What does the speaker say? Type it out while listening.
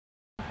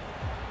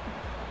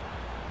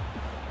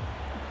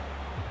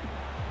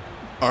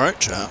Alright,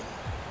 chat.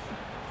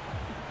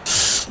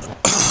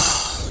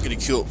 Gonna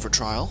queue up for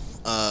trial.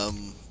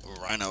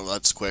 I know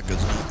that's quick, isn't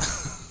it?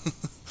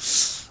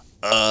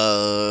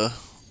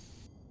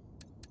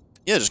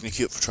 Yeah, just gonna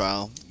queue up for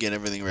trial, get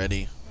everything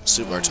ready,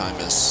 see what our time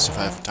is, if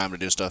I have time to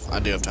do stuff. I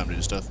do have time to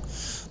do stuff.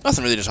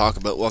 Nothing really to talk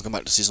about. Welcome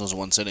back to Seasonals in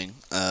One Sitting.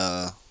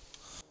 I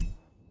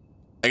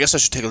guess I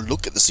should take a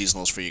look at the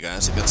Seasonals for you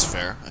guys, if that's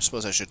fair. I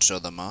suppose I should show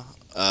them,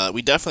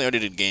 we definitely already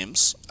did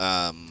games.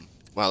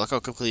 Wow, look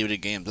how quickly we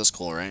did games. That's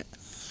cool, right?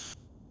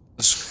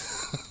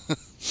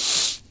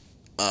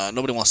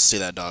 Nobody wants to see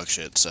that dog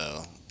shit,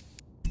 so...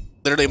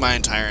 Literally my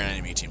entire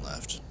enemy team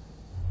left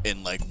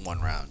in, like,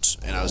 one round,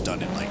 and I was done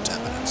in, like,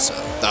 10 minutes, so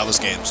that was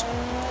games.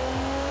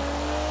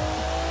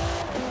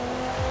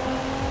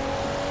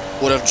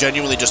 Would have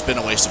genuinely just been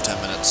a waste of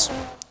 10 minutes.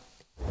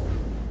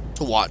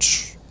 To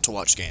watch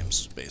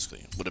games,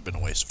 basically. Would have been a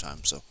waste of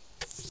time, so...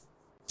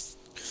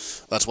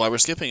 That's why we're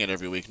skipping it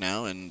every week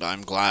now, and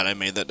I'm glad I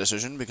made that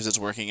decision, because it's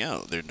working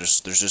out.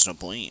 There's just no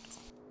point.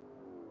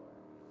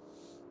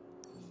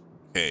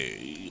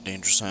 Okay,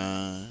 dangerous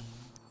sign.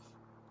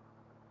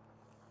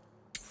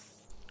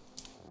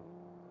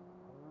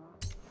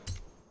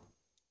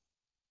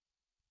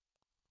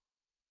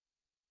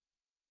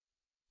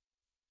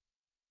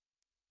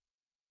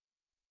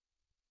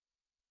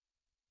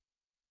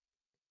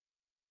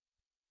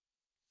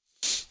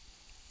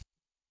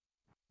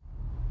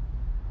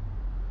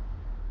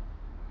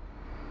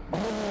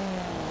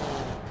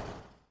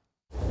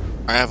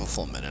 I have a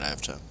full minute, I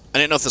have time. I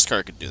didn't know if this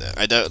car could do that.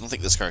 I don't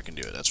think this car can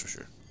do it, that's for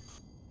sure.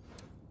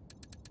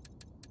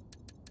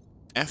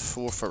 F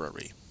for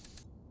Ferrari.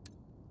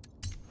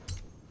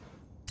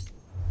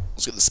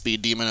 Let's get the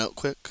speed demon out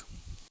quick.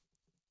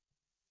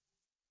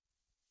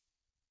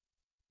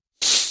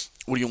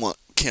 What do you want,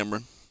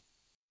 Cameron?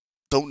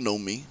 Don't know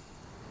me.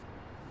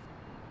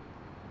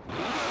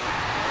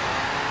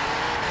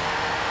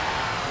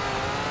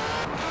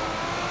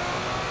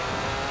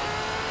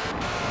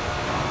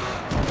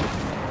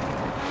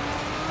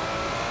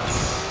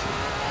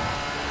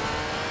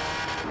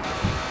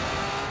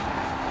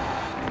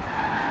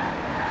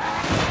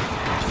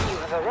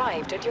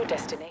 Arrived at your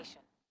destination.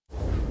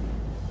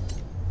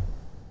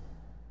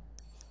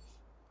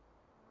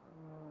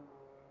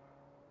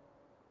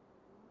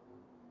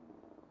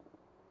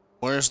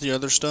 Where's the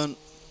other stunt?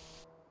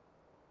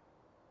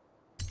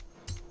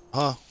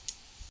 Huh?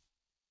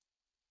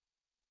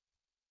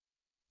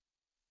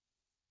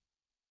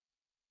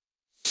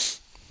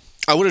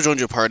 I would have joined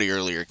your party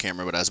earlier,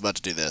 Cameron, but I was about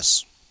to do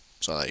this.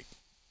 So, like,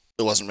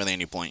 there wasn't really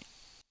any point.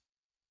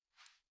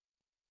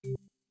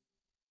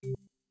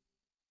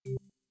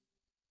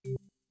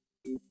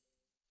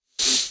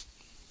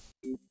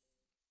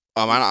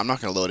 I'm not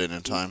gonna load it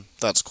in time.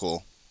 That's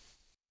cool.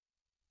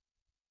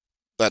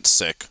 That's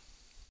sick.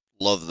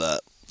 Love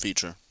that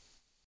feature.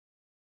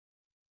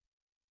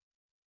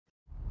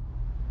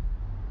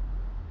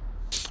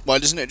 Why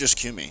doesn't it just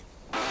queue me?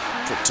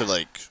 To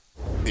like,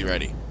 be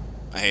ready.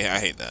 I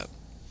hate that.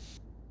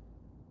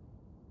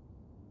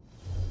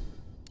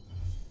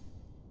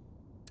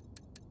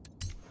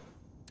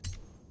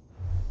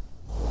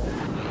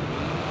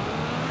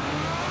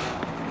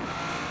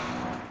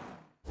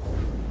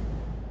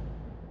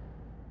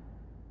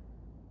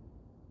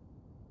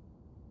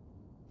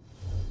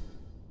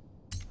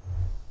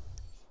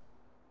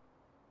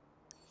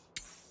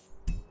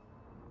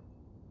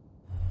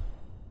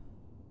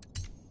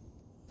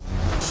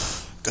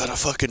 Gotta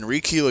fucking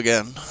re-queue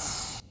again. You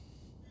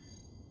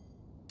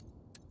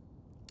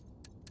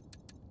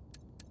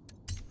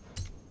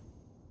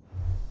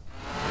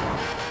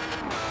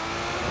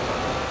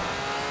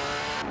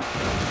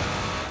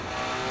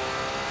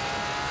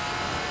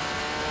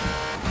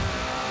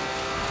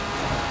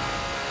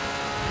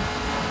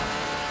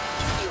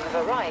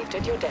have arrived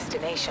at your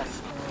destination.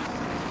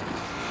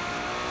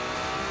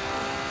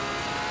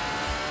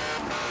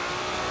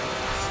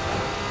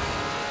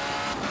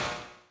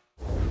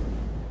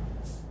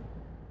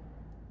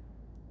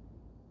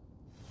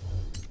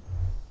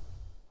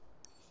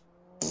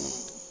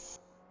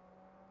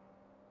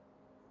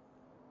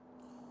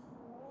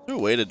 Is there a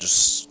way to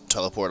just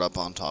teleport up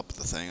on top of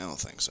the thing? I don't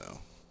think so.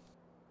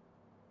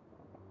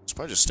 Let's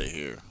probably just stay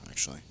here,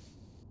 actually.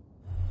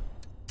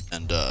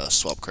 And,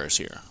 swap cars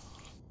here.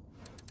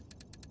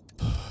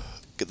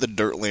 Get the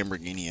dirt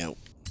Lamborghini out.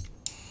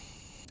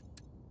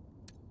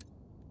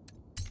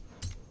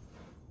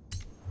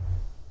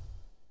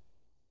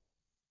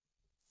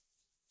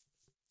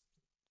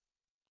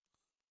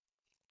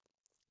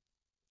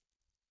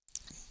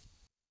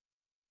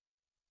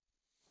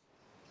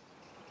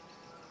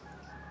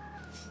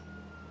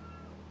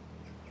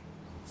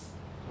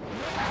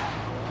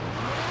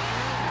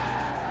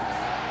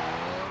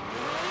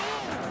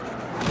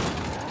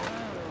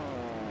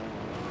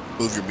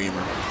 Move your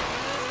beamer.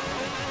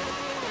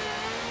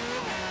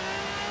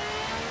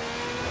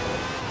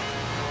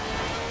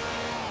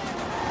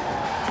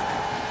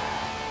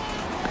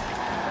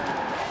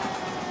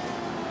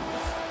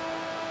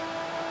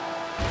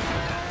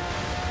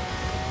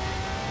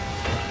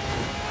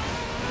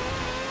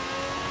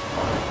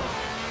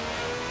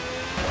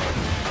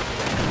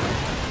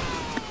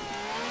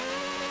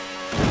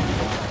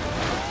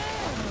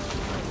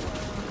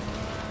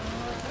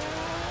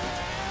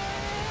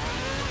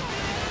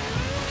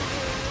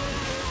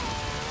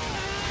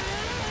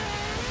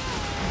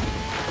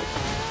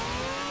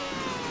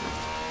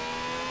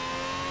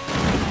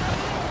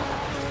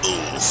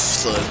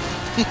 slid.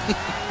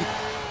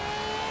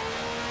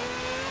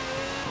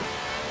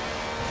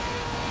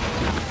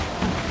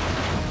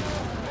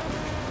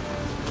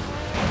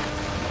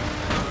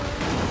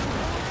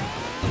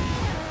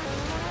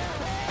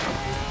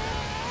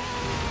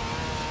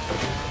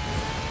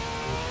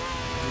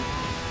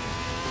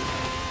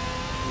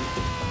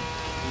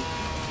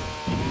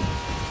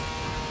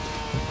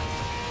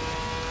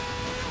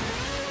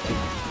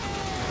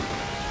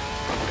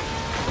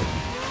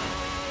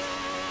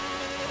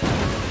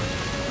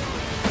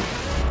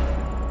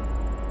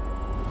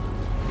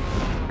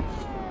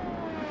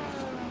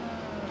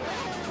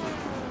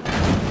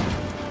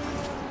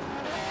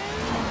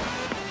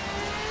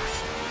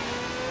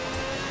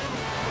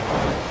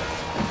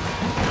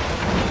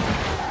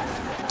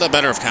 That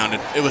better have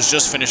counted. It was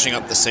just finishing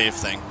up the save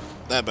thing.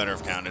 That better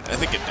have counted. I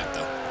think it did,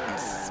 though.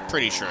 I'm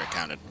pretty sure it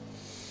counted.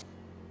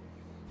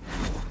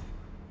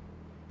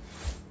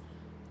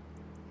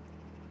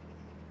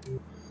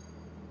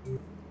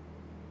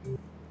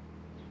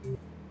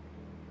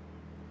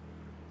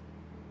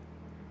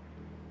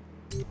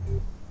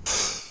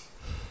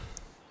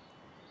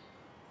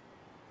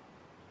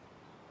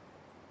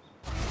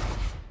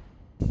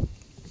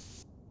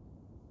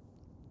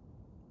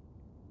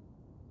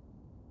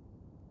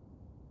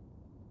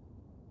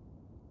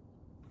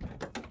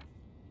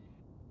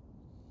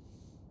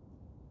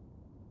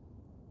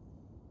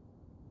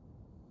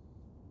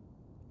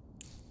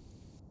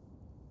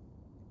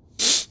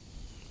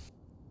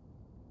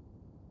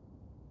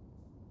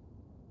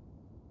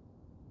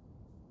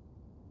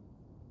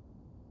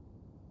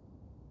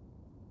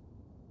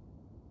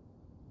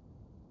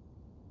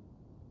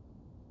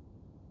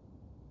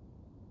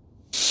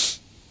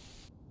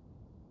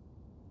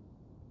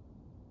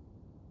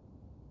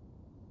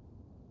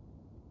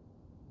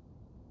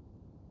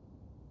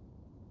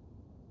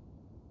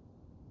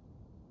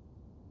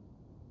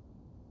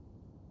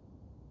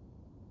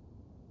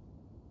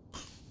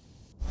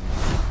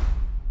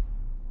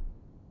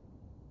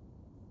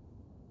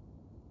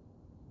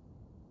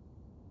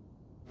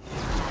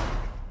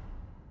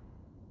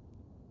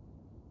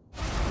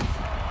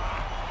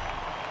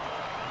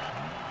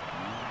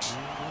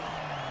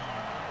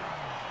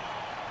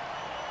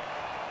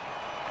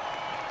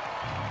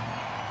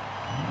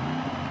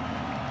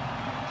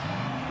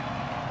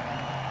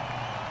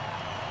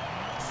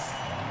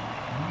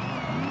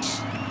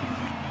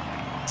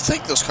 I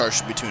think those cars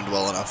should be tuned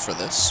well enough for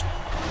this.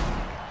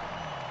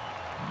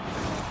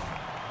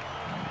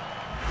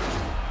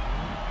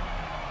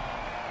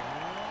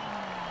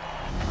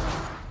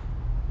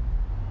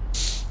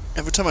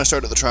 Every time I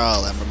start at the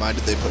trial, I'm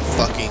reminded they put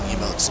fucking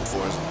emotes in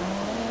Forza.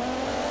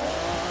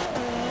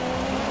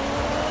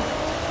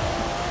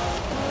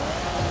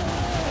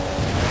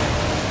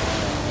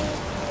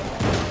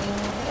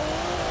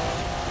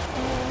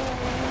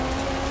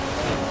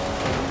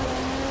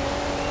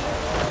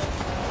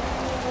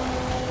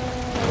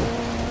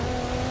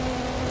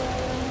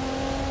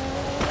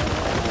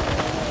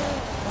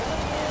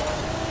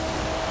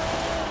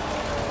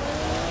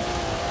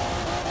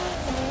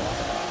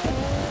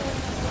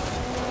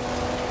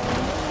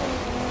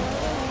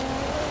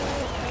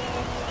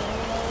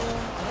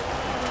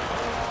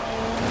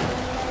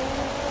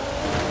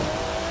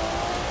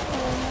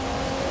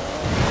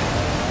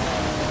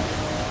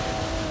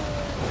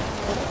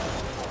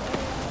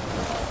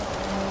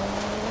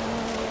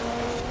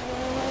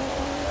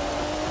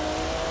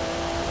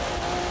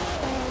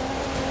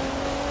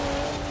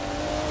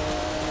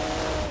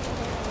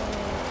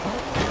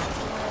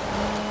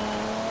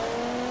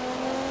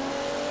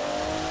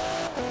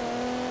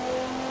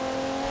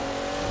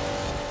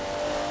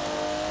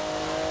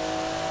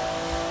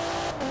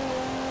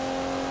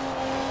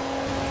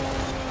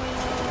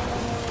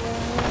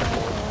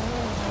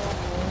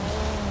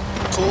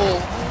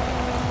 Cool.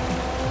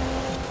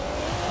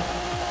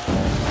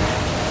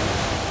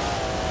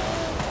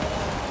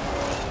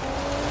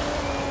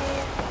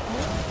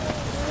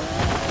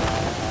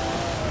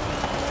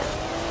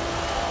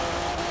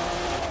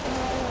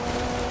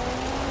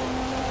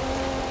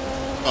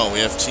 Oh, we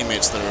have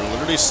teammates that are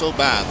literally so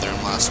bad they're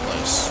in last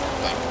place.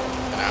 Like,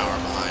 an hour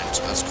behind.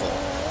 That's cool.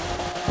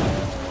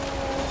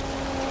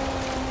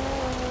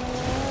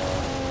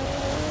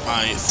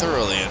 I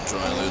thoroughly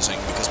enjoy losing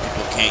because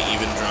people can't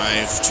even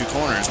drive 2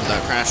 corners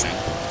without crashing.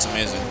 It's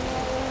amazing.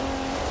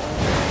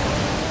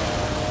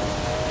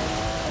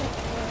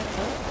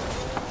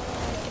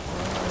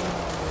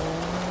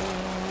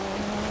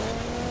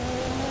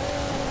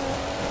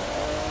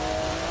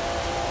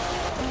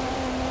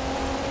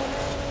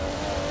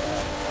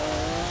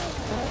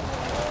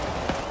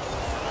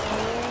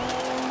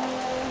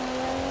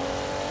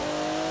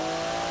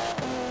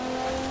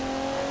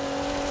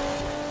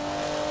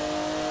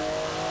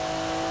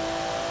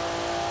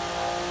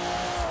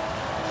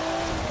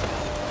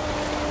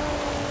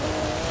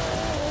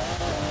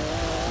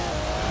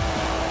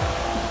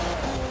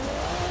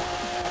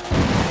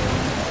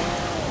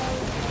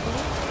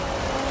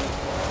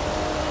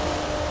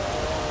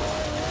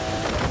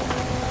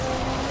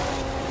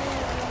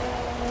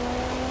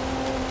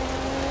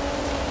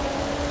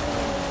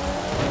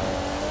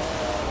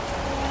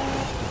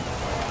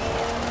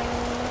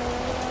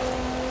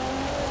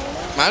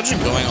 Imagine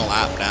going a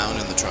lap down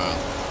in the trial.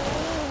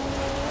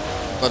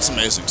 That's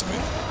amazing to me.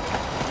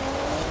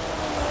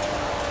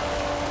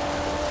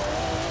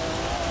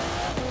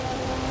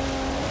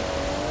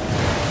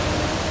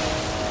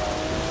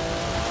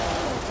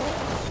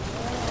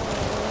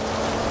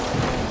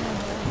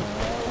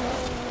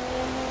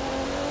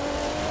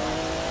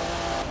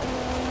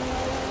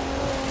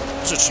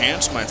 There's a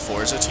chance my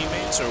Forza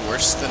teammates are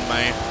worse than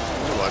my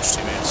Overwatch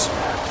teammates.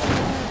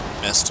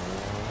 Missed.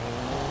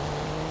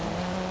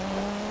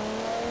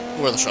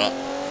 Worth a shot.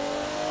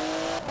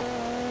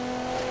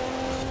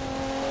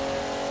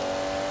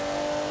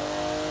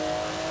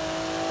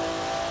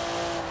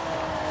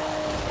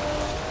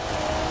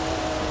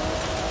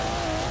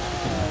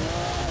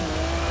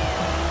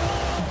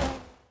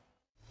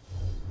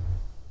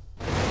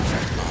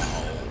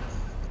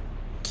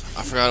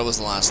 I forgot it was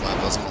the last lap.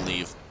 I was gonna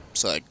leave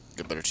so I could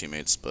get better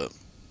teammates, but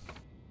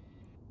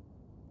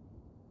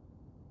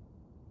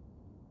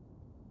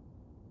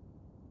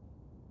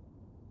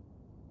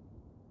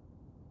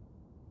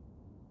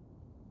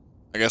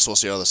I guess we'll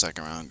see how the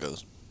second round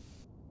goes.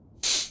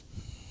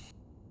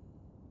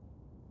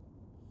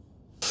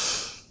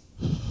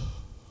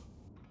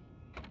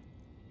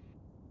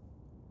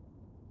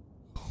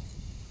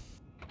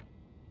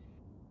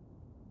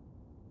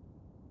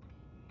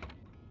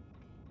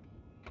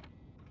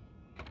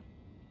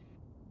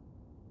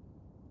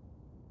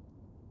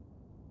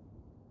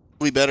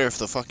 It'd be better if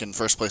the fucking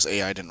first place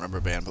AI didn't rubber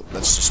band, but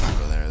that's just not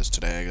what there is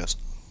today, I guess.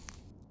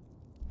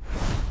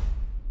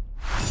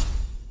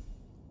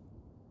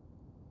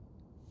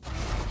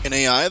 An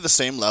AI the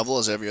same level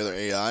as every other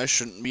AI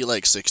shouldn't be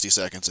like 60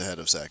 seconds ahead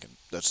of second.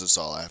 That's just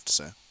all I have to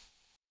say.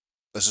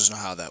 That's just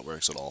not how that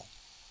works at all.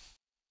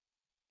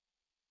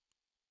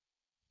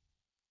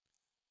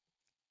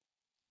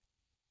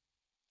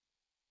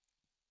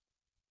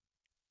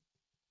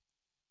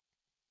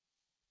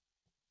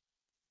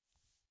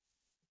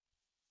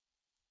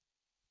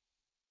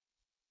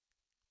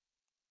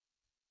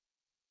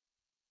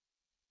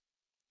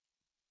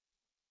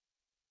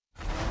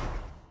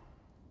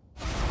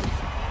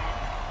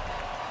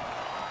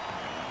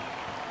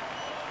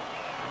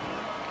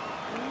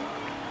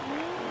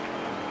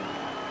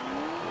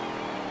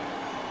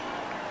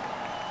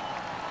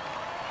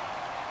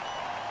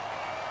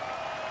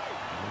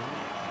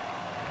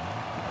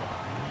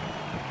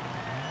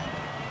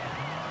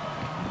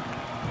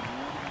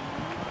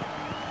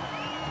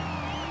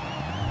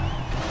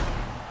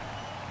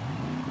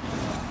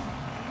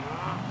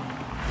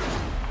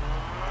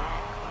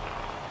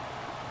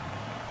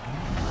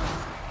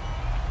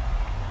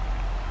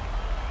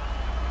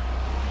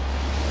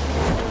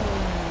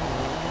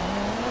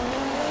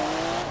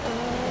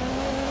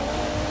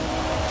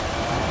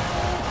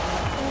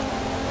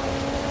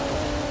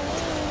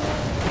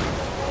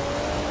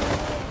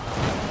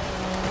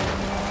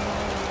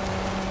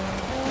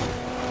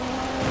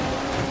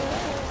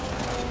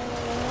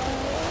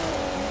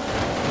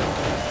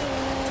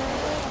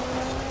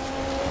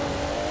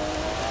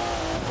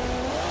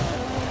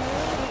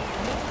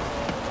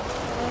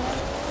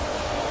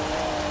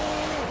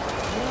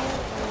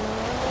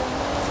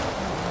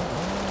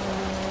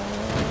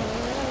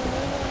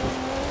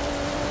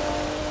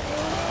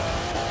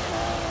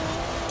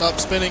 Stop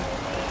spinning.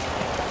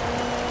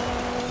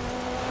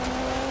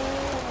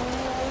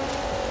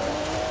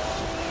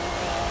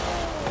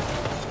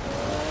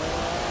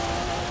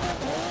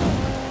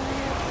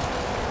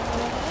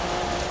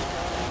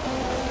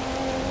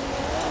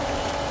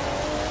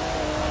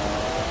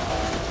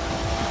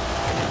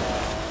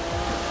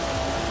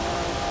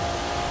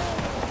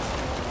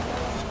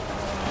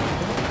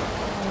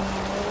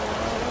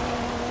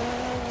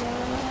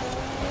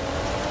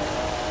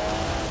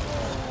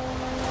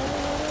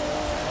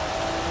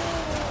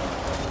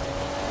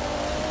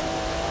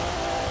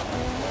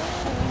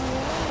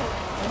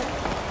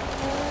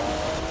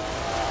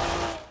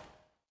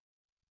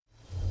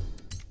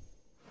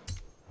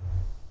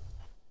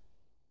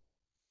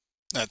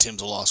 That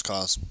team's a lost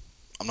cause.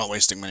 I'm not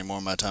wasting any more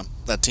of my time.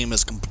 That team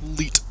is a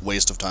complete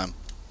waste of time.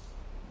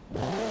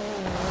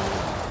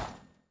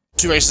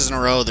 2 races in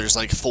a row, there's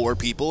like 4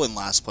 people in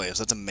last place.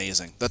 That's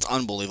amazing. That's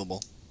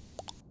unbelievable.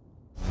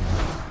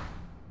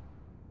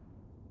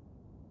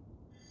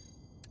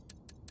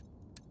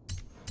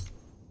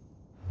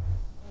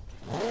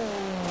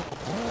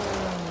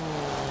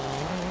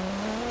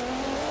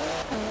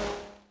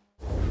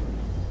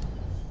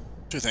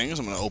 Two things.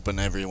 I'm going to open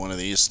every one of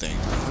these things.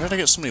 Where did I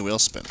get so many wheel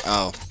spin?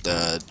 Oh,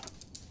 the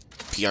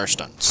PR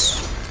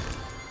stunts.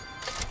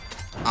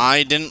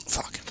 I didn't...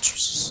 Fucking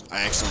Jesus.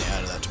 I accidentally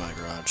added that to my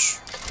garage.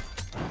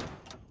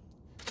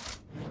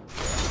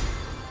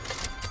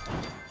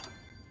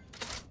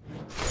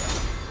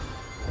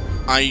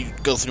 I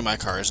go through my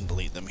cars and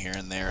delete them here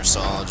and there, so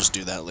I'll just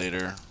do that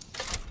later.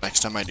 Next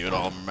time I do it,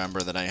 I'll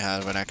remember that I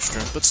have an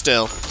extra. But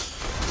still...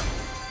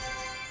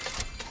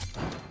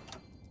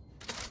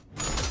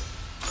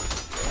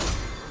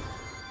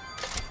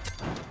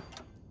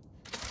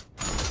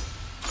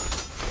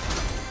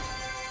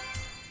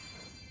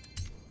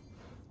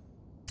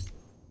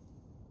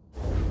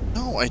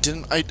 No, I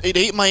didn't. It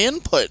ate my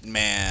input,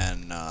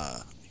 man.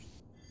 What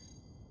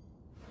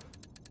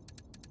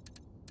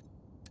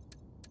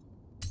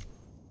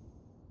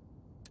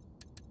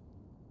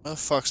the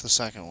fuck's the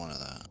second one of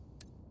that?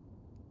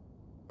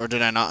 Or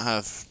did I not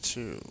have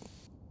two?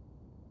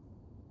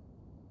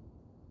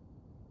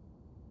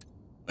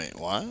 Wait,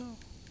 what?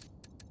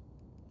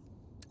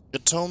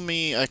 It told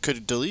me I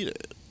could delete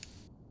it.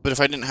 But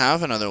if I didn't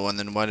have another one,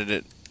 then why did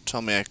it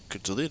tell me I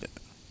could delete it?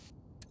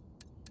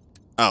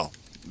 Oh,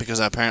 because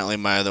apparently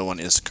my other one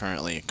is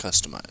currently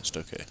customized.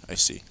 Okay, I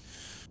see.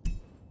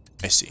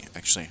 I see.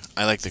 Actually,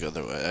 I like the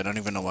other way. I don't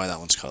even know why that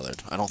one's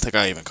colored. I don't think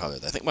I even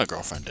colored that. I think my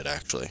girlfriend did,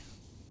 actually.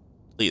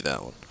 Delete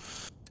that one.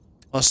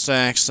 Must I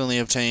accidentally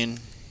obtain...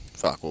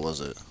 Fuck, what was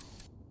it?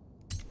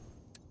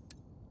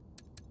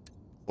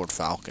 Ford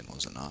Falcon,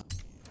 was it not?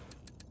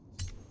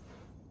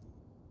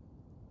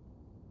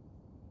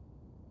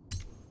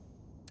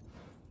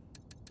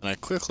 And I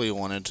quickly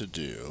wanted to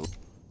do...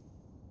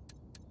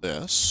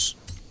 this.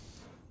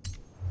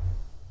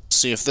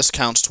 See if this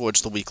counts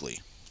towards the weekly.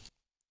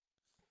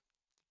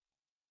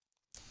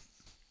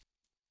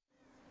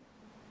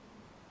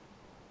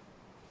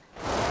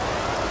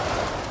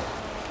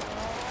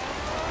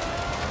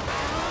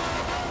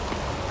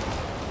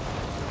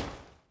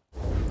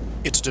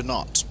 It did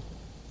not.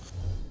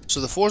 So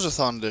the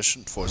Forza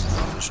edition, what?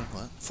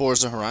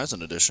 Forza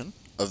Horizon edition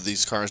of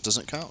these cars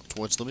doesn't count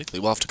towards the weekly.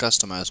 We'll have to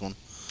customize one.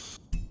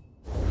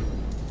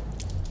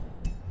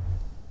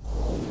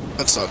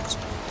 That sucks.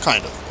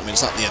 Kind of. I mean,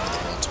 it's not the end of the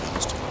world, to be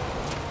honest.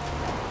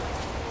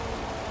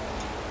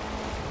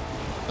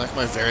 Like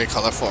my very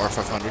colorful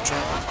R500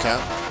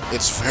 cap.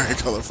 It's very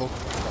colorful.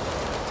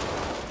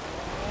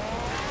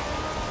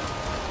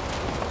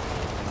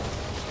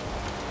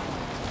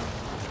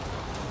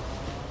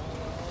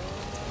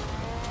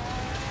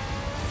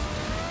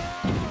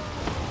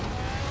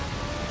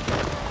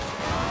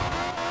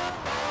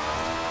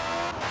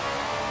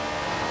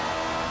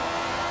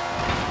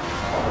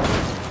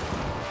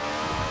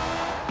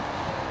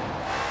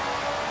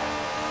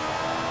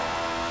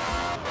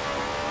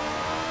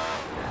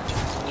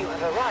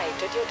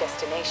 Arrived at your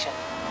destination.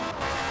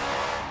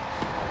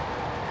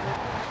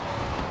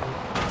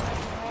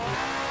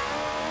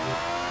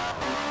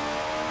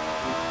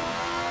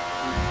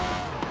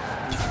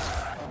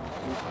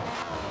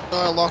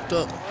 Locked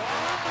up.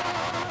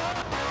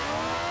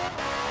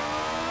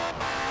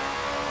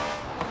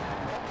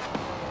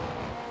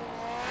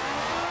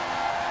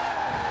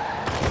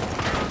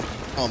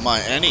 Oh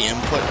my, any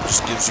input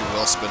just gives you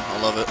wheel spin.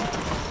 I love it.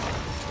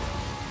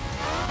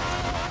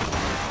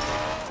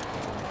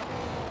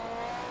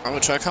 I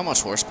would check how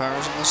much horsepower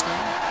is in this thing.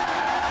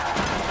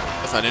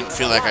 If I didn't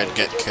feel like I'd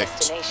get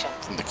kicked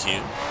from the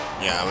queue.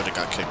 Yeah, I would have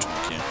got kicked from the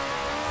queue.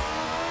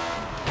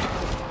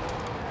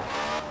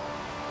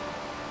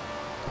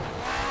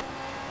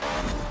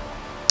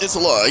 It's a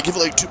lot. I give it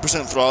like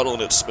 2% throttle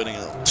and it's spinning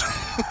out.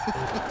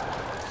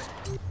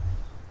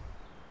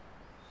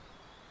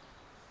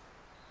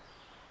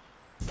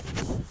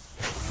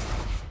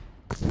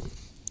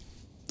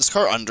 This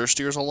car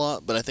understeers a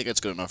lot, but I think it's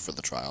good enough for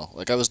the trial.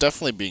 Like, I was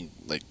definitely being,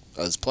 like,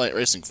 I was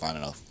racing fine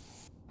enough.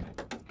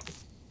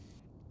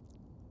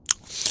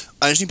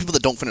 I just need people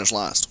that don't finish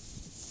last.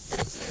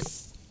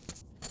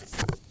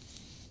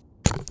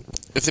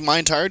 If my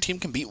entire team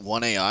can beat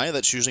one AI,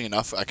 that's usually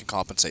enough I can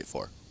compensate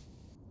for.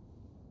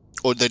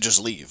 Or they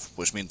just leave,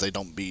 which means they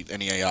don't beat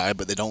any AI,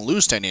 but they don't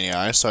lose to any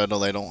AI, so I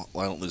know I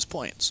don't lose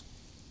points.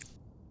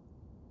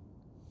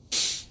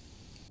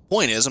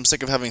 Point is, I'm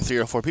sick of having 3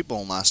 or 4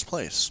 people in last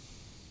place.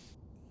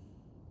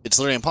 It's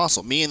literally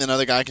impossible. Me and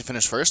another guy can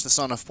finish first, and it's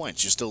not enough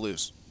points. You still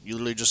lose. You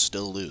literally just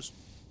still lose.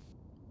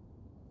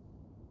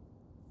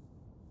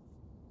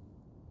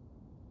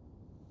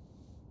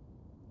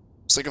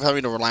 Sick of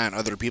having to rely on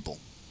other people.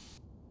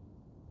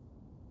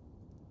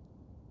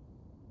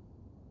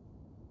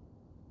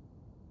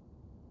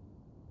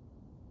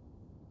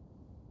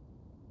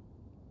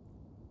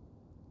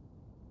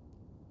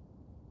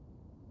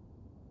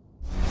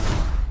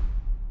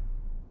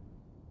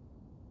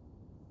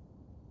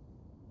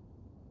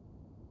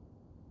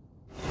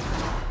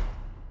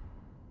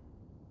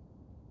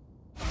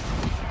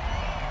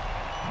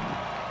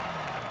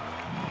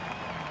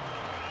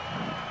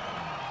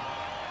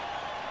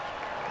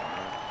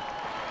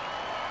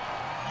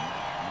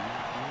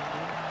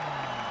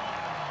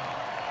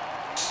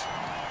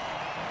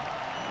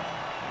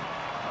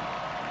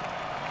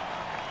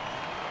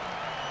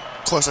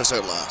 Of course I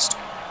said last.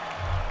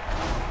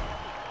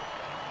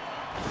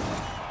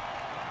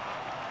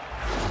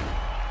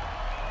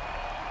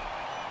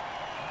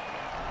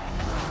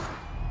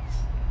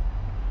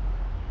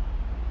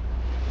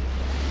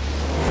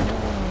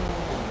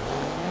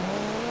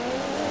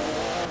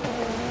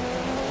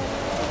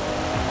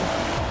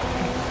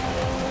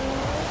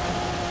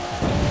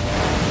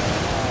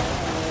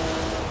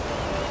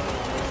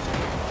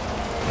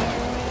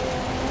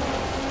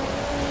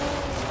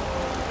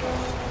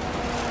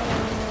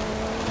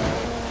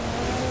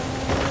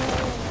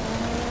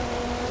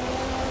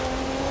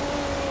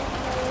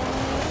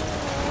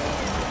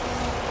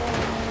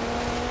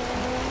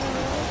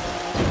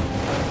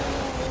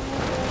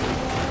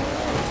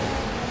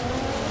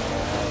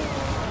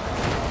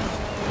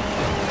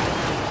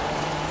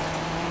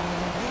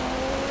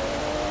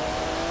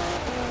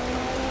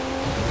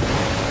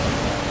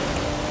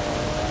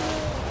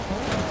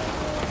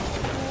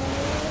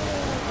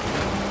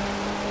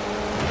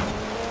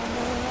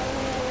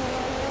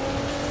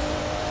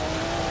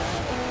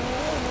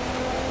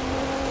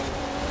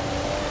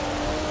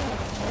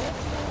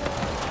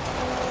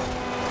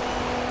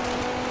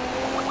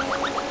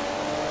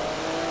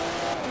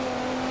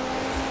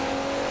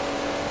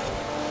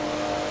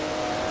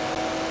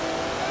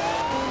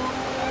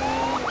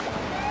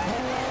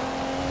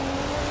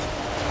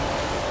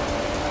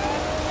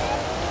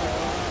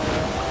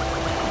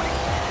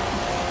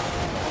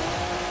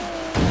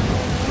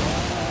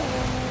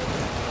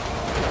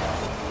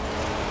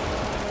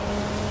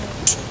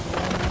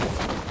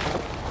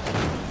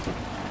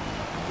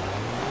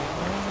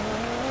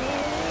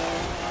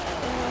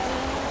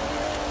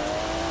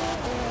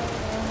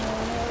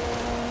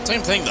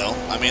 Same thing though.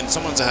 I mean,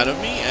 someone's ahead of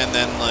me, and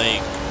then like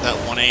that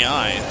one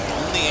AI, the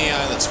only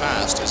AI that's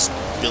fast is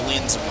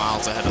billions of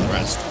miles ahead of the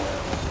rest.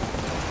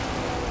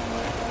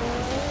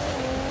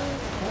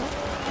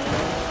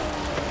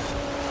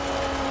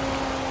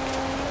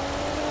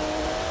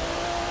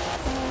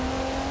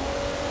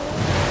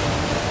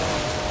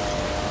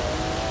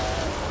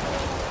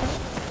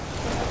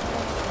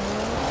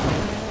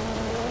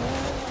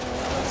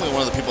 Hopefully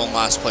one of the people in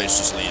last place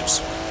just leaves.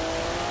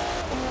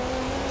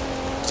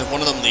 Because if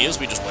one of them leaves,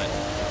 we just win.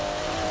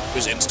 It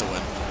was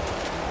insta-win.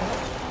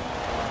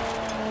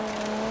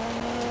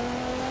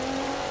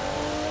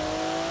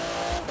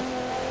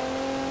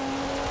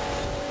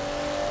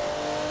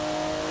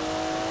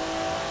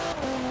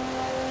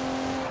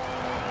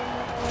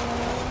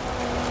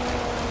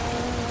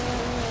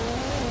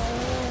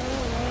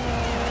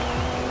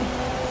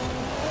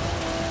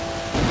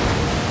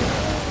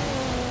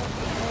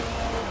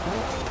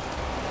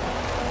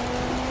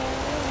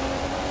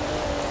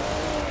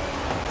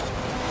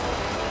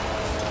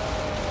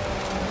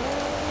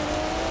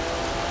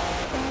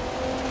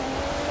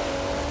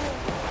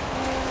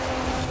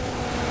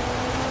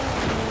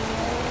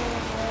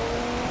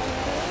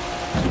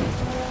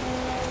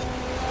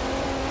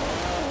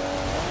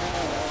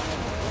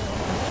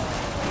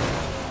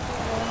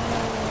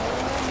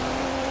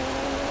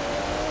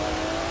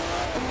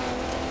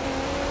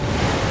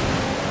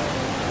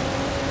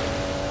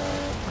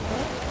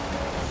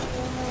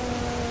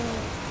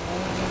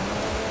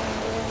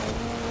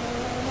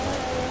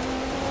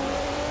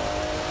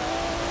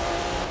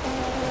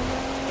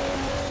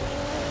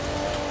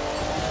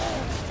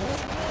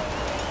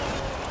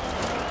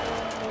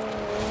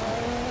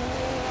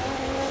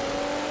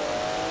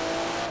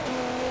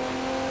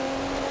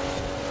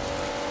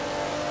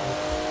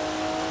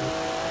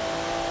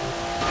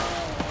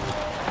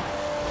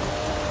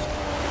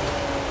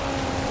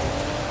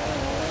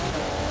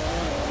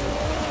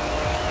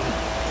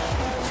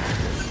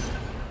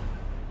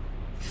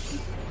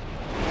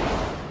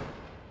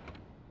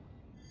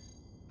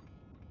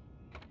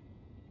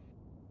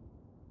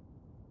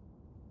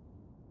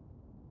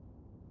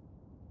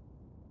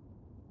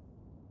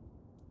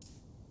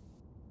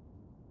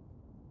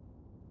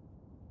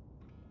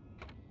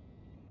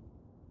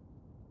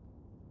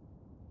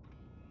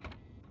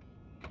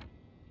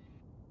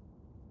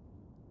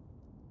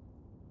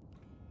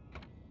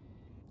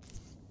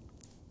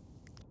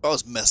 That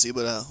was messy,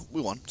 but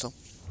we won, so.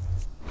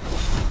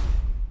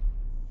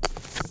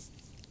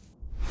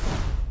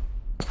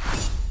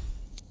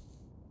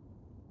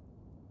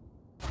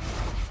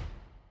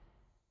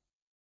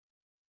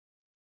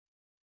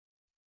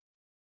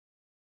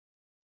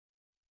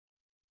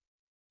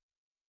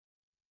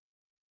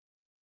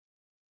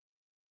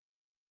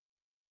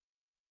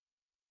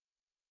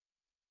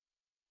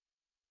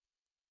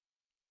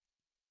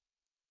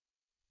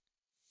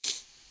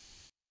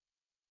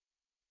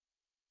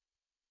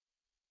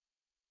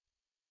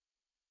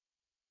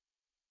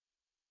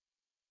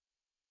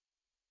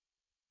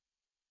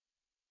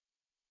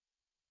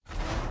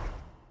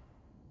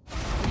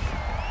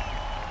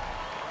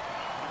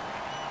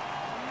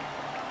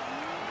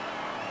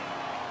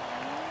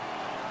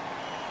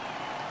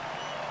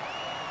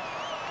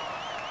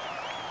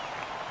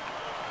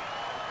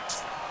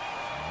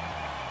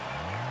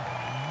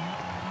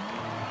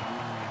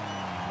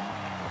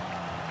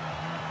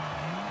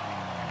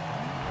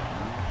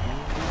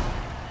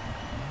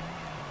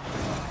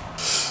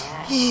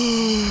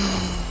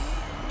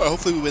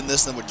 Hopefully we win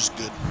this, then we're just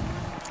good.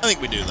 I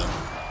think we do, though.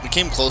 We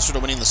came closer to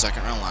winning the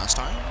second round last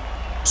time,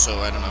 so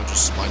I don't know,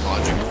 just my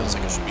logic feels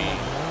like it should be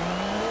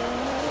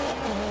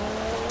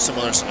a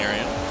similar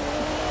scenario.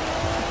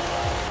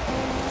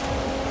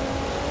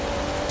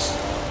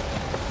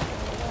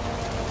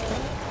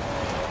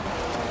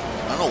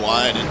 I don't know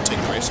why I didn't take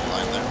the racing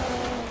line there.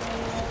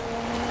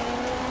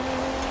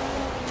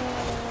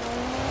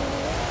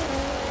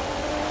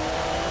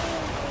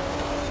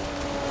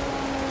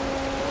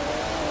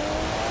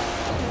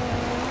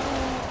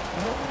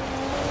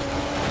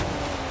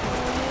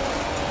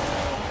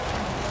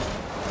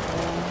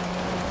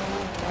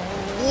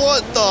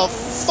 What the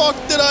fuck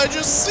did I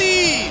just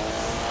see?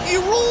 He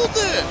rolled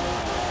it!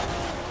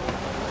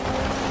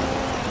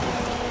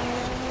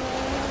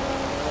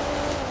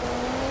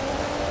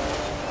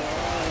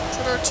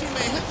 Should our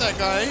teammate hit that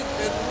guy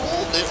and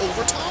rolled it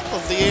over top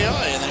of the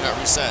AI and then got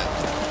reset.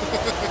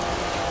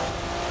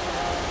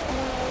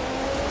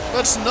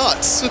 That's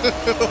nuts.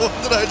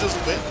 What did I just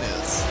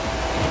witness?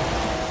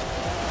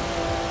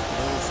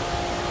 Move.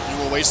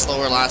 You were way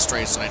slower last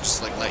race and I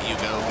just like let you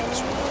go because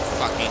you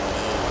fucking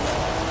move.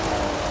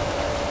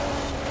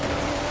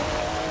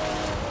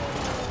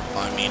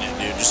 I mean it,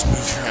 dude. Just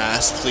move your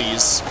ass,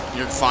 please.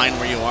 You're fine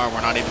where you are.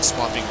 We're not even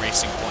swapping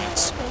racing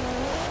points.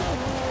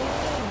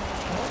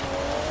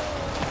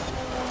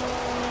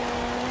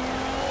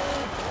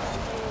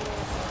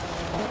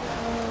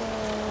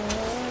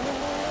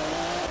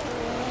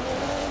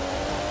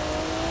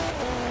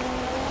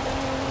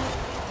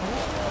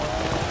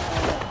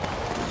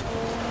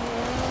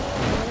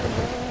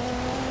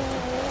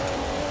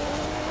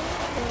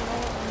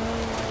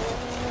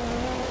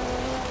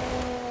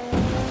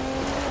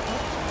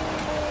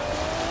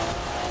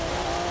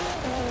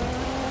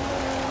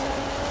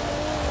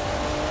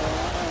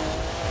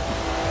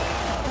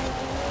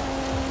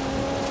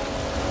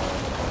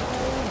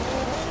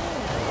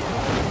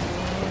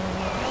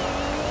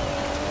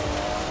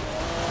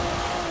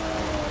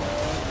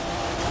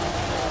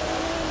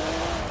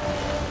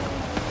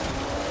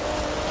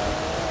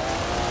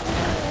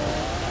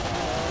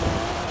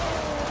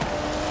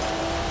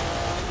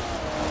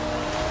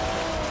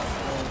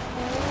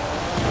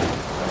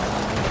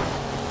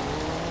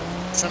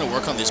 trying to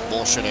work on these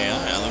bullshit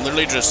AI. I'm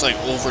literally just like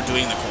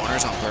overdoing the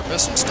corners on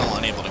purpose and still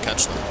unable to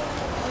catch them.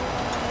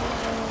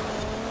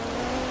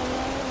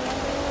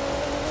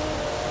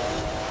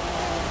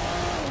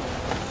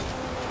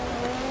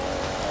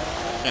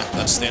 Yeah,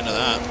 that's the end of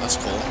that. That's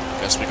cool.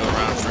 Guess we go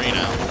round 3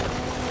 now.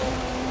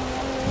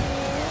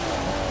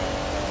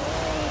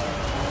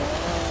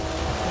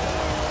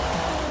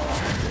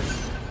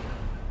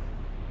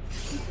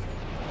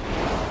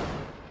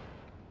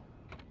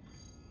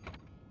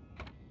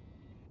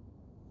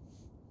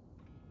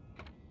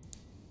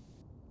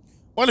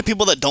 Why do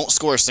people that don't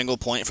score a single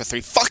point for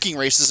 3 fucking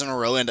races in a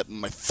row end up in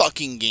my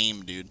fucking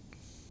game, dude?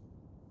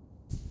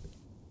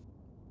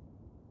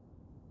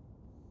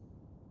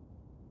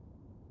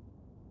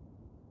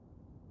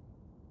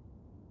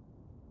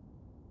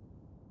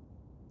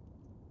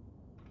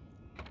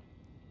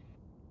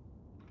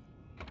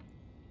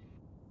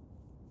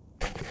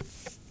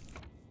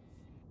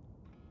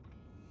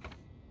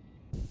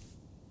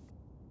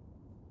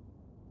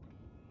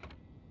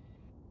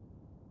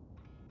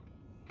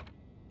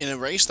 In a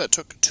race that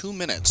took 2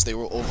 minutes, they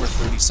were over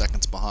 30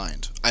 seconds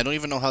behind. I don't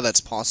even know how that's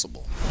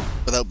possible,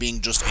 without being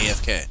just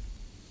AFK.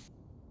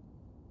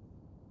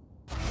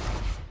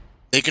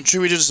 They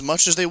contributed as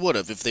much as they would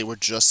have if they were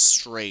just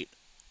straight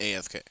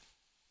AFK.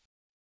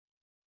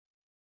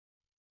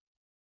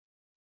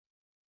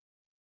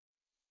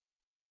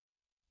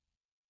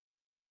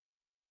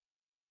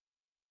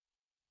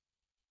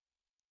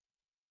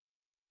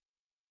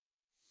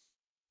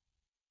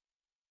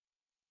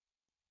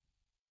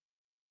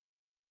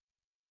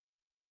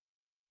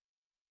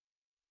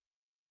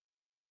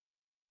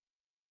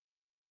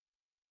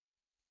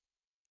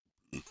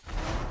 If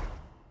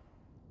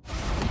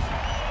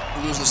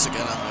we lose this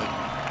again, I'm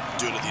gonna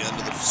do it at the end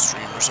of the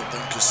stream or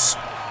something, because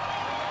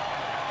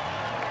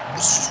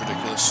this is just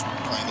ridiculous.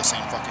 Playing the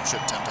same fucking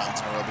shit 10 times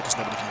in a row because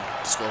nobody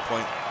can score a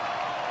point.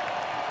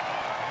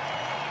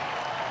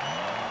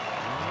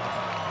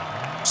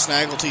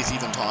 Snaggleteeth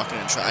even talking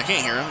in chat. I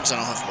can't hear him because I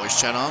don't have voice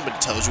chat on, but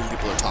it tells you when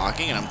people are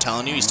talking, and I'm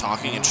telling you he's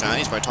talking in chat.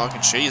 He's probably talking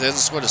shit. He hasn't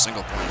scored a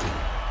single point.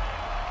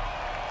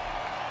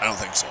 I don't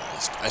think so, at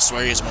least. I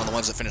swear he's one of the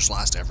ones that finished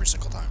last every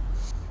single time.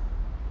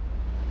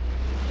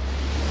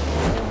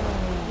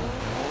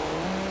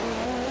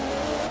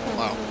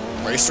 Wow.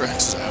 Racer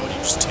X is out, he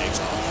just takes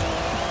off.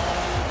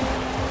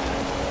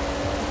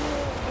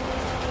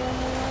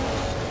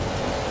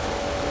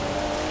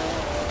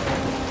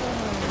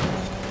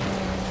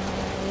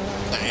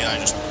 The AI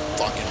just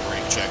fucking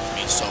brake checked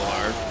me so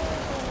hard.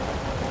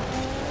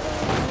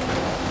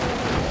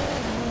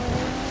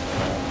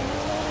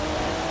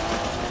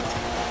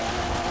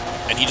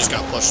 And he just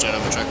got pushed out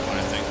of a checkpoint,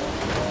 I think.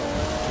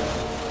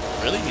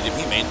 Really?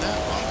 He made that?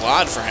 Well, I'm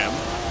glad for him.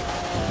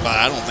 But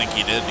I don't think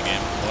he did in the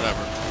game.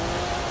 Whatever.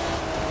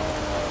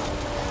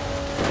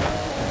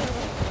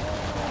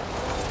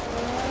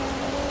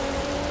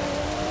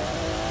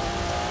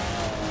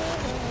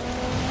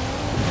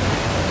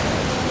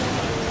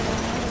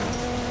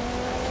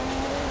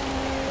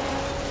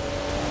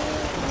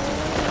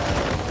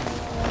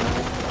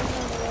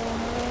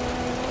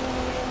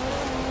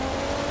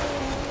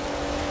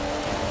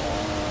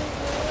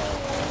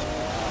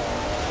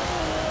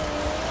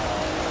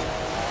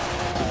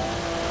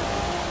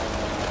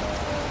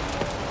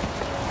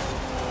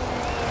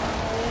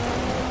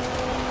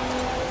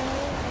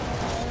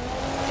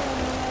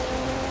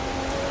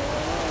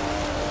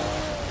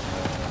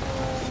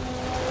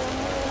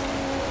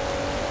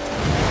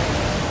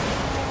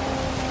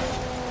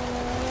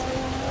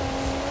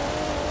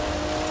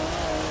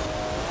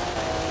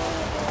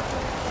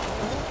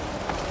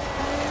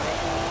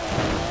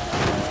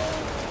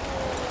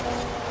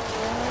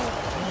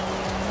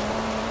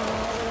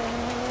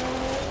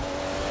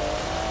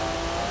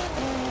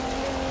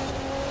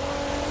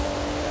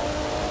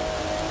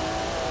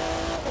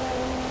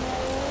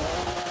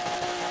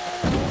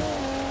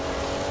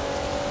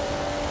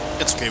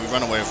 It's okay, we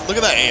run away. Look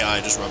at that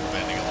AI just rubber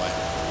banding away.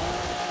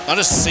 Not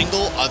a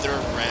single other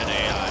red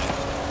AI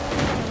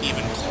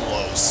even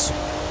close.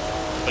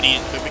 But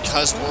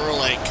because we're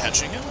like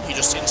catching him, he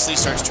just instantly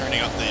starts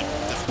turning up the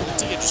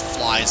difficulty. It just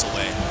flies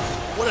away.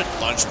 What a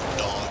bunch of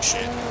dog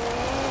shit.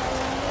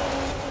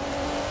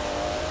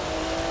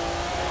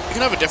 You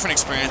can have a different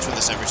experience with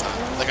this every time.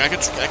 Like I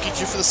could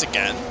queue for this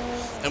again,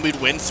 and we'd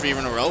win 3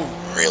 in a row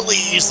really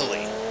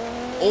easily.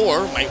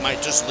 Or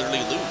might just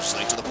literally lose,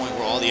 like to the point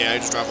where all the AI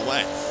just drive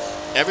away.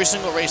 Every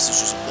single race is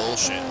just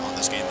bullshit on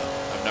this game mode.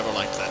 I've never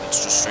liked that.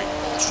 It's just straight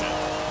bullshit.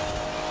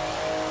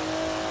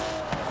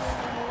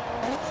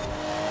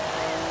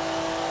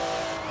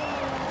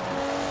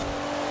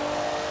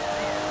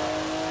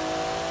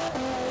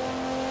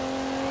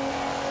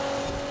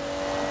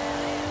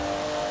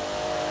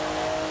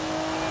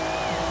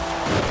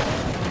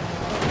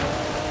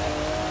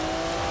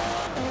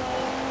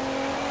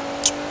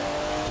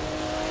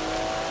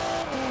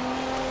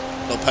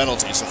 No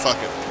penalty, so fuck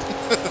it.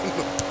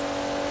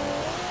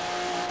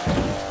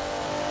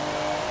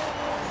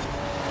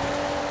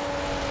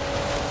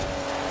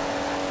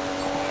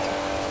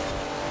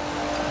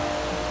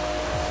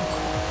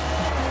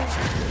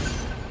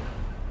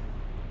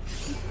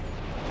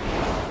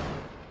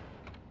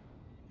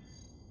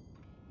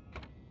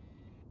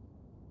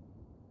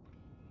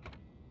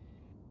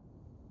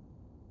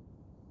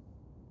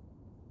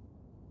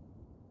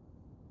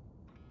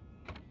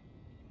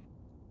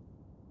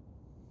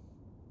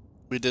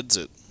 We did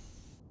it.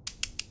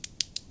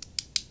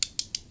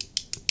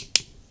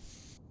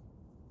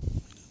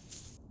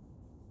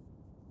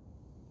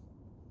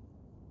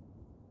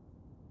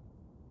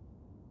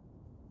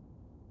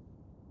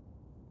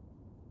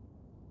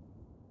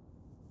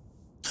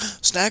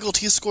 Snaggled,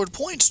 he scored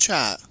points,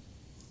 chat.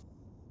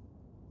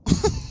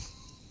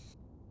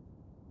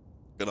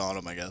 Good on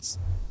him, I guess.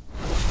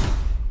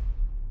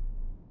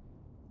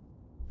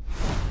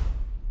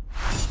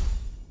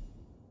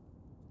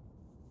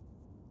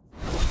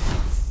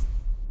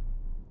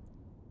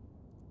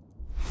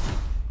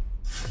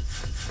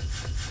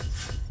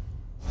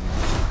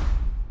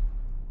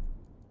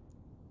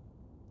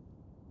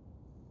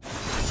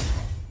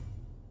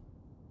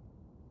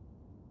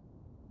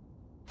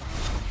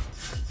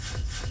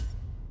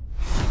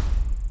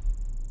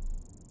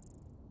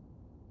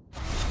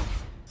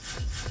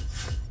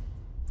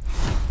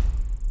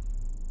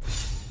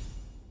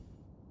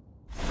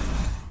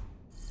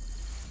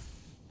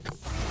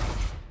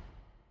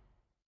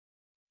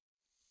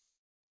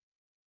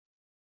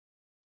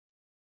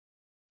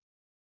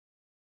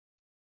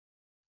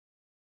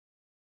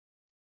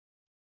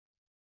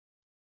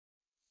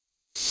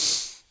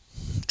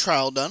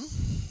 Trial done.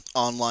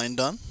 Online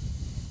done.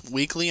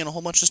 Weekly and a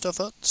whole bunch of stuff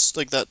else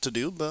like that to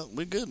do, but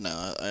we're good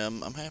now.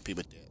 I'm happy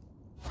with that.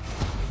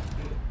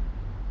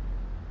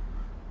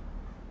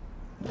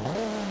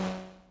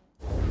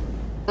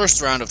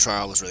 First round of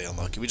trial was really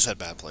unlucky. We just had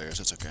bad players.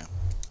 It's okay.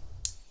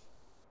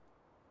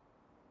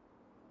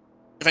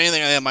 If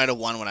anything, I might have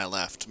won when I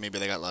left. Maybe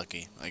they got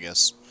lucky, I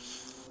guess.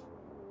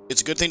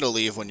 It's a good thing to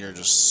leave when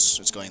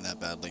it's going that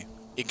badly.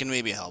 It can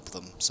maybe help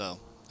them, so...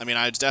 I mean,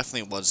 I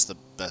definitely was the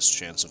best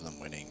chance of them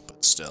winning,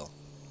 but still.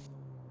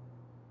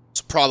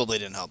 So probably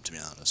didn't help, to be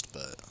honest,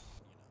 but...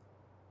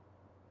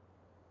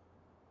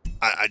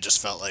 I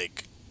just felt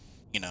like,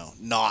 you know,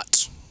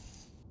 not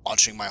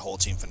watching my whole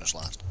team finish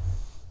last.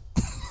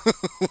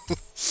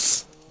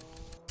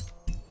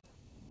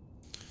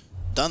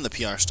 Done the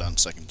PR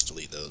stunts, I can just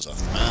delete those off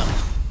the map.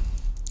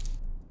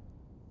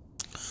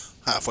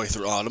 Halfway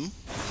through autumn.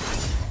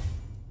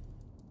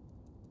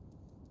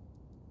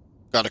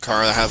 Got a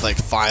car that I have like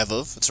 5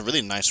 of. It's a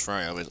really nice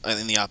Ferrari.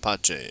 In the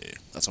Apache.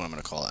 That's what I'm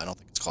going to call it. I don't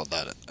think it's called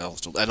that.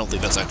 I don't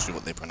think that's actually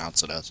what they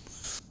pronounce it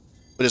as.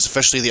 But it's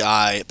officially the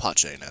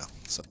Apache now.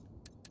 So.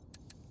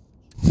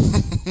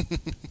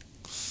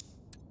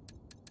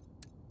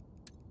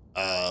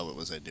 What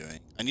was I doing?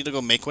 I need to go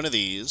make one of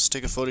these.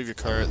 Take a photo of your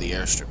car at the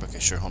airstrip. Okay,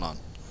 sure. Hold on.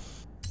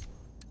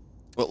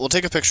 We'll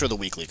take a picture of the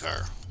weekly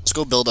car. Let's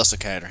go build us a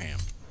Caterham.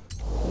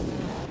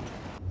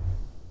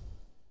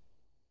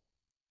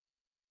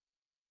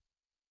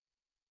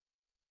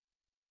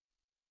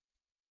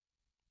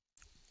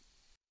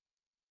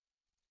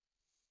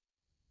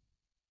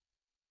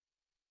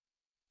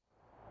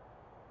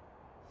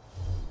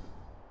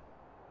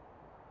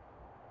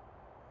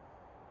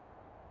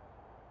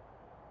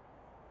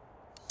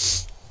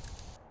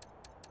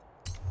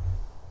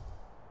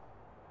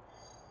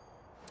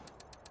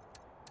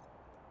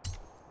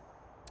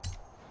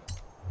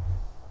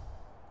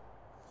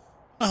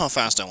 I don't know how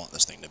fast I want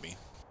this thing to be.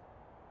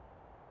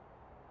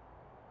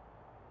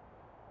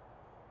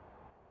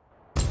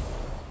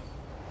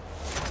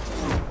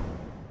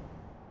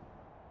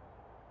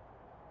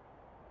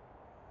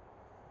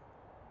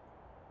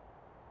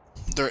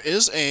 There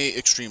is a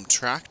Extreme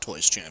Track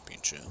Toys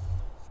Championship.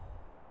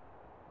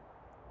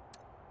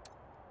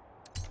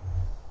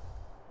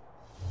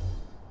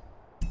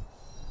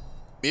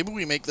 Maybe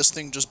we make this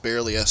thing just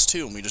barely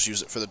S2 and we just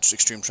use it for the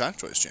Extreme Track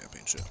Toys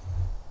Championship.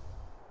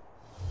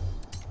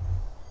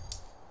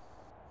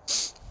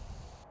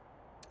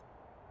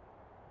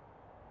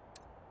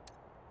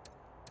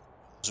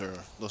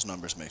 Those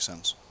numbers make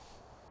sense.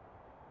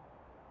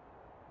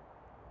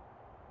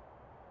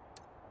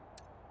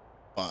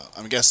 Well,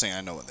 I'm guessing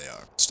I know what they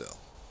are, but still.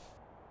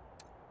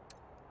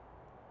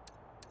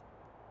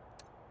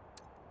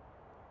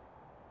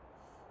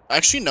 I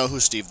actually know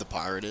who Steve the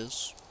Pirate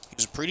is.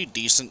 He's a pretty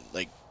decent,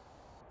 like...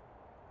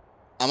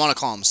 I'm gonna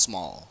call him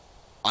small.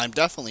 I'm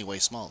definitely way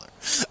smaller.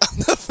 I'm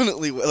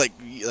definitely,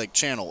 like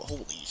channel...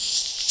 Holy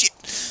shit!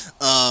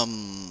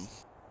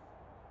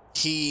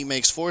 He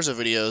makes Forza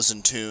videos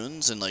and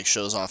tunes and, like,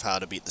 shows off how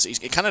to beat this.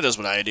 It kind of does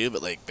what I do,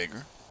 but, like,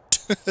 bigger.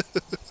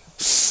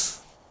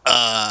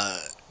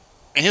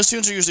 And his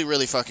tunes are usually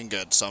really fucking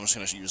good, so I'm just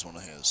gonna use one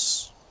of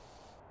his.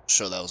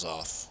 Show those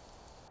off.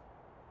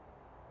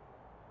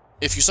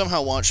 If you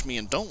somehow watch me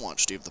and don't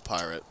watch Steve the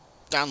Pirate,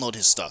 download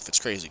his stuff. It's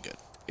crazy good.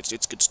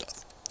 It's good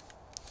stuff.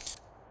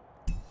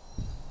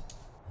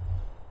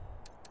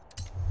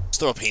 Let's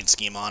throw a paint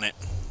scheme on it.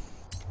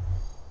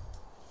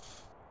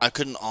 I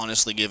couldn't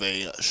honestly give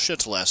a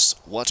shit less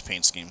what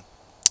paint scheme.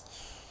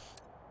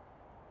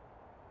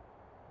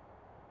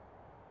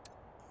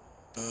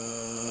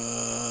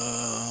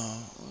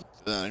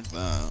 Like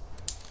that.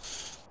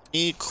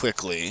 Me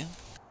quickly.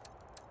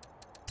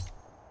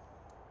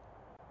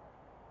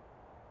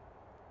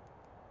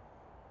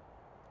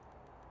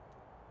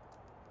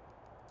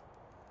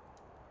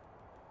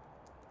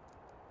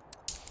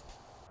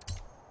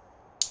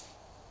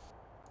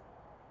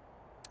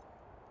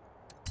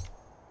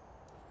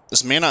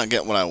 This may not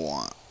get what I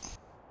want,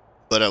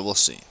 but I will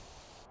see.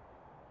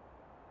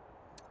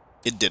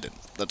 It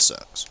didn't. That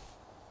sucks.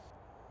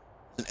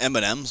 An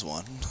M&M's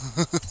one.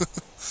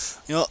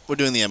 You know what? We're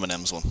doing the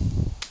M&M's one.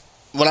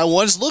 What I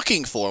was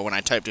looking for when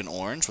I typed in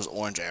orange was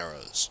orange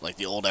arrows, like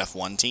the old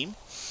F1 team.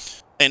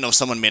 I didn't know if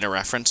someone made a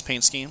reference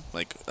paint scheme.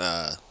 Like,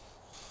 another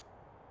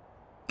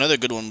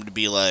good one would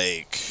be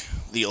like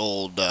the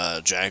old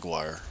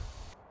Jaguar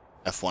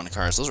F1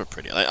 cars. Those were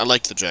pretty. I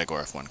liked the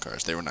Jaguar F1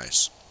 cars. They were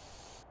nice.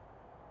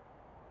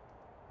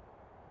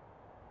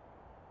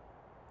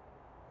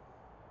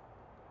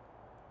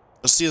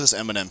 Let's see what this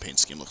M&M paint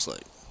scheme looks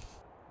like.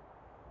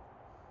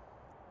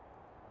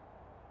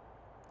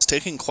 It's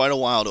taking quite a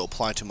while to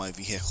apply to my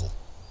vehicle.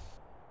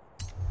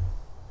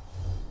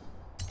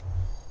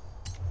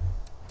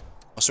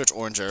 I'll search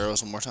orange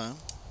arrows one more time.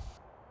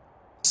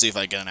 See if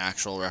I get an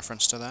actual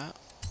reference to that.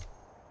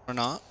 Or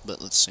not,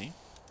 but let's see.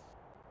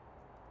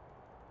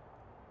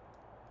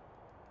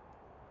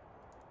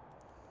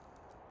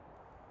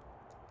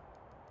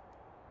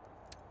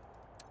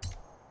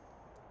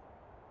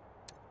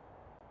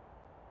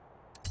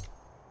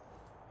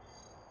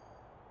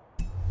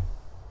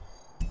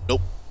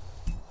 Nope.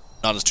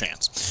 Not a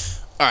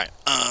chance. Alright,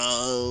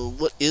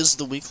 what is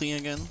the weekly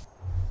again?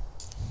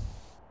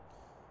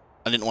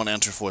 I didn't want to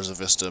enter Forza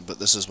Vista, but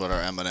this is what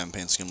our M&M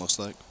paint scheme looks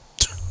like.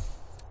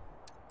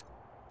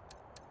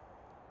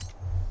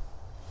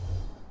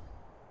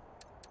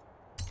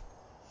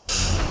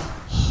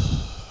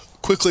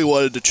 Quickly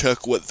wanted to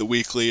check what the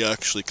weekly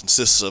actually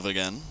consists of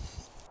again.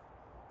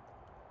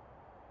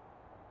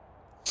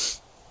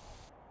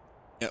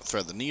 Yep,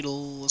 thread the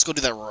needle. Let's go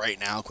do that right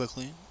now,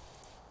 quickly.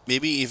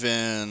 Maybe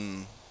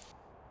even...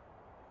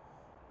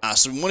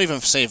 so we won't even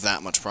save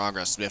that much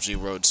progress. We have to do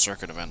road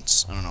circuit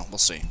events. I don't know. We'll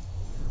see.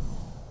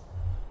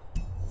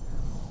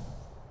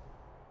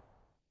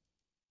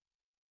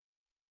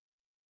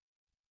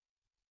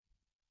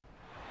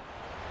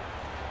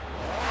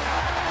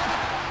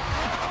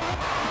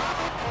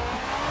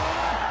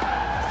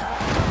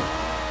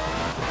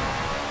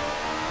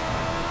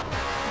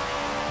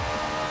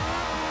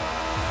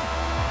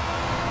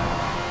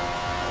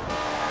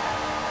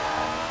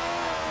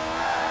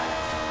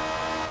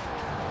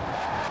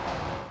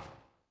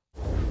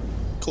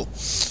 Cool.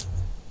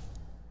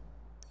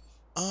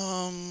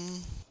 Let's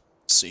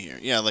see here.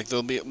 Yeah, like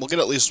we'll get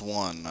at least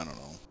one. I don't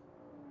know.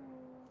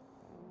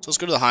 So let's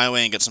go to the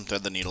highway and get some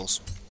thread the needles.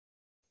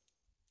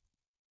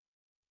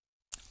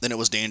 Then it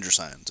was danger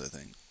signs, I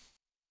think.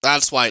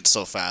 That's why it's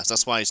so fast.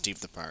 That's why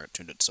Steve the Pirate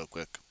tuned it so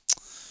quick.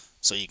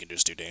 So you can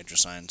just do danger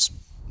signs.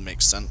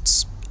 Makes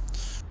sense.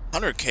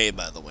 100K,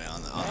 by the way,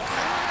 on the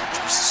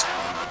Jesus.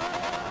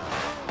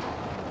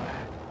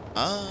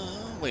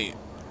 Wait.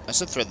 I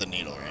said thread the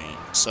needle, right?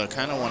 So I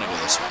kind of want to go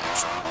this way,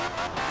 actually.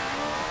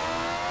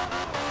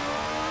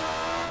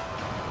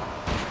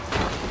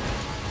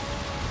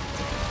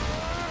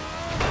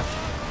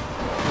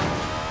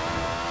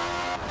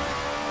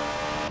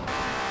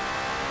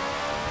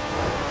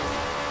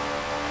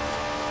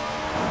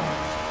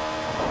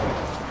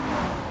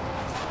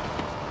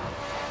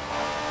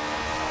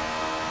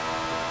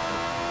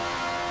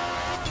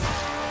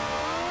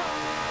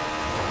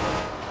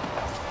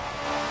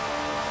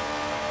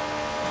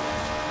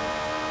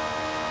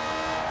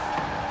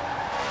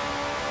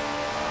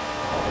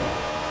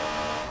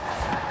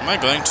 Am I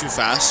going too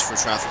fast for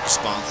traffic to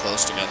spawn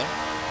close together?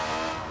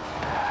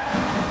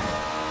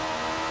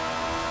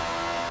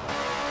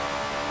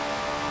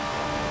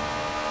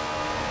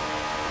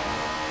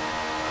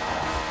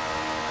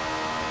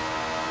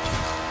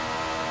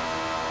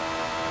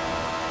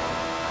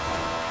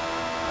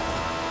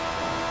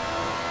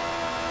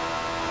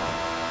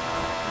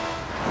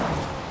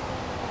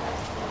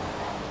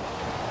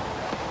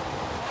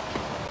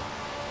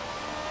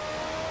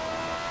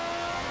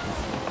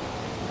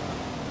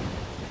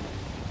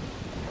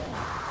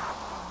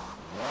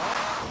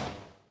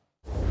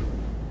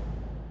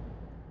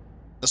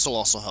 This will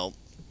also help,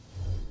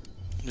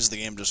 because the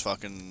game just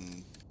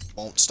fucking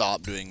won't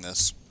stop doing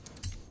this.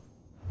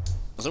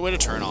 Is there a way to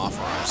turn off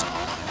Horizon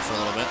Online for a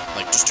little bit?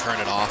 Like, just turn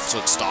it off so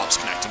it stops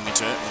connecting me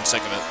to it? I'm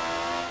sick of it.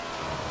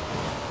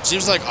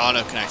 Seems like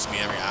auto-connects me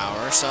every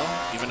hour or so,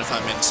 even if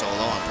I'm in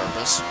solo on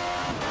purpose.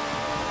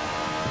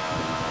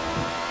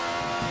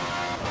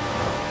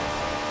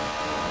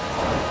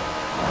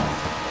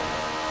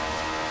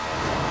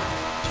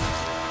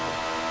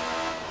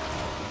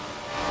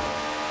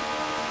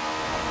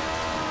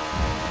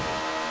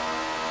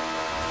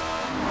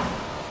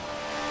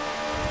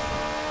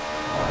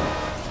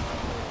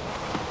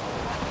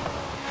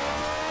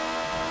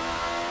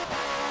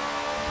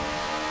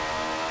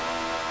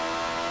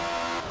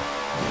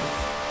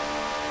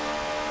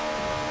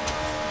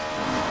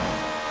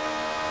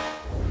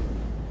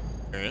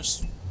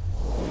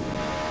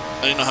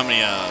 I didn't know how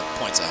many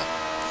points I had.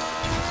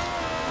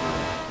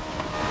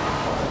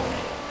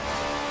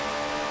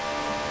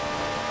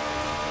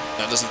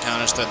 That doesn't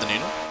count as thread the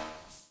needle?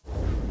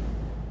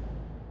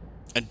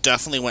 I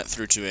definitely went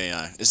through 2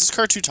 AI. Is this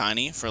car too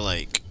tiny for,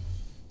 like,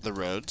 the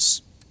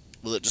roads?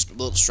 Will it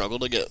struggle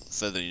to get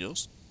through the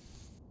needles?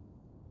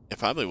 It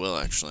probably will,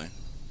 actually.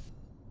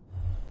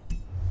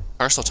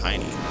 Car's so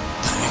tiny.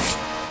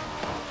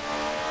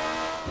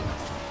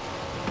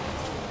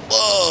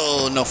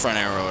 Whoa, no front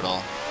arrow at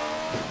all.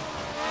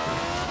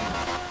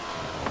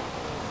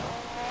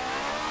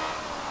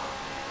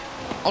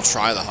 I'll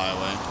try the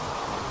highway.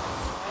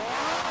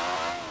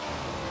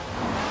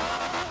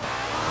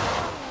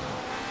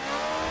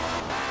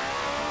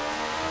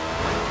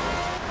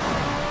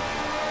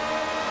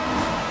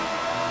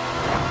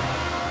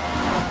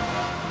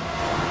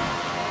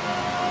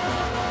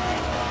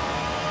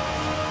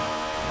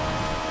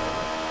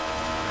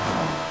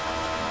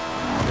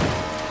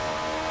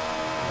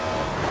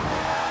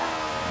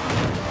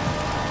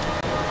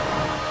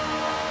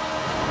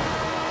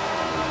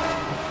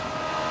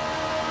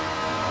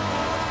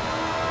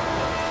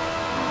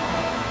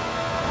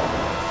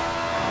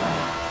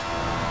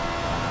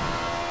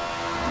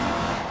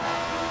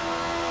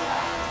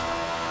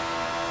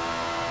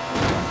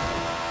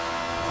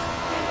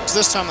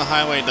 This time the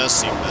highway does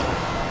seem better.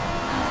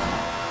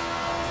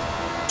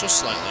 Just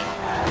slightly.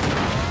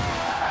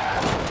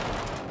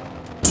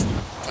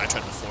 I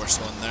tried to force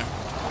one there.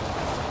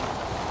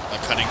 By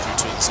cutting through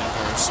two of the same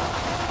cars.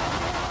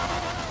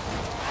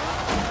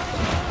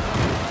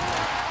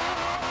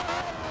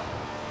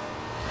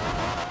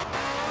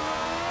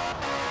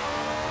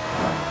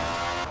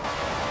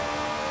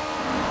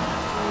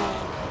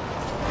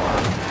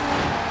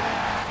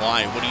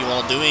 Why? What are you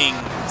all doing?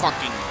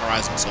 Fucking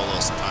Horizon Solo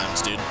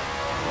sometimes, dude.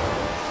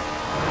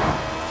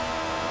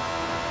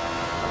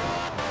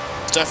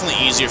 It's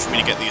definitely easier for me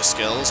to get these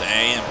skills, A,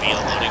 and B,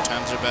 the loading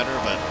times are better,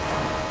 but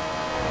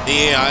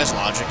the AI's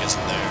logic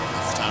isn't there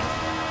half the time.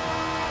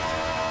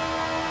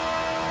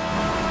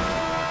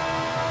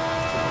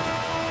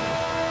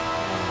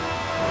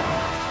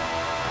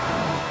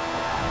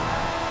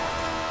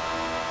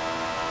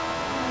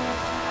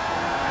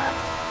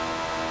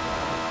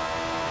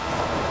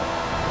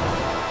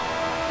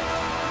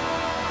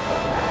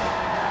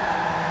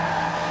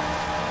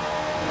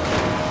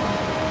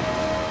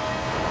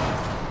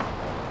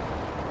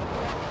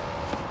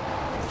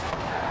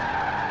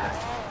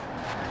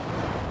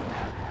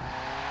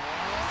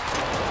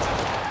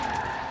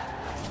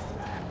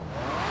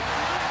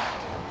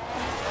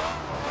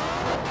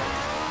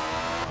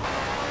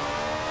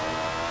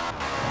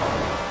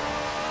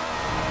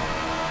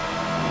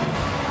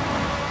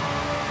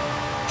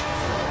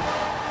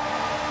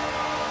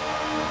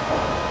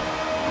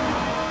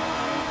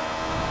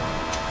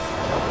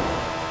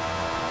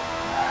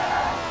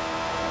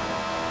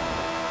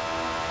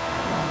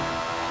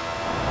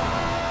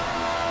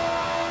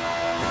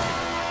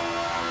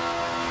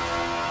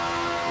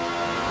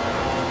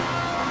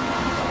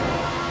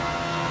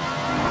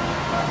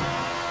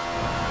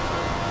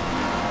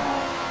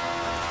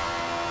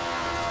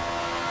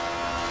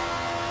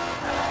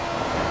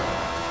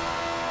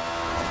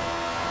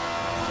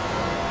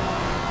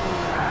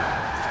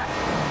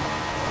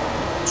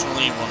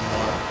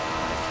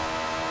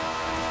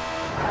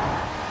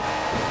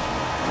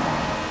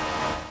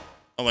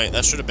 Oh wait,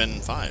 that should have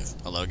been 5.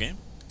 Hello, game?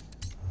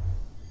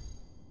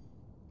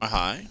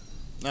 Hi?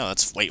 No,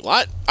 that's... Wait,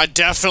 what? I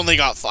definitely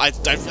got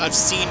 5. I've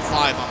seen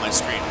 5 on my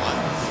screen. What?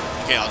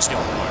 Okay, I'll just get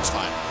one more. It's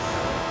fine.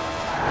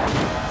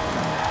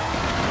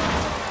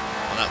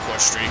 On that poor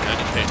streak, I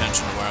didn't pay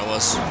attention to where I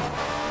was.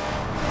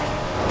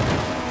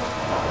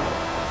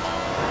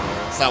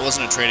 If that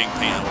wasn't a trading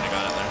paint, I would have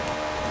got it there.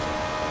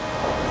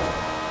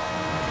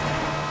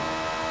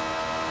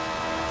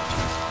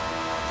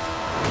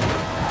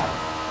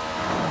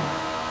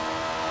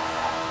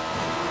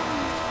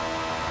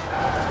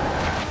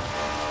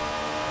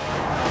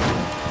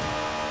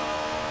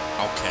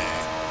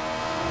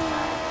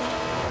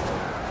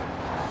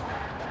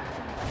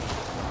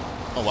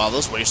 Oh wow,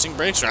 those wasting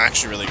brakes are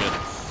actually really good.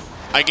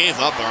 I gave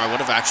up, or I would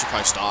have actually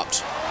probably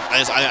stopped.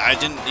 I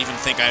didn't even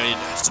think I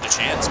stood a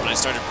chance, but I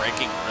started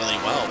braking really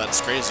well.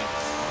 That's crazy.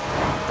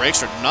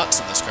 Brakes are nuts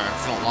in this car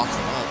if you don't lock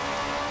them up.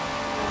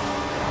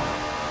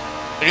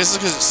 I guess it's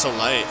because it's so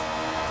light.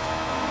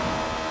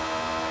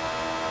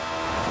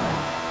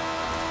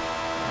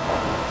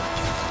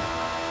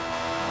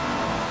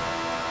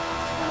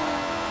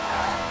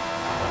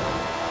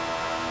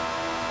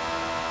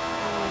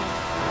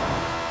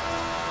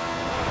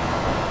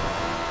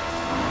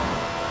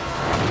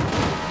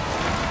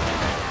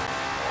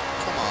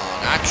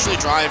 Actually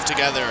drive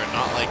together and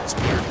not like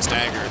weird and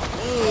staggered.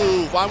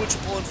 Ooh, why would you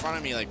pull in front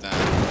of me like that?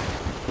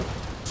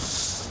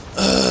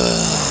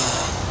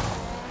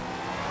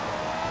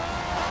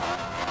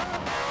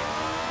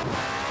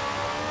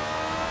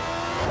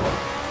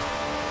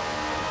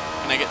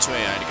 Can I get 2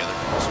 AI together,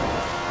 please?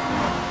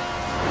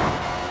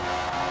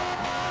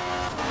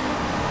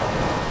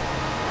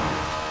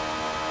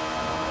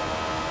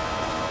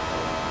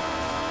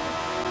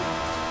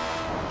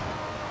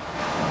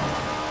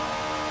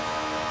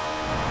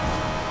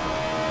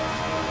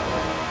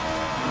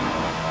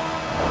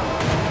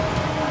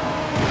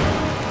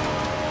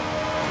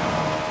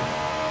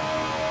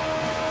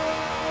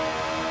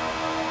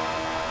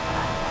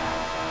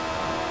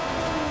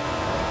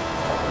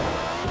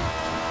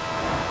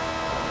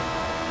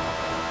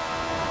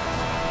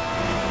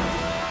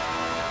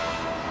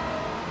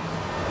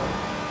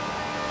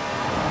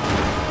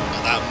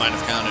 might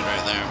have counted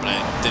right there, but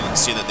I didn't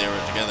see that they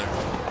were together.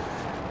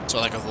 So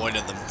I like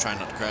avoided them, trying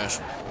not to crash.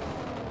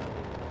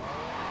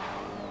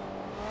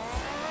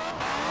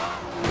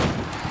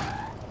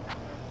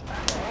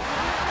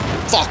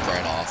 Fuck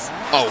right off.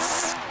 Oh,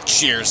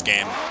 cheers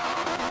game.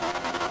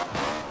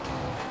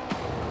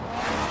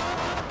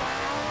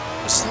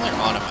 This is like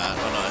automatic.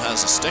 Oh no, it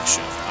has a stick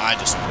shift. I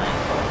disagree.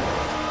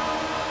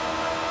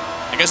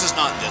 I guess it's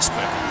not this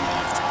quick.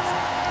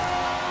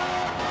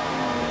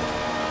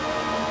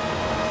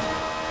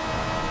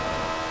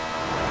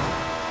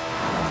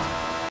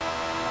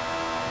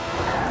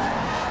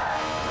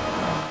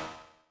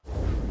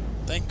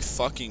 Thank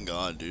fucking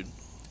God, dude.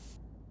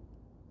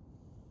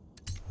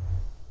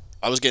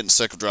 I was getting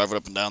sick of driving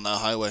up and down that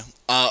highway.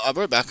 I'll be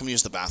right back. I'm gonna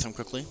use the bathroom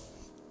quickly.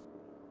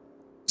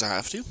 Because I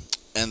have to.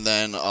 And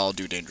then I'll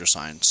do danger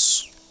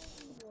signs.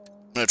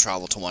 I'm gonna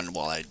travel to one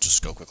while I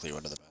just go quickly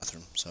run to the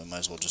bathroom. So I might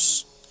as well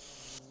just...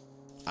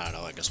 I don't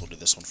know, I guess we'll do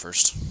this one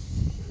first.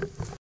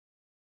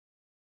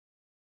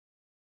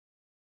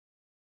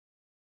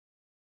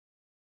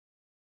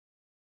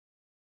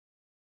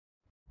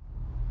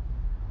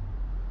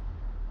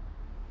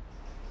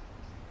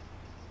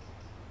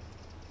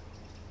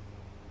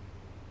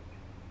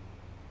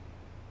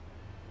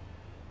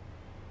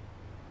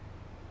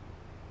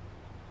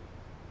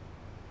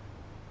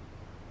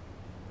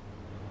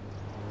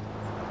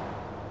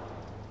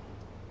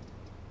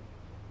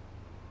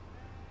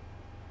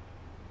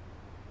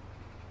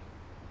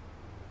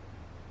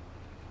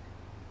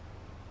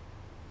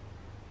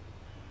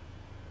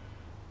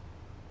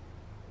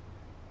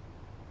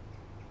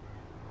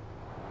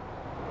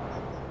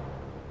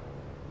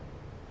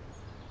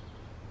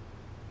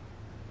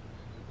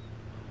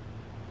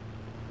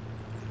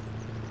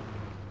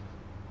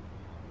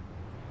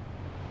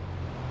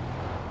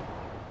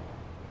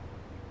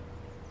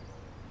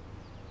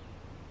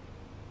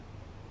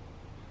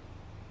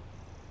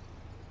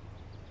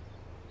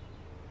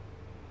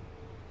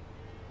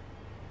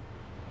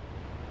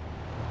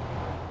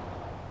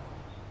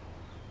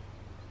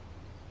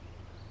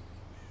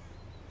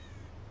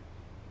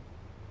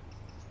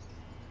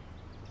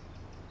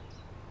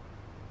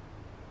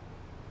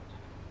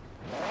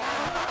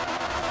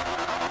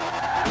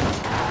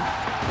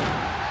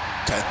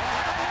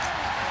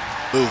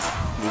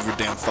 Move your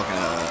damn fucking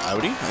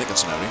Audi? I think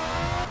it's an Audi.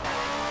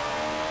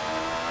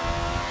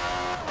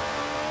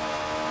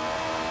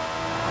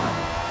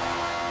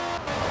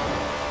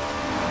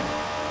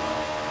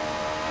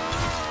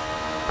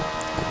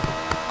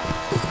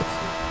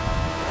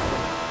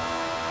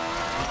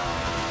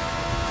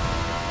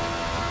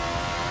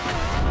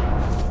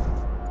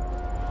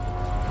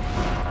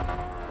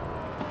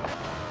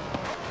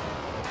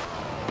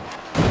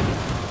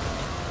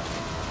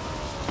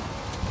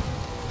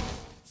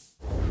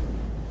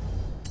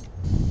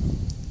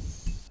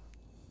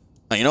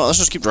 You know what, let's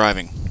just keep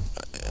driving.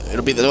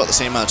 It'll be about the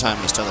same amount of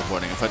time as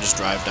teleporting if I just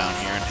drive down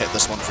here and hit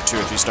this one for 2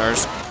 or 3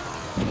 stars.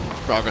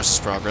 Progress is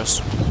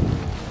progress.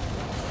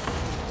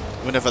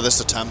 Even if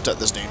this attempt at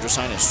this danger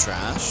sign is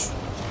trash,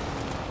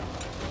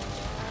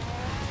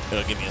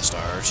 it'll give me a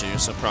star or 2,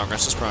 so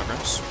progress is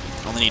progress.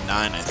 I only need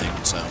 9, I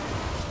think, so...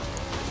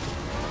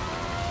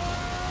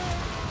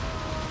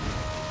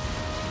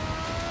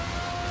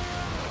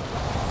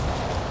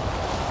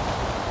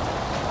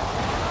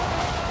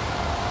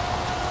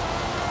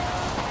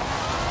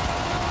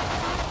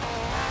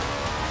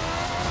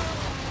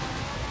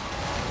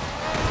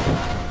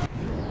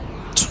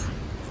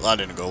 That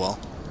didn't go well.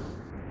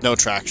 No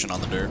traction on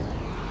the dirt.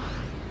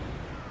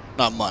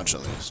 Not much,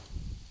 at least.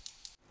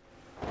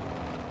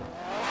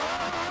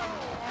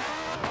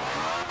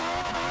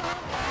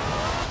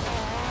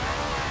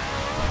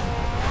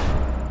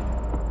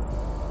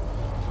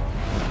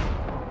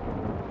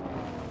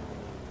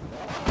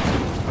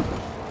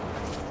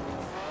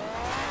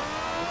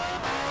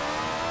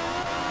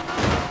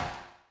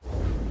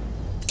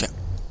 Okay.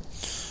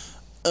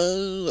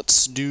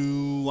 Let's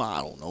do,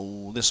 I don't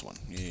know, this one.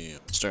 Yeah,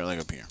 start like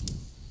up here.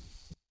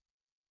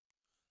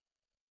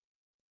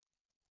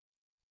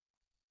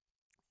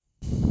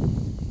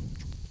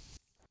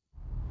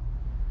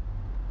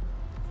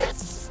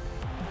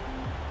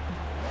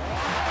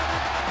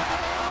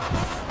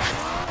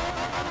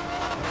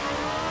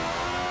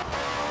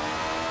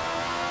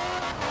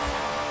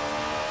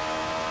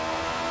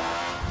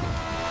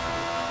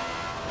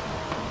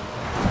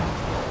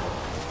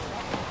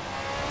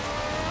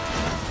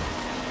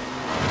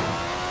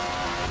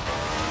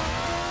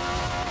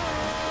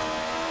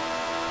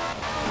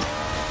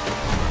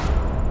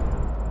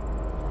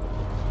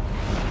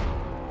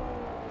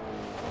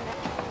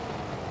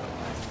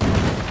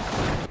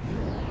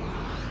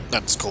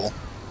 That's cool.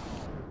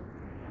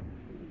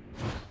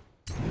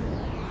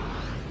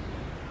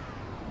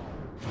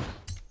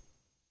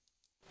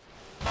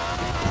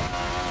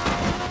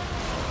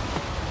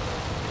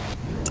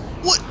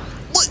 What?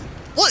 What?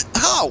 What?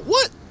 How?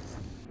 What?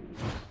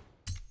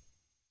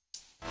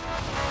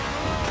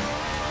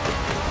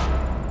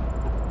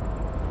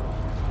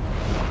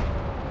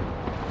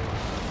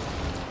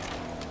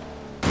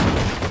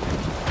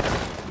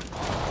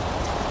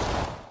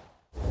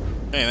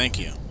 Hey, thank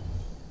you.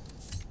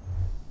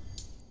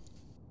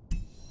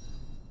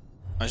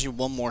 I see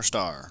one more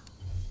star.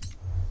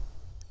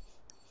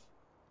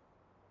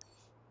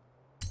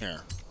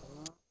 Here.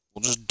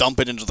 We'll just dump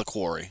it into the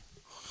quarry.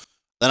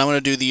 Then I'm going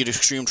to do the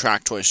Extreme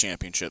Track Toys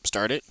Championship.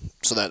 Start it,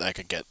 so that I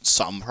could get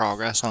some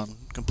progress on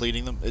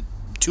completing them.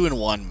 2 in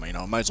 1, you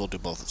know, might as well do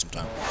both at some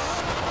time.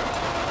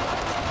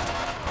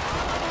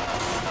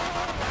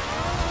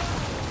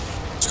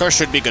 This car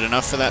should be good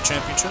enough for that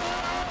championship.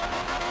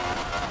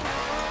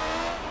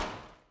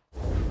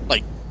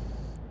 Like,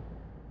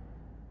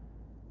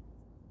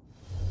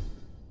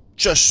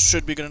 just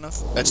should be good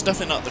enough. That's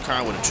definitely not the car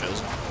I would have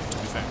chosen, to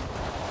be fair.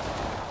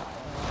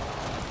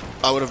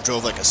 I would have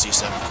drove like a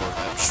C7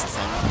 Corvette just for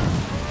fun.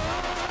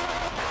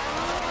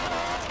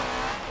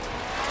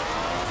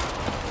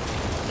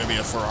 Maybe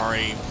a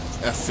Ferrari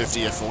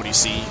F50,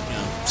 F40C, you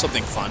know,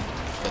 something fun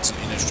that's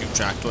in Extreme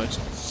Track Toys.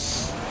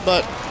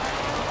 But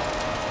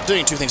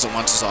doing 2 things at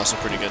once is also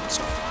pretty good,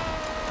 so.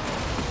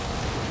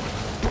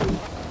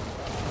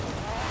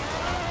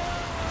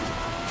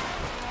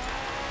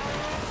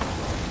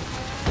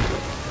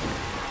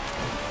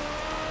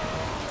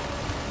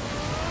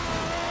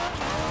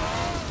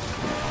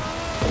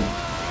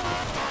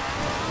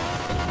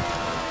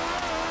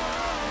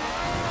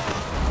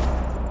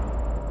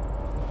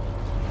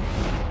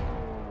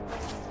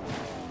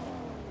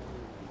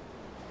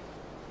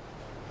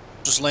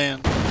 Just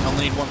land. I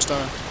only need 1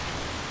 star.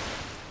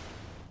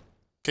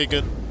 Okay,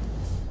 good.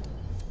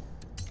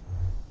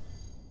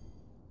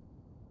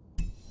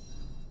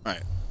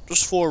 Alright.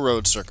 Just 4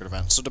 road circuit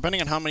events. So depending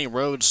on how many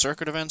road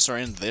circuit events are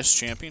in this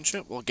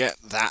championship, we'll get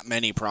that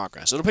many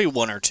progress. It'll be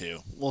 1 or 2.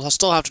 We'll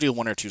still have to do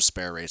 1 or 2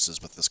 spare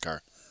races with this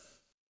car.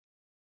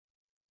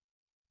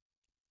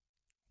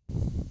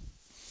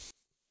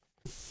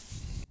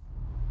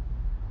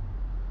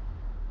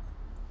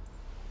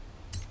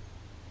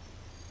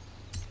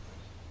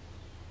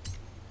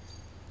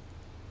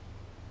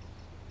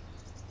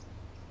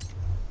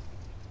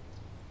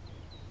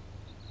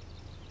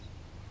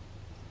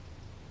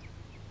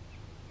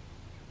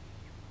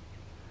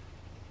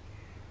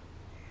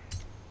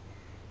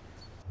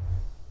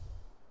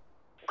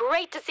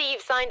 Great to see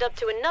you've signed up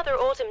to another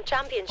autumn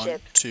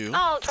championship. 1, 2,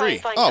 I'll try 3.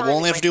 and find Oh, time we'll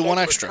only in have to do my 1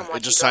 schedule extra. from It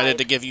what you decided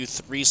to drive. give you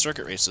 3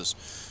 circuit races.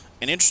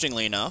 And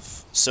interestingly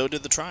enough, so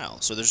did the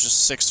trial. So there's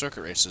just 6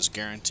 circuit races,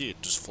 guaranteed.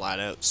 Just flat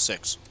out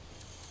 6.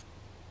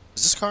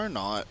 Is this car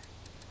not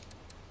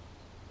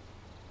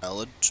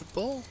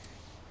eligible?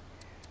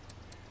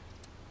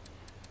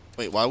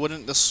 Wait, why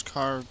wouldn't this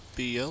car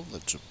be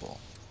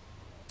eligible?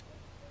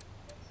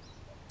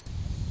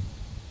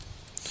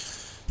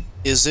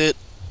 Is it...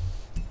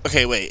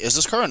 Okay, wait, is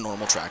this car a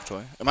normal track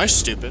toy? Am I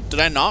stupid?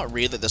 Did I not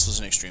read that this was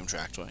an extreme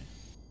track toy?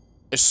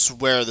 I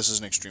swear this is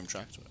an extreme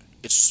track toy.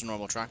 It's just a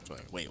normal track toy.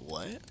 Wait,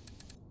 what?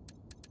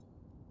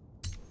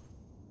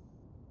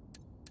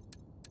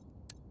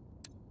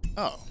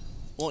 Oh.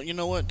 Well, you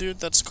know what, dude?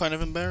 That's kind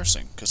of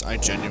embarrassing, because I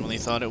genuinely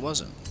thought it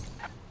wasn't.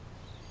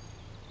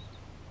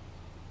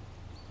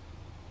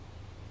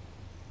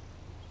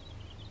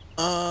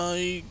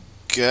 I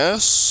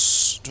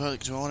guess... Do I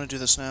want to do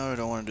this now, or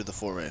do I want to do the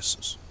 4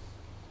 races?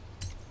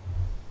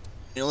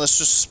 You know, let's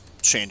just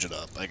change it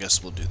up. I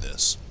guess we'll do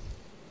this.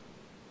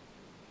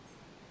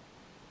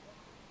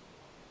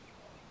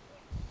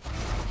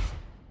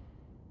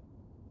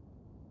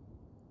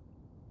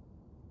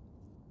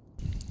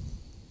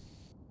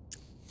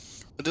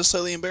 It is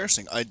slightly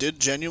embarrassing. I did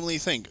genuinely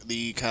think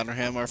the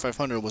Caterham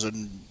R500 was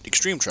an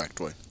extreme track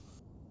toy.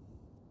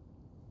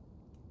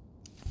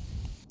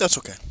 That's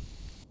okay.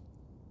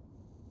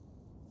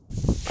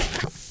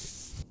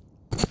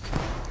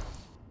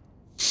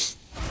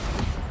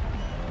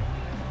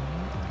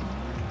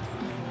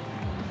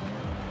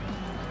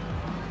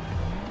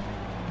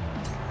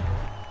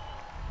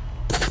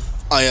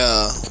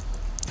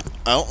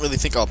 I don't really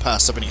think I'll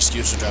pass up any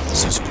excuse to drive the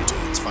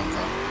CCGT. It's a fun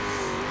car.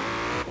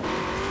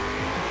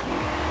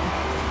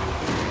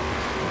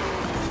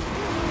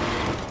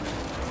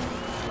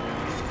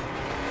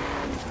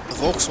 The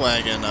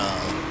Volkswagen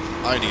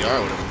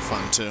IDR would have been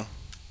fun too.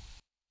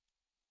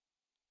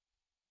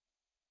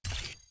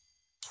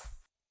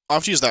 I'll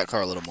have to use that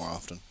car a little more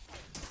often.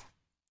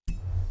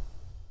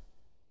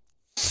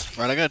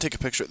 Right, I gotta take a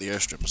picture at the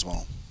airstrip as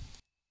well.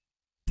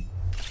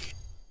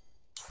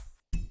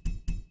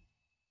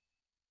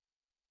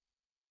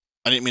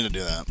 I didn't mean to do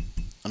that.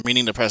 I'm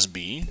meaning to press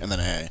B and then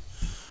A,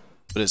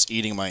 but it's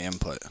eating my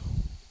input.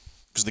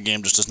 Because the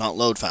game just does not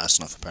load fast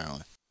enough,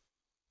 apparently.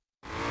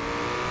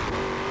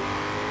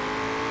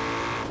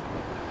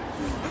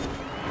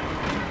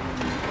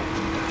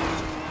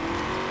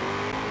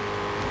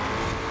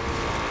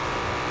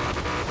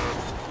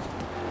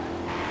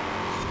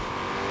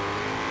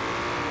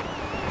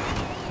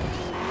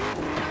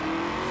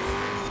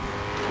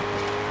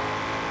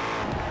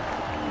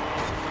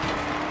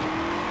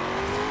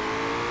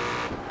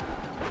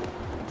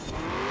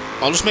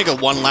 I'll just make a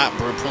 1-lap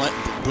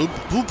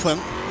blueprint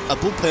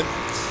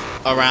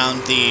around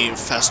the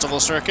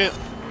festival circuit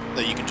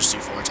that you can just do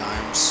 4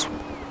 times,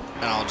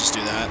 and I'll just do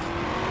that.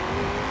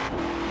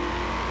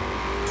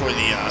 for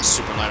the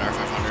Super Light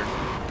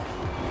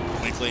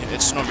R500 weekly.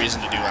 It's no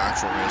reason to do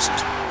actual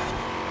races.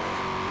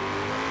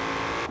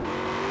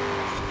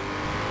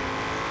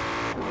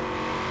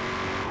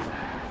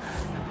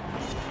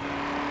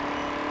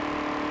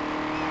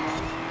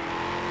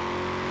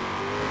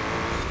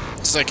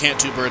 Since I can't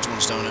two birds, one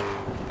stone it.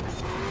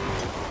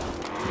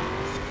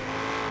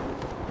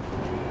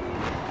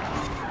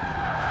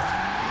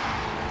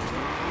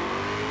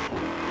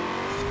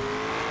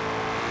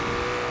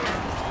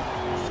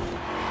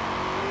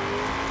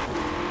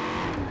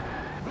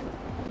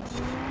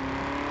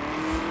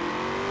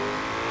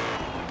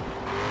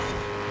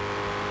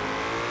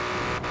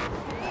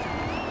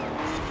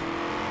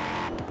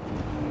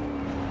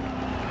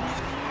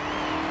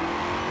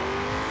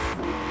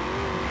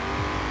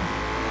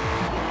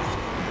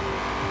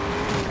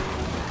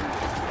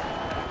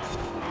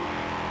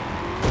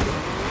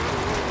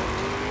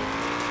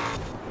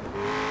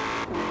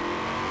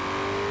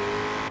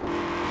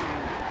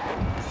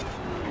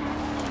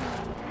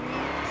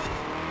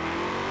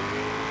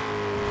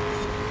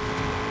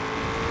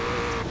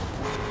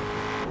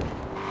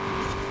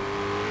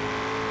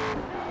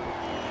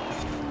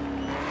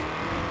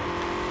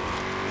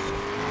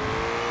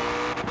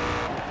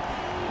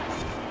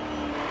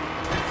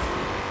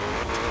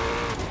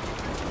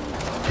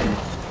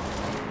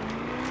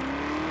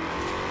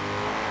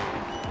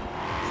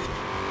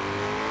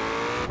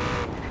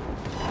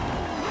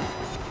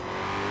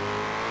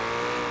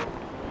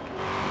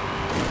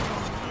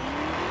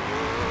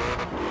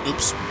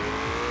 Oops.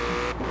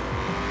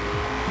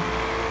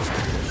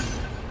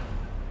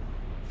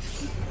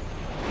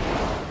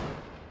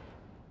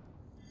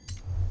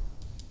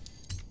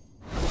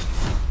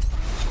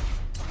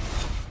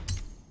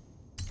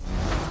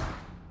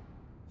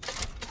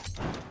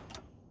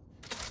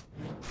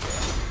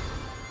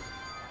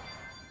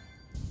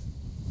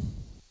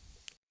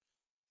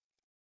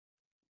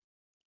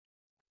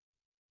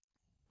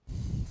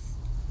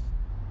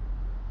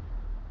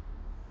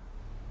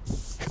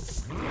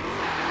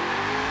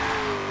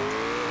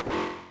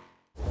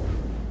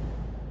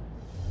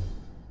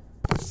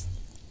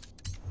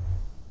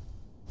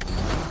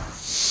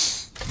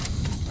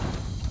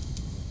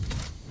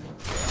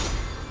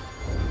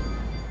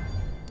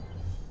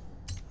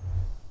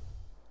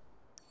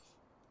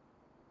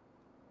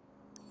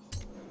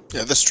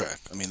 Yeah, this track.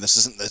 I mean, this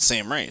isn't the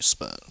same race,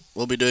 but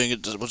we'll be doing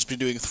it. We'll just be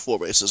doing 4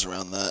 races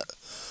around that.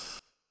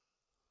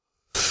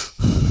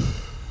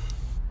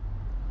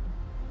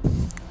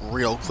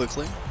 Real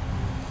quickly.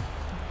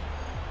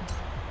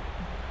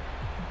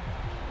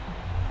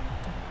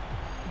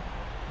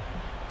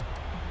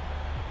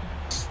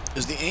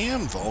 Is the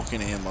AM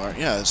Vulcan AMR?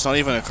 Yeah, it's not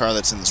even a car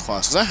that's in this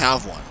class, because I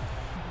have one.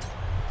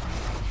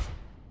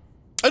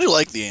 I do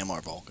like the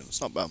AMR Vulcan. It's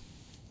not bad.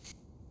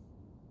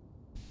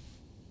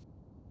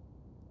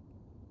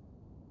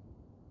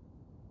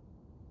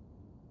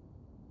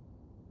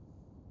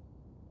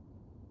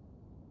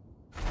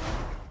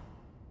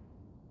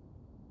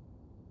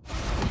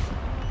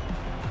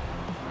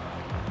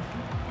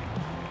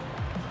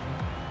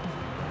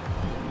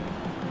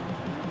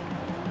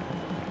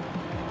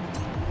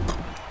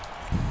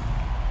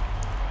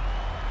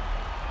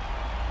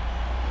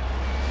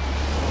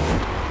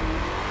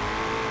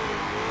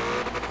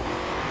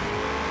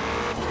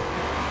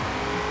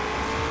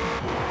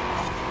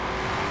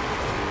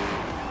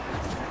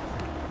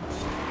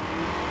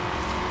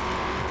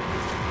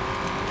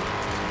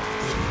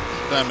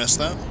 Did I miss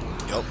that?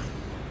 Yup.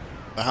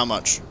 By how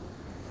much?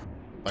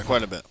 By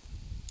quite a bit.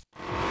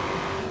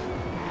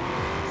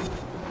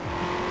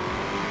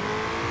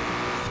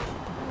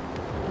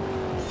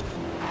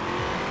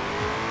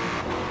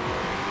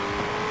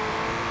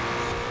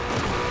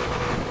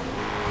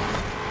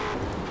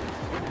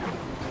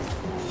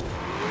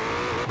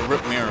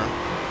 Rip mirror.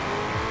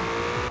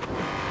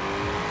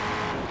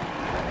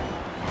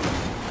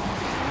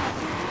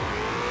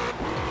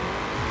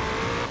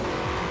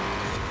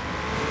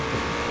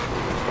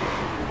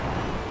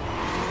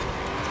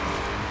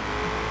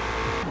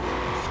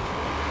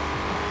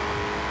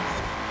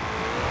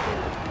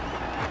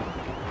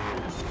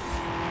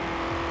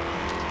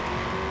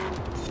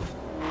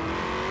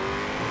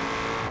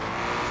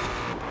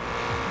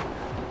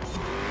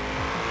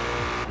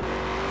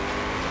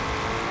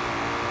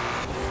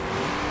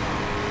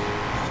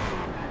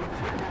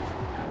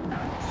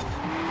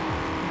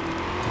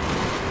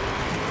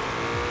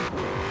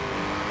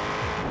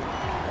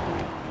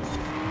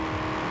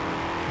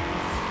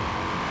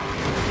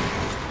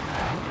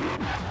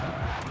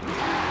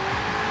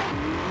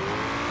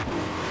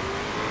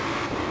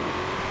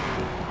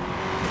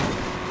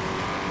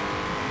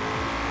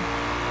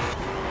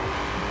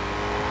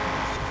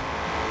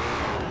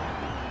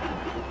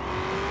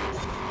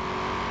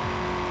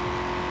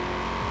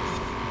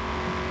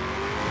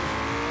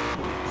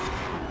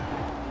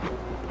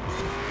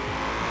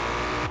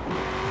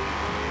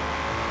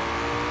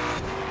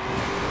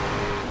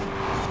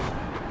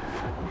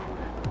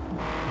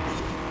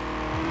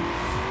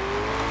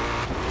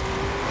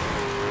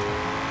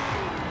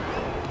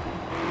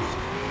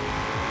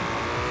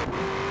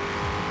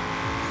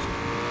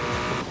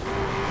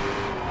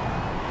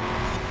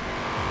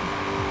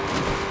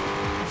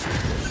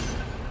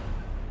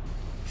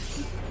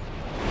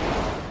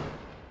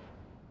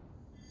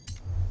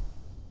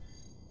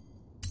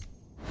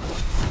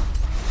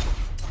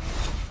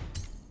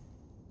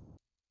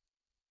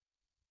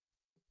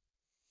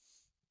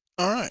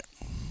 Alright.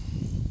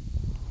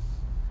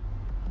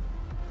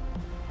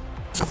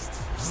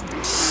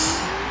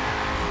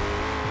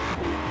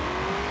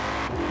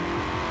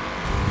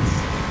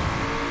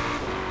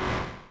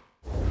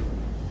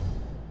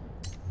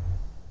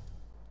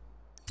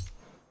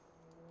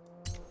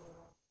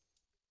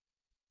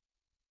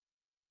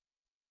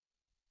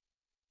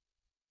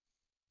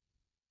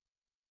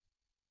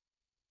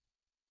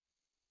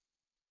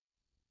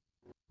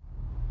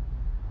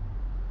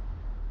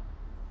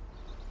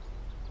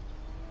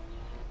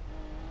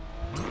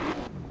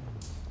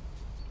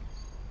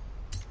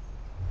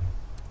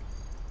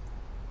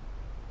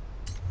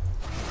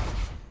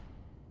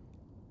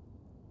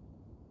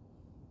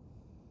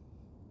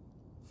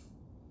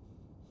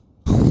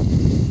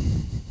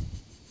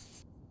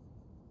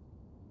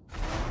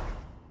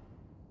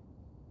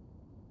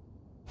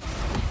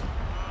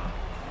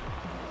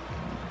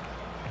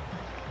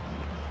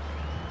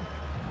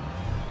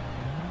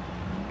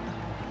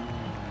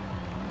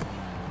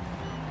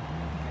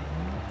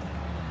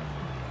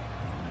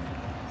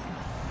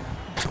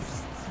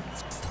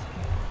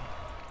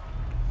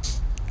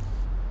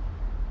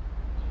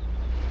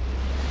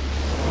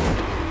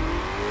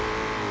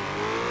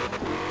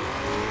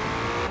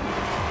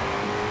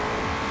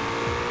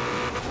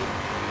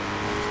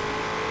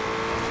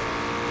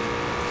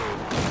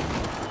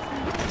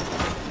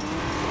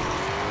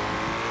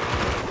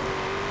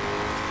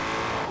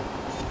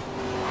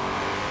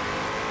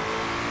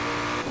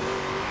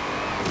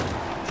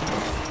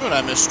 What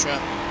I miss,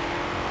 Trap?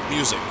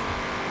 Music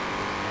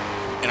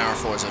in our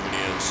Forza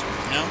videos,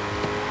 you know?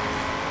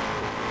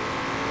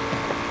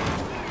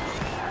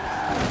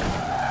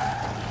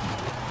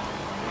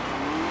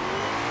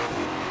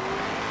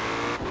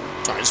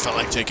 Sorry, I just felt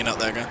like taking out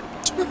that guy.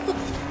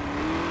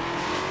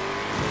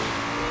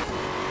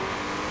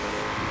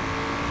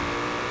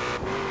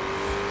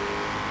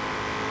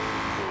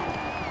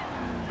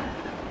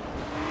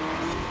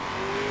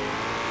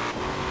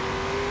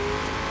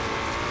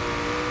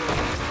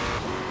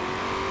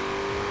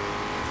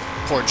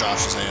 Poor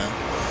Josh's AI.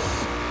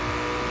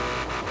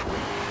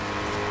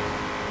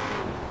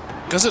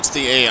 Because it's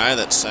the AI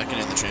that's second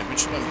in the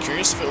championship, I'm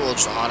curious if it will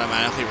just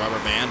automatically rubber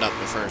band up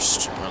to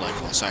first, or like,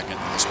 well, second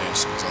in this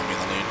case, because I'll be in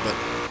the lead, but...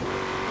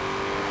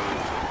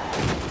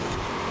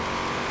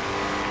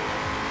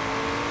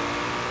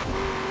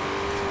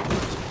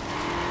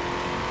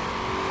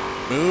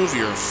 Move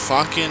your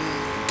fucking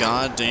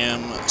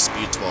goddamn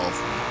speed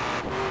 12.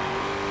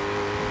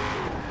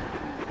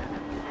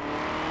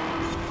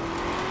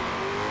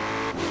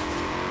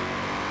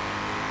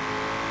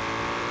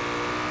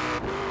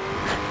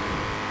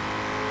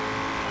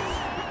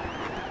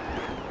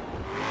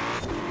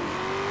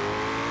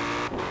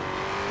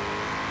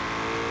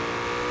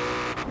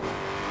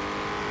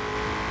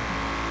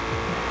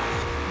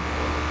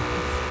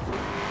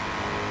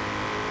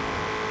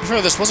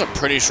 This was a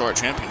pretty short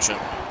championship.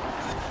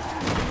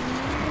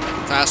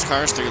 Fast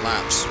cars, 3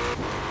 laps.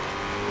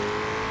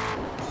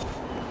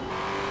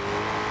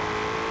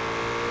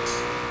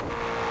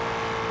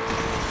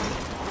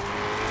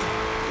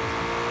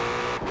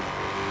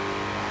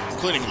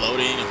 Including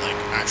loading and like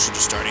actually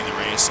just starting the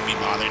race and me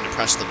bothering to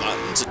press the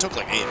buttons. It took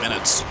like 8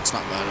 minutes. It's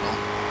not bad at all.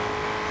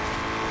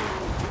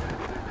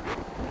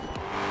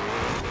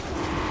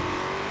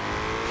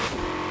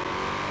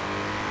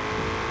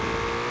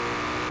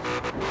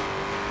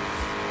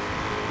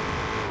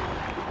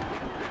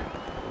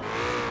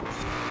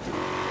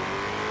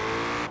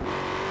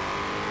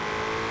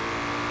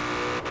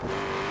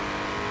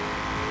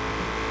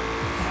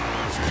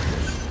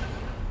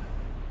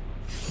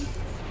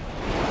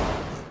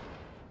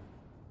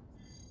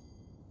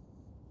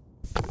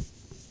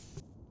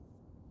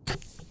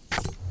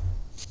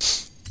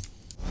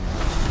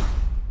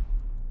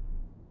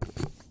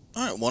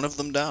 Alright, one of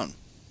them down.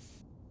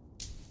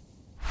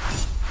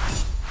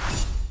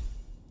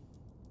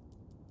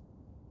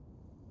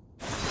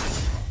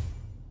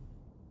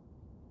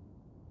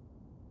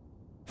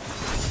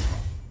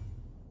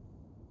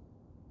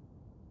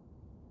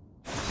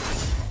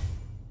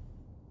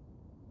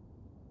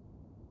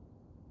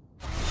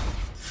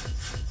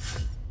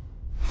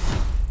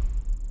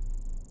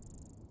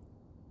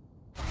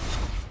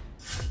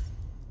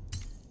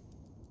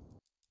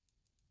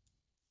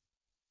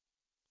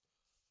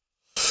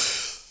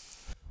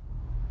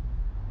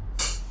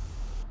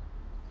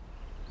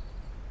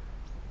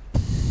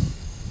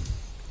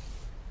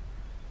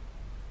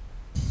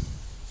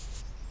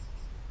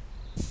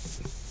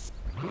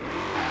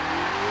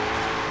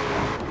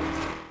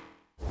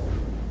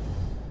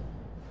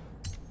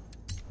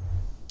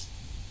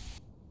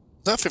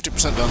 Is that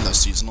 50% done the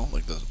seasonal,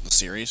 like the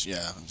series? Yeah,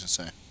 I was gonna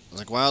say. I was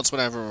like, wow, it's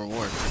whatever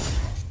reward.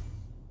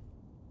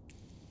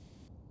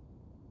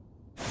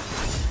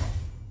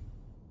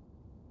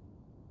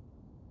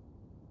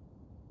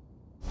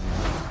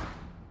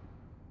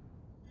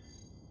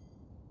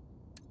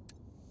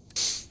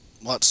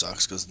 Well, that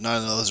sucks, because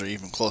none of those are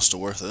even close to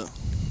worth it.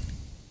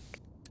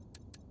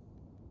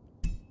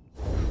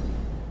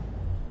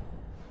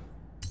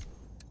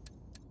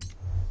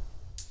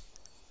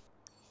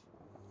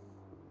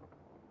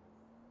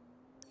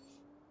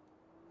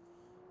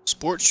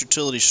 Sports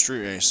Utility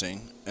Street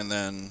Racing, and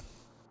then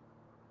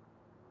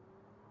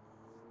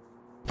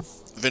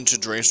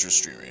Vintage Racers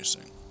Street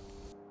Racing.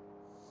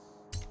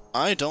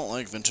 I don't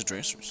like Vintage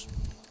Racers,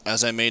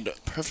 as I made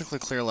perfectly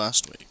clear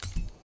last week.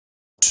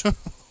 And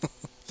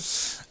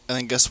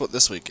then guess what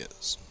this week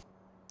is?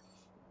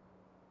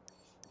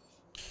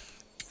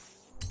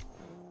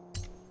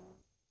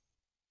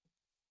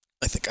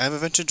 I think I have a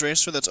Vintage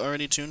Racer that's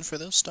already tuned for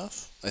this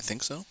stuff. I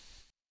think so.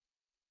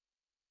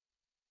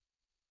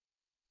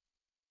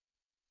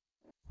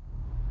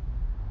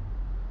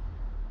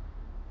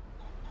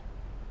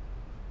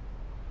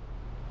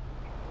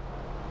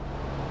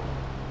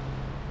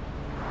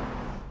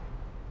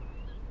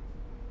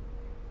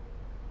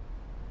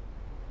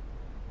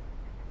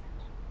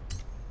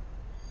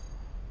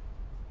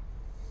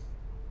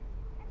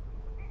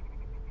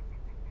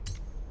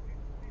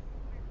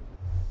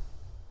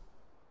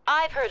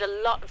 I've heard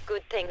a lot of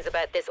good things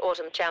about this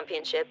autumn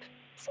championship.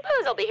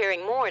 Suppose I'll be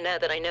hearing more now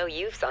that I know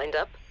you've signed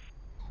up.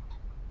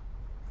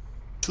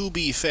 To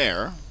be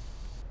fair,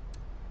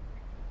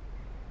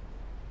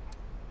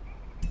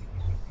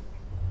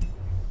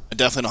 I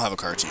definitely don't have a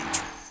car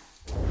tuned.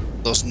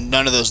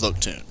 None of those look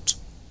tuned.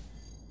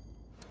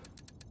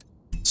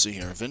 Let's see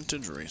here,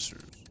 Vintage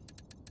Racers.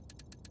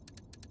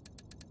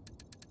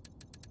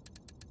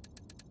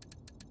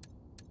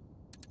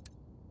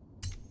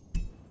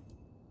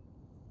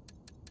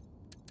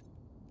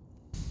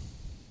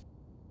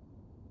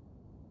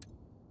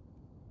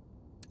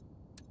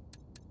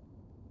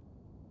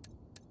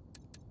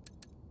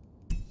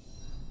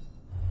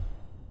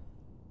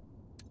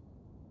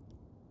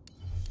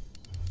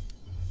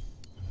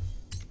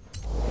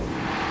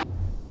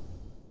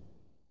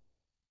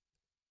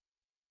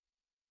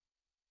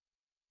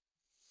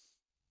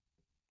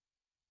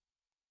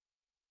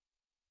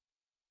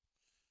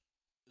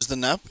 Is the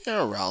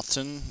Napier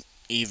Ralton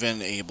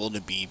even able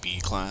to be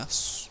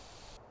B-Class?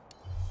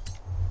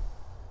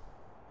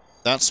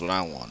 That's what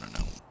I want to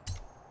know.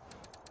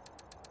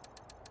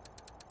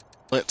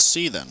 Let's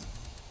see then.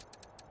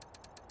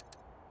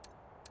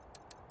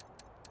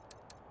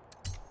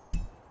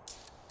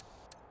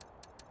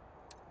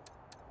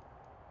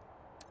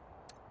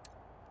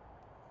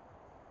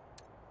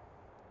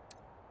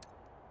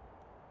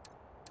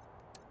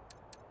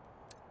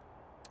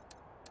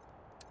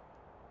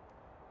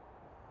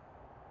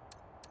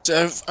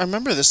 I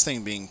remember this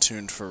thing being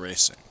tuned for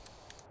racing.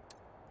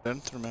 I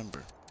don't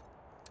remember.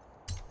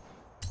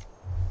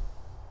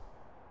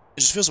 It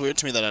just feels weird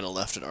to me that I'd have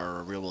left it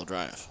our rear-wheel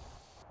drive.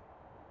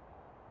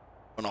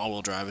 When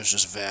all-wheel drive is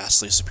just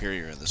vastly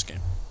superior in this game.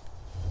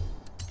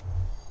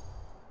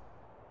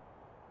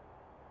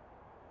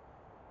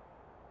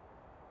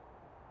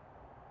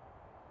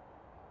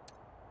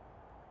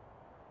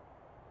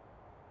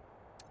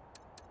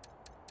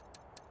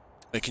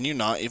 Wait, can you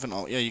not even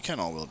all... Yeah, you can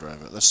all-wheel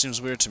drive it. That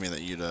seems weird to me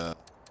that you'd,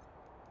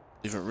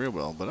 leave it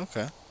rear-wheel, but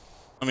okay.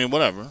 I mean,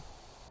 whatever.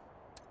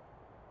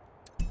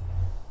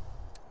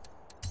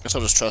 Guess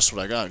I'll just trust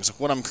what I got, because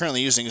what I'm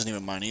currently using isn't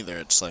even mine either.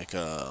 It's like,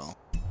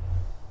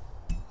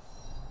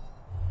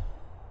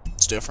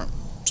 it's different.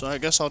 So I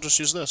guess I'll just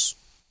use this.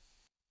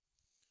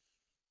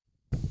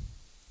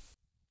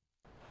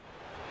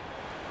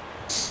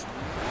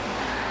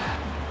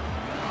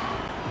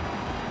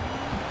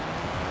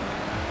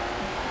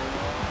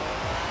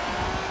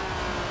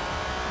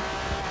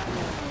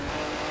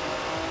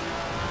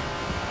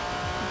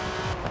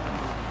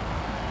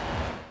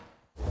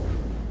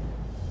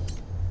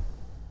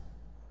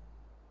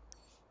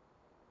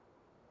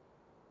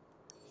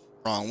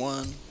 Wrong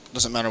one.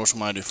 Doesn't matter which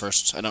one I do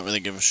first. I don't really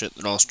give a shit.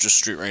 They're all just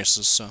street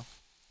races, so.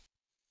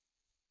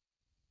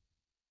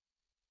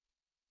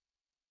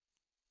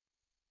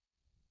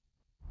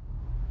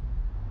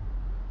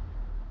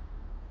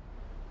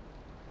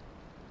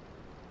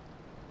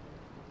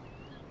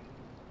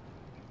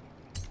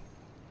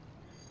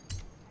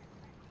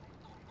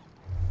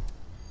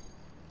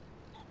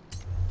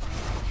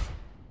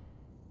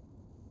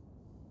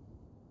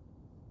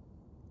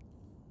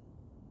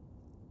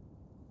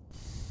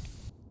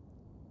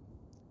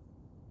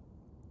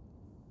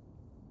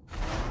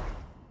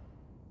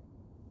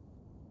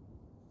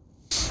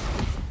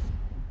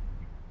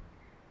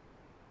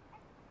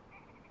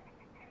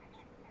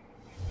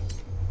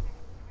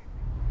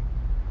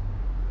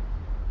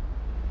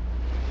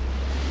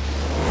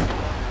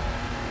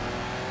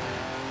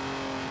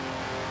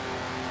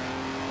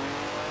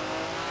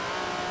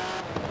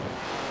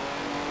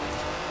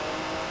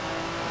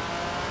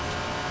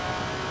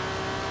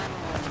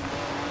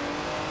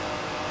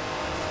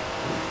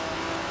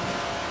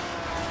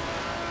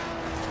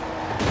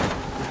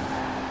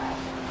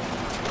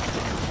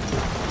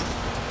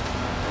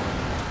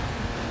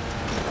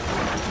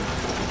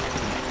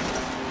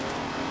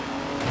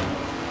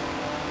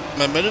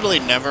 I'm admittedly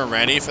never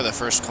ready for the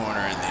first corner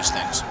in these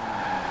things.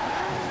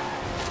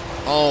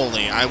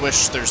 Holy, I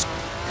wish there's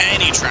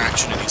any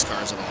traction in these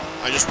cars at all.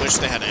 I just wish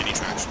they had any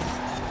traction.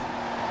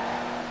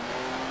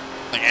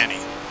 Like any.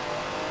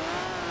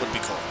 Would be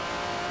cool.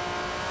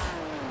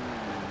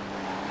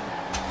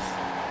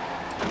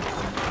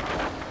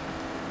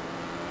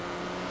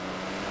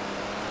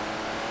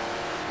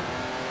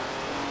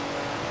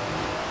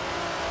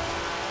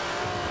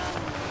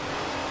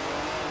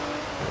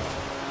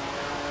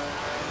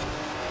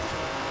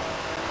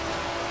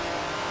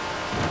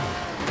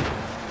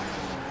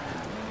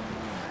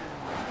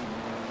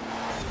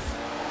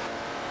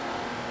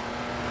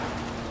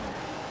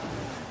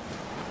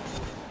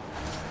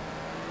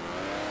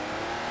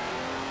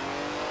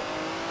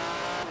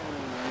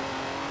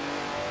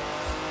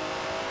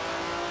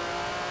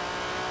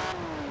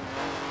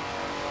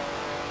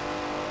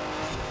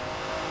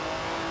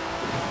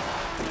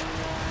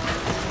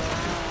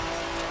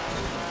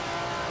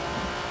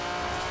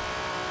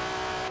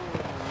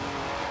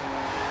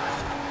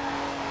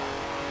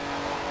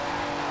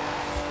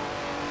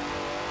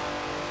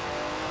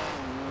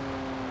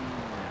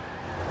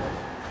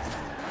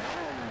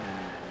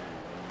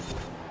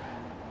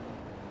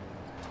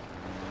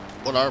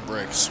 What are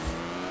brakes?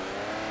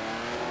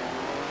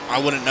 I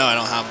wouldn't know. I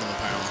don't have them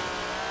apparently.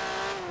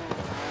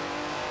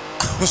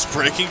 I was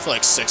braking for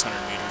like 600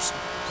 meters.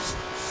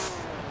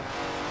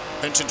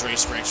 Pension's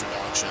race brakes are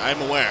dog shit.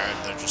 I'm aware.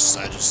 I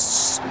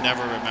just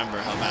never remember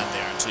how bad they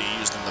are until you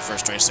use them the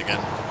first race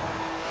again.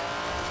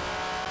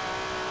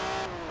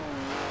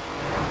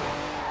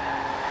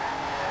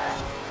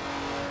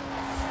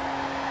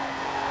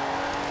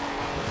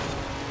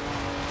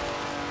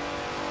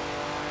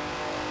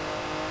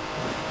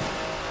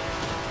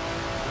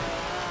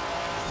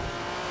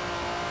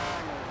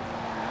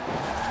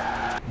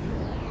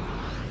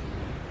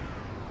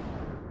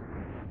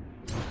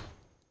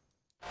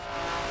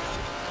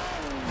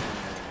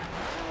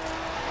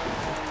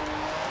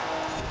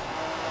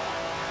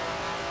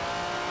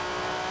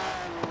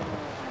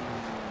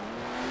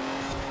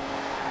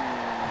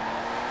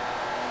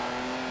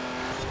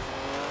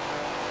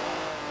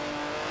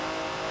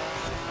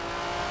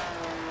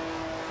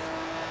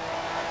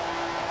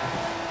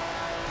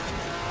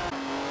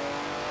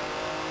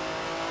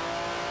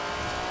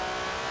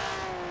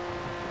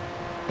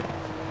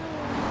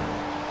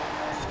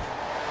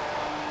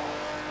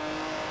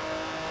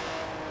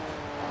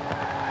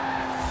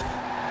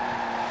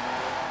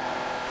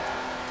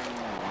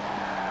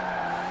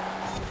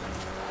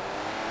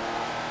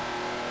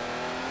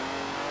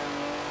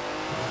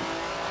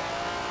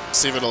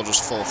 See if it'll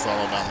just full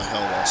throttle down the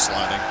hill while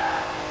sliding.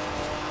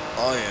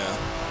 Oh yeah.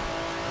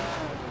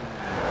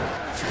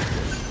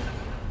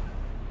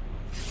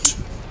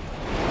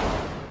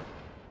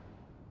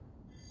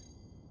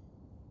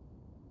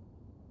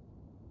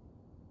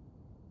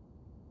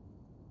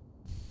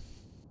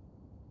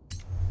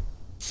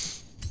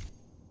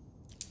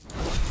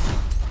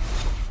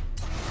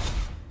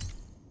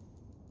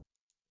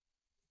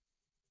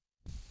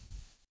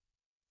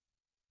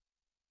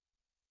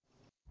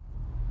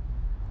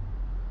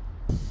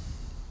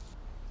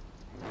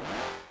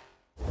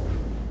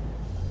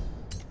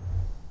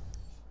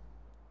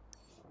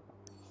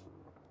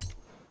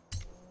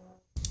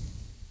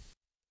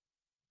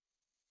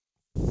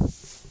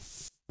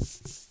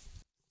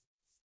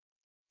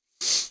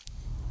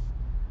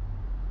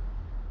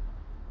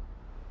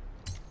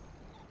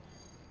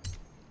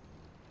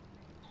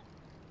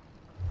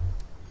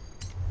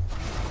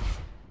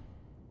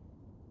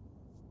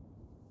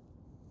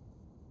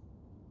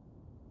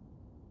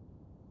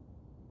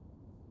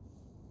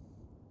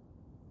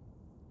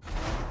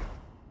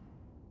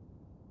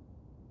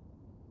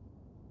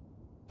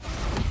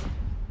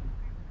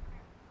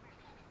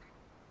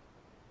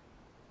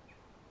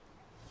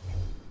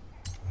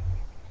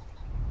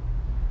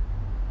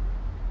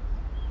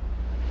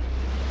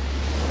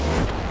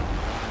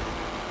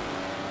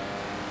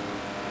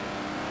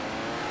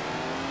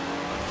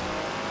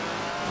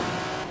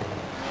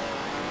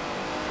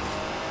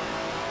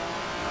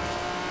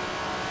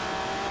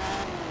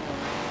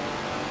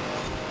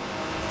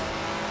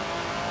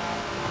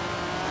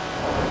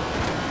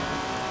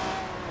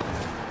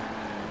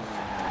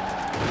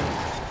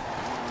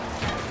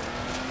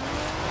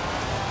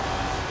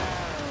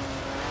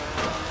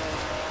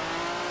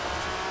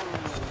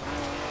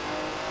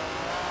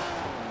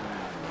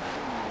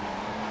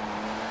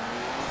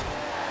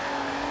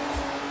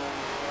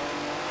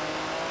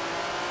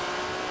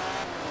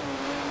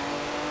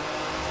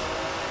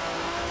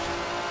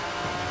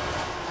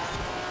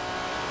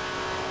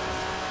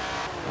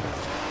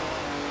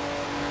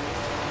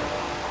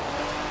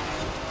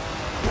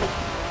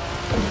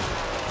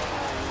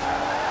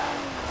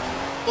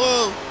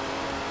 Whoa!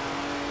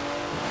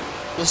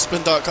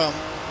 Spin.com.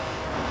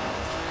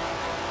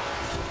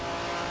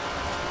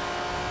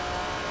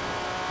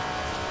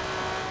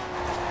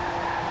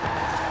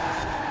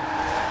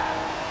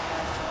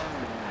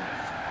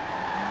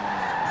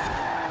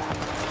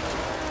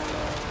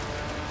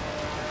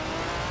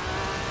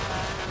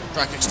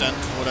 Track extend,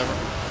 whatever.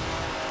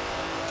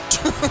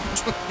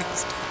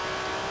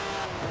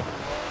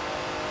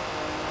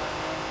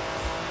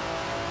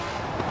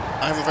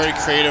 I have a very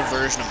creative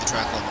version of the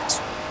track limits.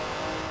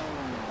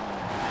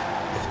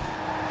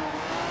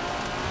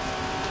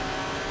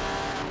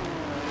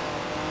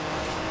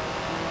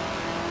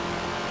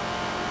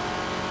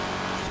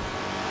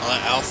 Well,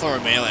 that Alpha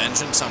Romeo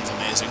engine sounds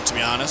amazing, to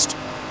be honest.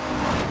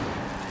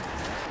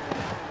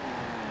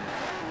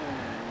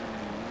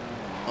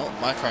 Oh,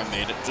 my car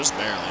made it, just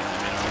barely.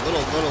 I mean,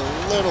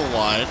 a little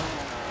wide.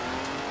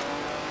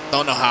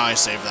 Don't know how I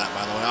saved that,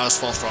 by the way. I was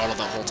full throttle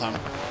that whole time.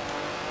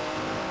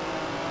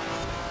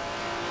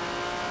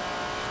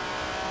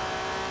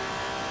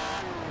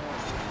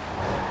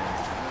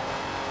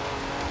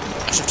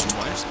 I shifted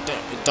twice?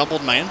 Damn, it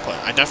doubled my input.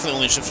 I definitely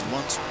only shifted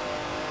once.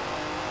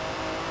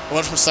 I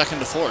went from second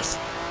to fourth.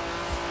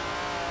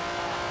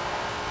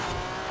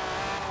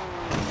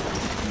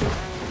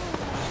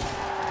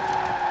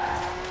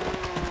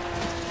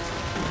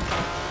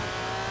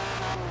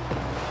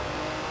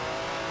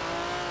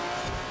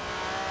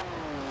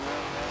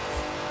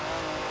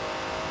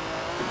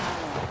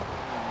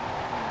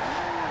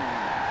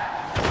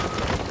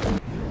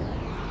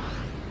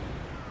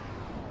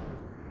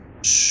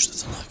 Shh,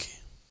 that's unlucky.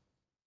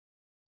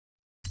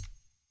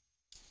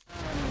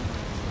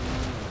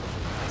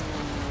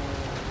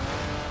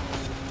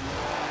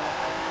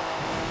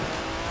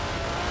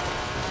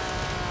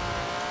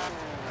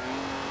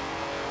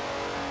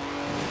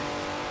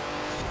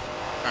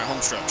 Alright,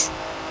 home stretch.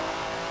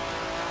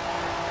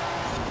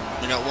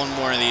 We got one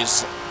more of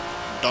these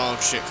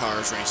dog shit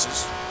cars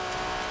races.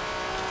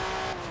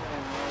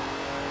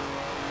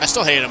 I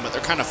still hate them, but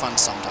they're kind of fun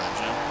sometimes,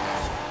 you know?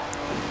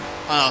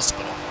 I'll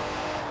split them.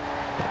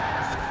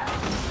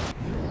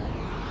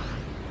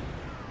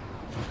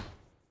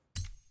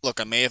 Look,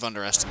 I may have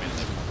underestimated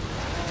them.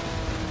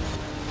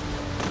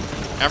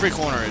 Every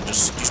corner, you might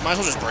as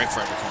well just brake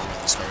for every corner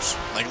in these cars.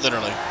 Like,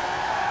 literally.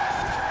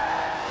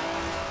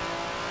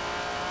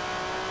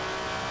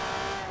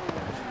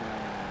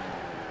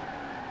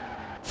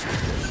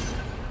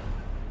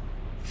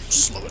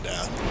 Slow it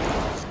down.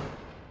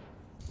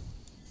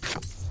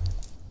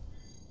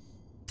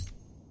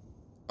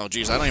 Oh,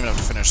 geez, I don't even have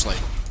to finish, like...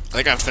 I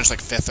think I have to finish,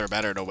 like, 5th or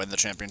better to win the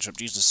championship.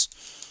 Jesus.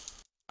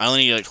 I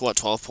only need, like, what,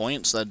 12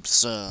 points?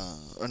 That's,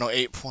 or no,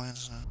 8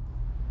 points.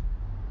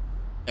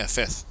 Yeah,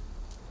 5th.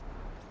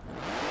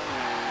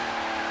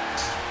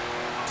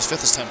 Because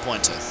 5th is 10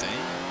 points, I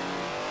think.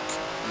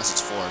 Unless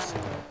it's 4th.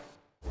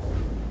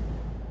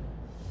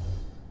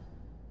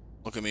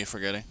 Look at me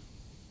forgetting.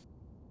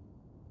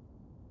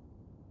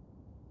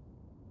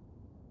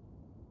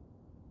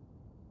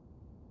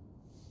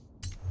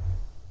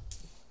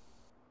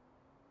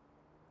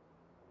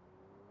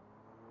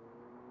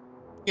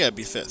 Yeah, it'd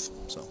be 5th,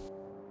 so.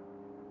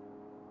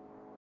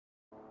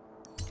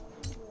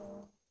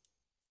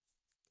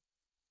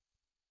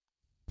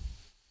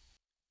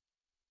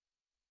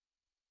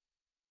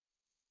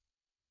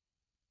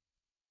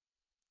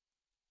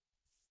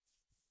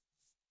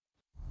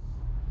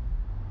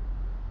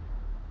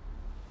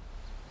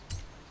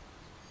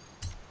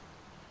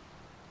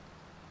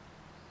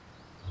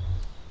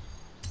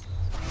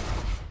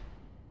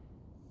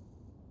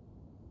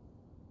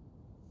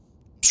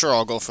 Sure,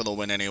 I'll go for the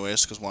win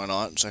anyways, because why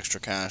not? It's extra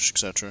cash,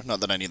 etc. Not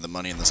that I need the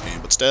money in this game,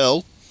 but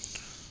still.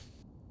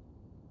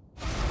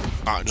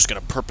 I'm just gonna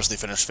purposely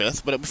finish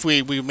 5th, but if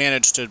we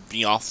manage to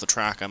be off the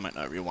track, I might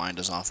not rewind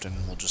as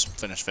often. We'll just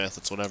finish 5th,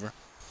 it's whatever.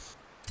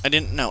 I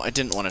didn't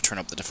want to turn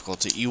up the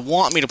difficulty. You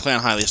want me to play on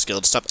highly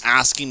skilled, stop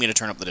asking me to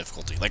turn up the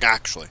difficulty. Like,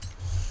 actually.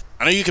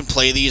 I know you can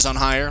play these on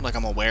higher, like,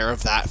 I'm aware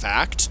of that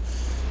fact.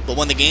 But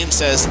when the game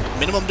says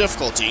minimum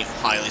difficulty,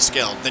 highly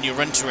skilled, then you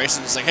run into races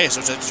and it's like, hey, so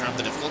should I turn up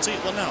the difficulty?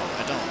 Well, no,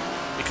 I don't.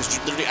 Because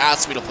you literally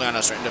asked me to play on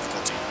a certain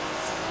difficulty.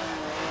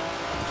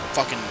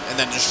 And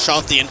then just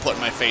shove the input in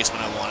my face when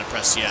I want to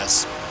press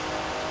yes.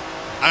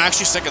 I'm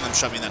actually sick of them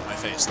shoving that in my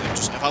face. Like,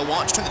 just, if I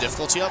want to turn the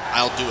difficulty up,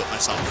 I'll do it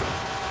myself.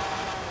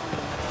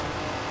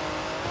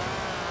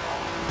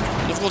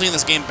 Difficulty in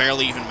this game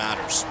barely even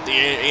matters. The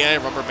AI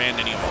rubber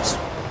band anyways.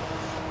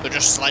 They're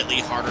just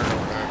slightly harder,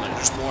 or like,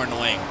 just more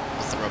annoying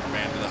with the rubber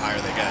band the higher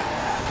they get.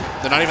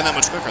 They're not even that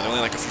much quicker. They're only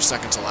like a few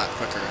seconds a lap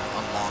quicker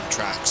on long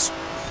tracks.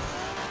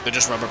 They're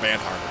just rubber band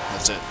harder.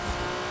 That's it.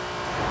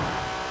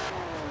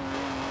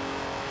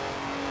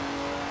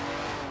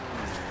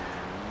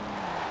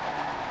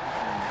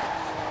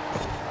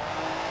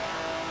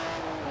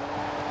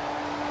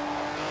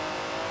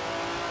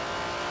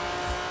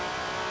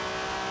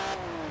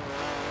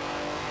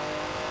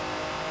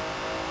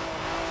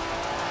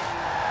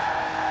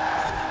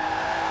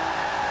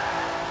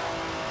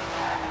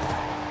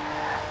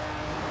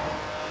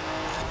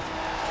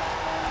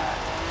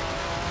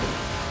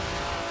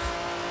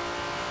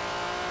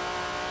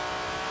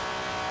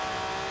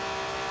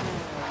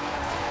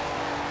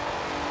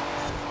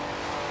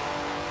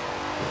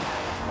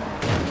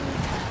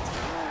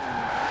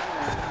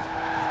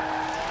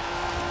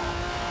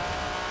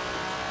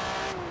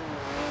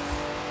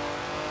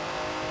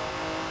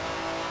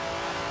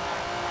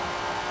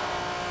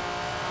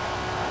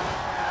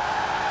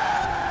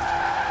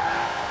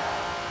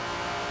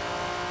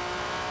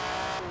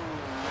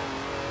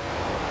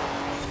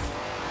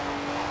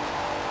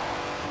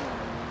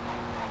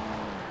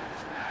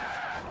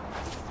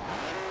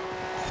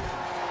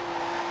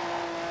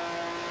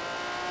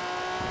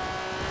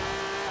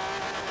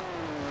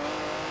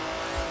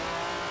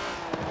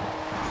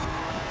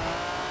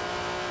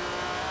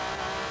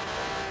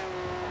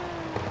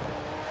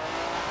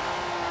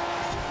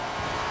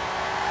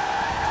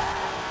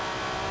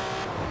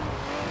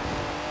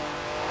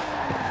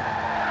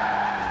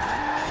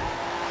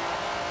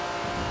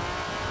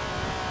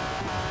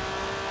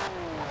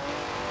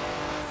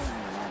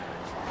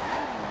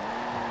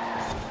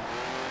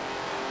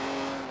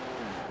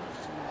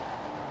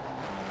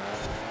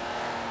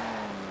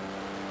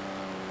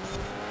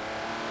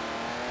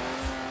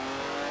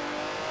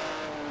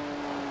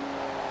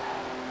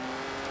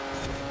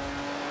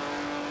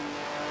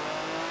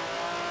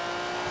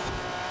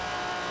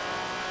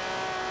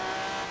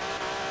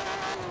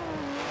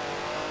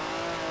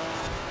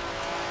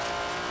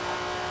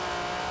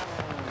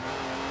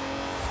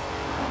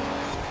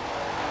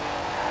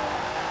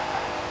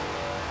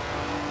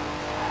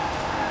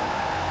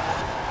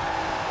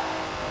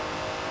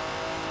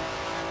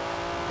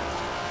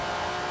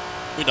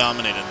 We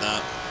dominated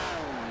that.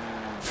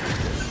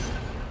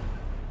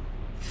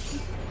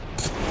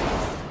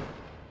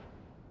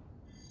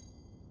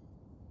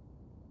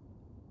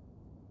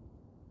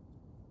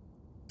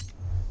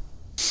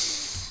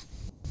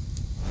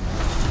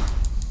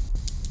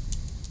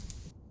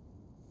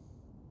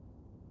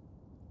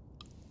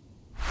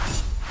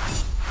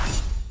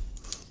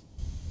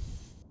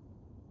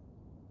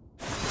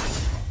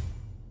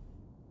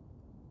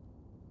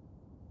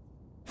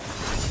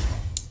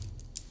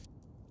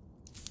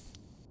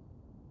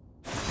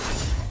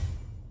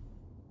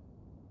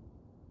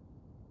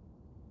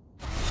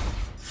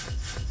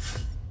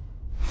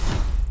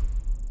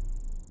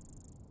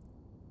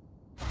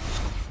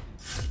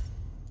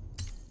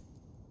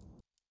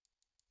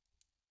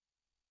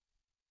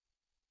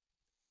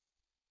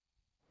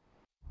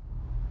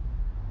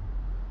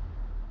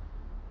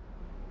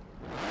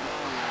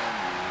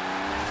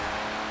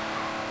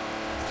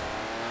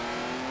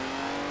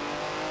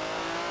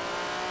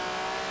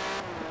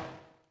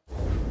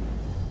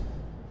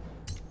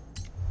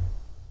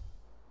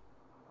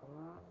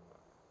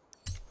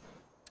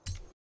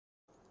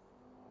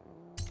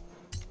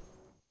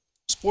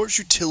 Sports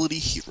Utility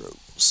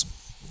Heroes.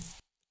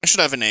 I should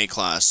have an A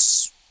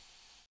class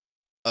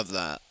of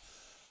that.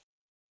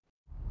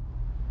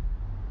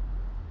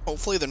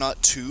 Hopefully they're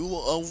not too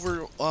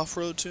over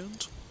off-road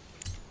tuned.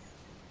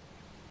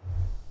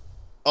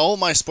 All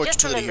my Sports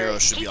Just Utility remember,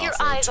 Heroes should be keep your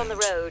off-road eyes on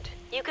tuned. the road.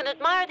 You can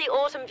admire the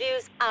autumn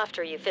views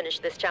after you finish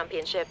this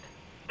championship.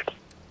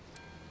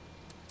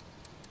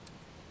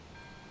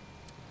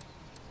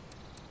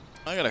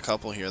 I got a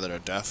couple here that are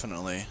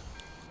definitely...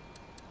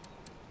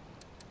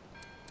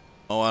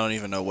 Oh, I don't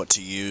even know what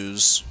to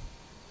use.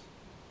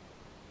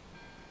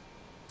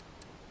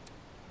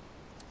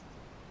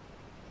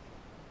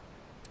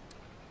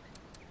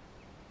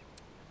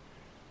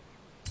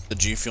 The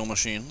G Fuel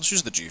machine. Let's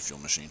use the G Fuel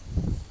machine.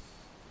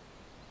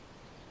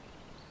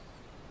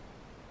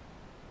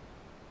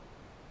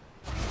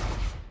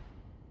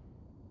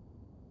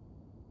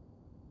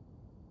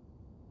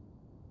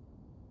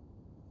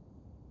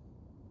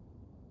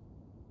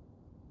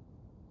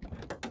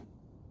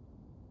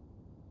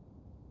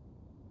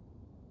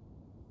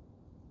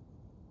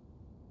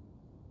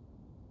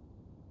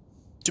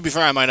 To be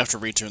fair, I might have to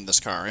retune this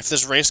car. If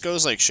this race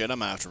goes like shit, I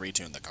might have to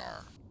retune the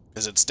car.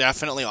 Because it's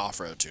definitely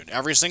off-road tuned.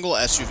 Every single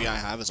SUV I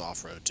have is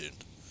off-road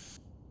tuned.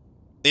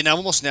 They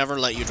almost never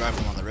let you drive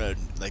them on the road.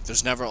 Like,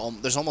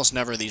 there's almost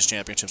never these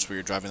championships where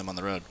you're driving them on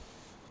the road.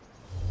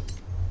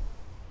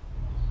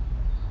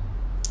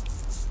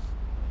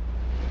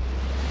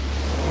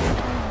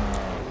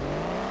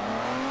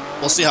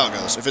 We'll see how it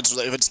goes. If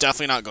it's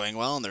definitely not going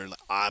well and they're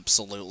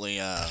absolutely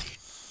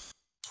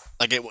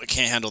like it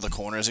can't handle the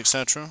corners,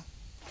 etc.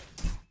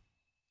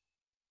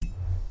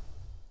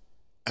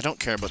 I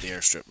don't care about the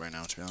airstrip right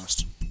now, to be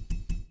honest.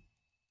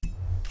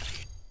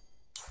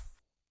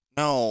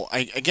 No,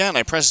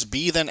 I press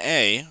B then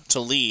A to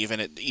leave,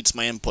 and it eats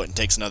my input and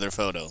takes another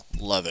photo.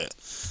 Love it.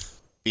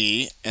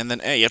 B, and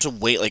then A. You have to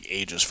wait like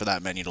ages for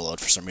that menu to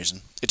load for some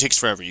reason. It takes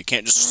forever. You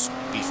can't just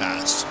be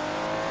fast.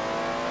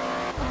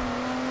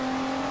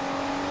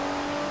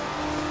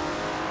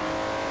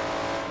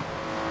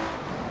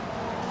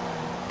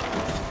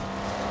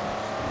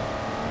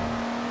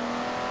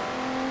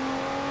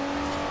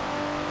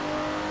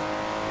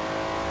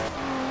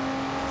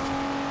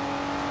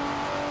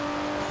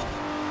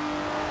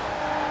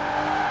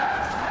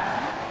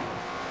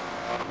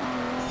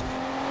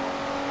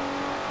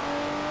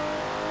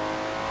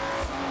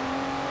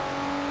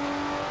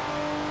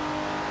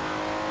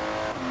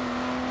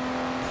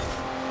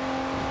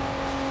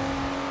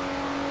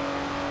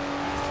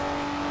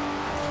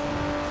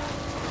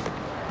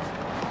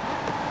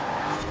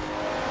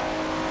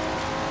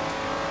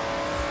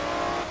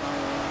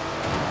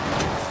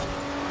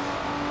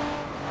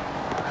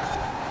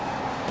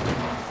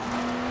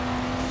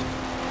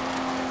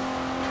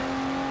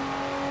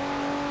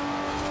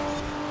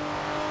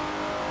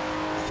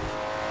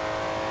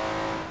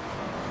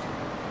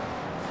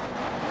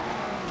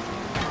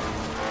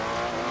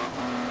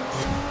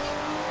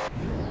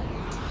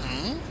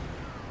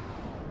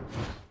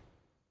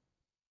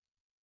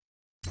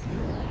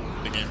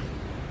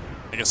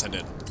 I guess I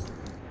did.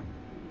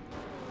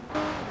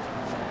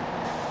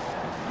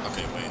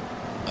 Okay, wait.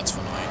 That's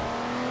annoying.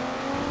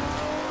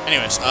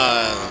 Anyways,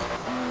 I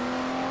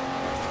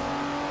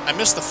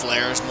miss the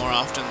flares more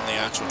often than the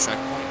actual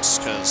checkpoints,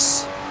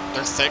 because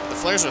they're thick. The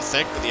flares are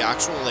thick, but the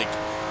actual, like,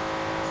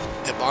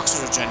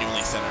 hitboxes are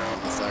genuinely thinner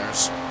on the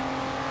flares.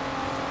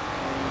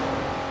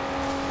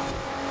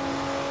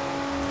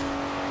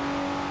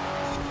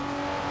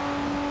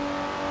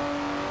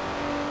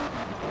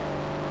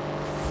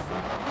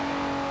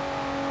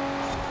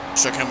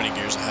 Check how many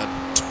gears I had.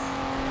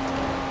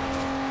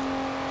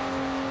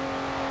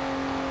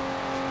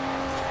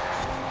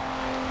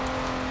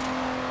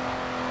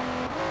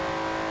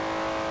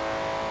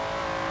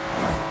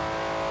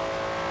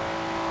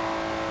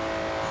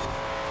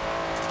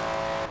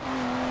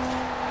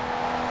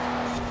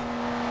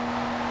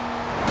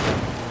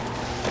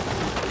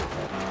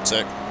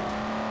 Sick.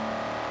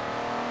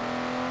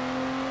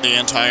 The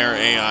entire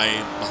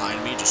AI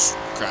behind me just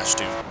crashed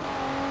too.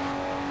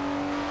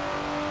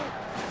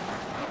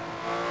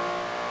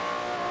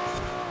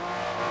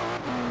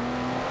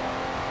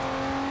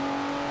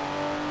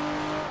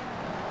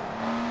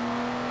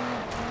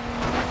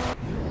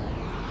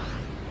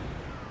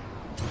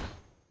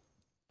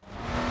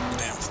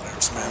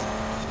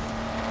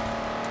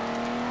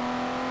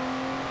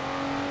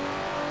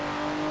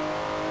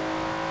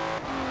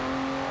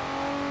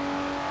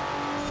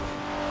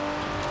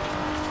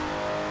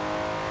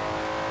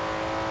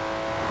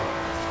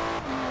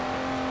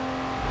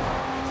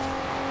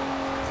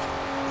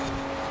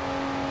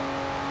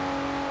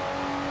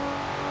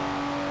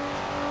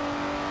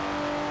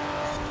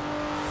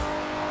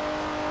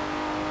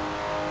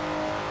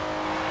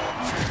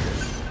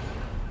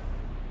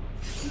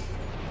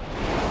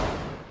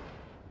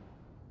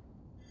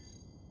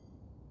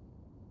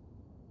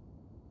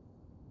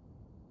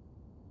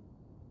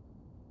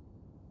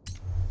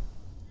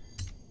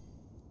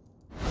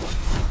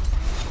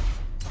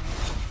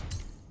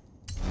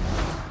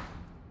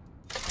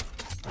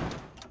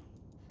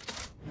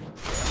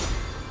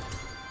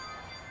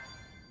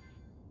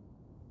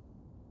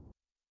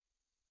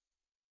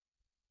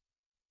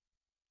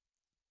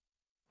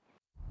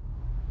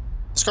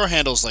 This car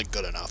handles, like,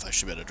 good enough. I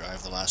should be able to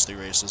drive the last 3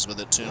 races with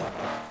it, too.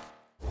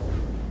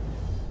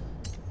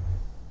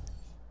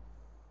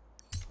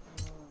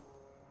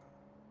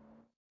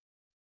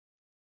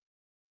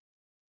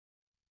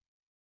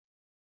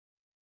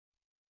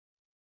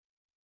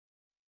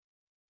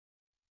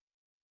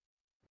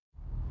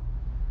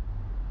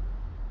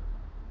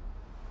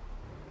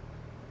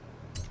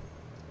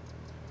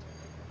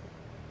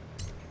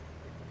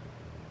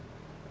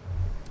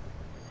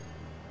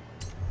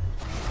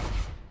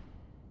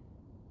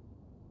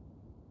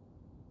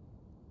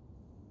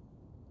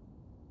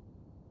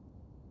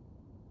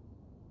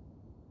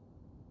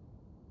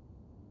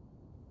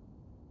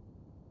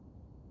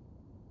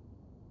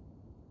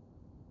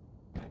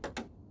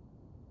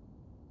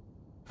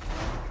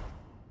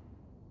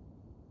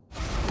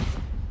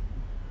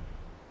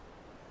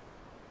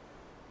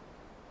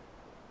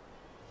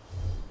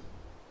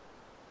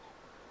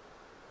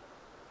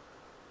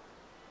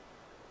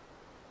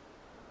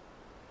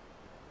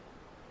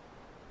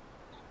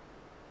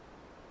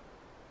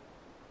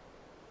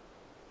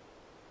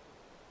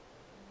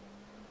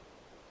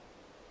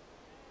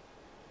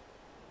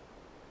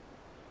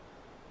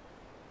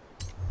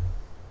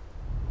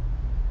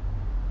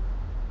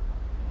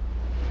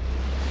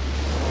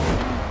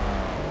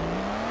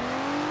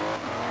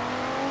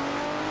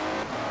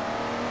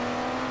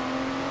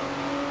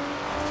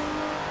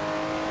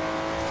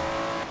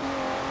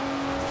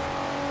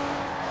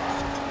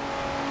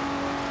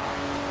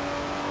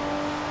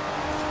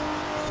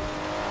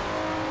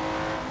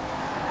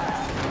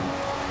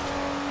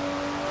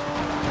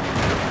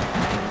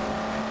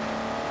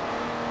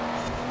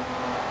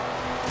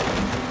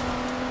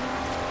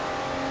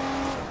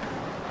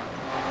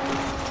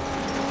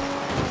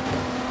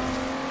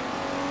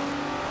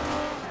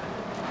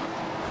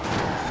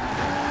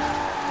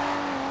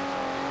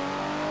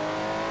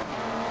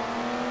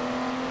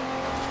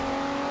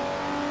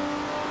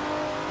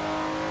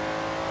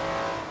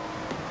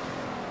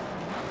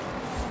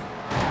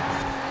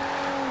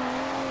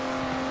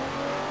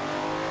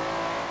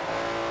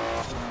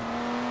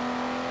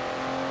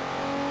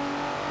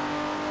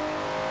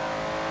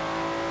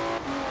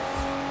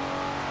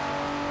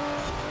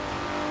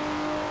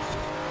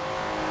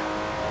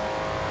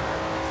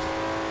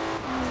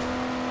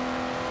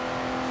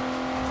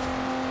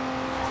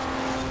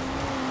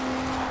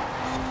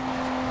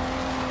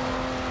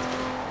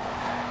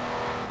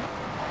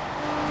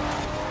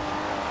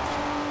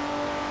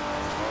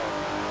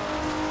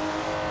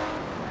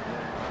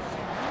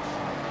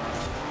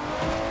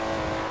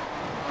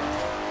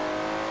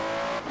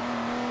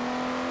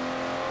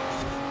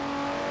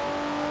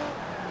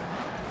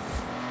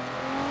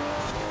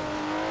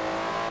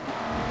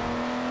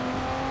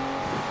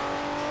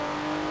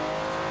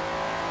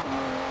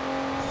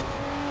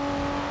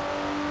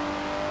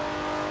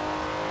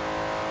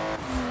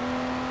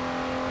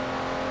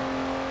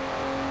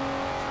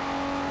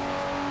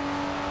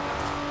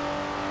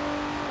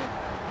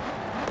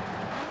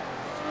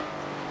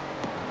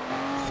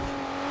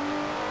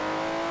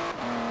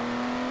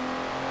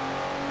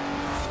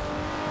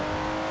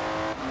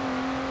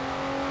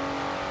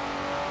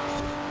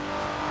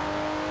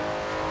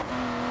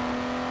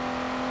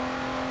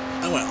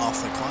 I went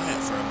awfully quiet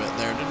for a bit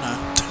there, didn't I?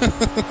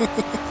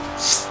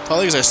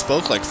 Probably because I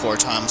spoke like 4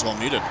 times while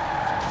muted.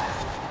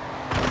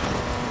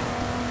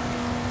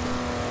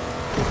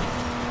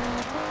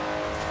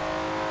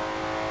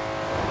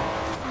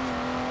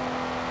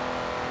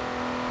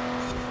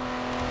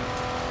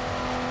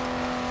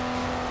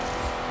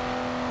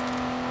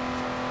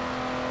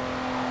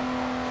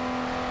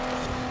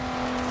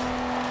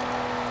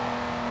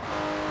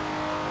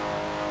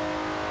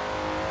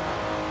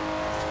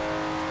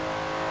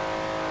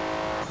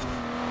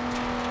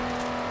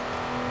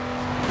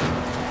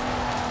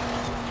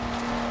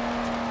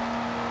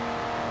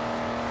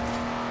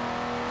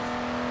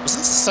 Was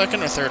this the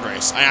second or third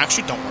race? I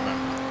actually don't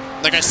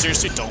remember. Like, I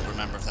seriously don't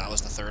remember if that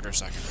was the third or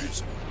second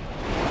race.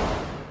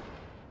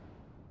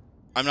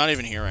 I'm not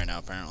even here right now,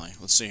 apparently.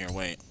 Let's see here,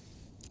 wait.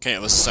 Okay,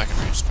 it was the second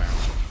race,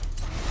 apparently.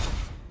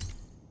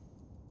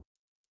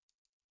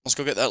 Let's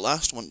go get that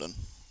last one done.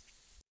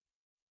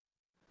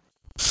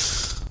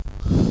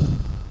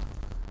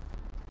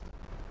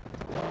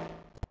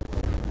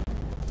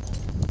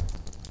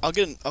 I'll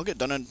get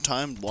done in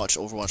time to watch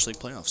Overwatch League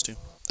playoffs too.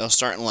 They'll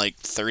start in like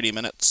 30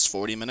 minutes,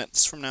 40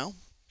 minutes from now.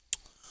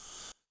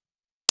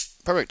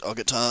 Perfect. I'll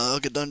get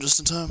done just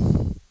in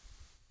time.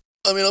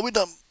 I mean, I'll be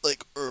done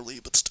like early,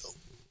 but still.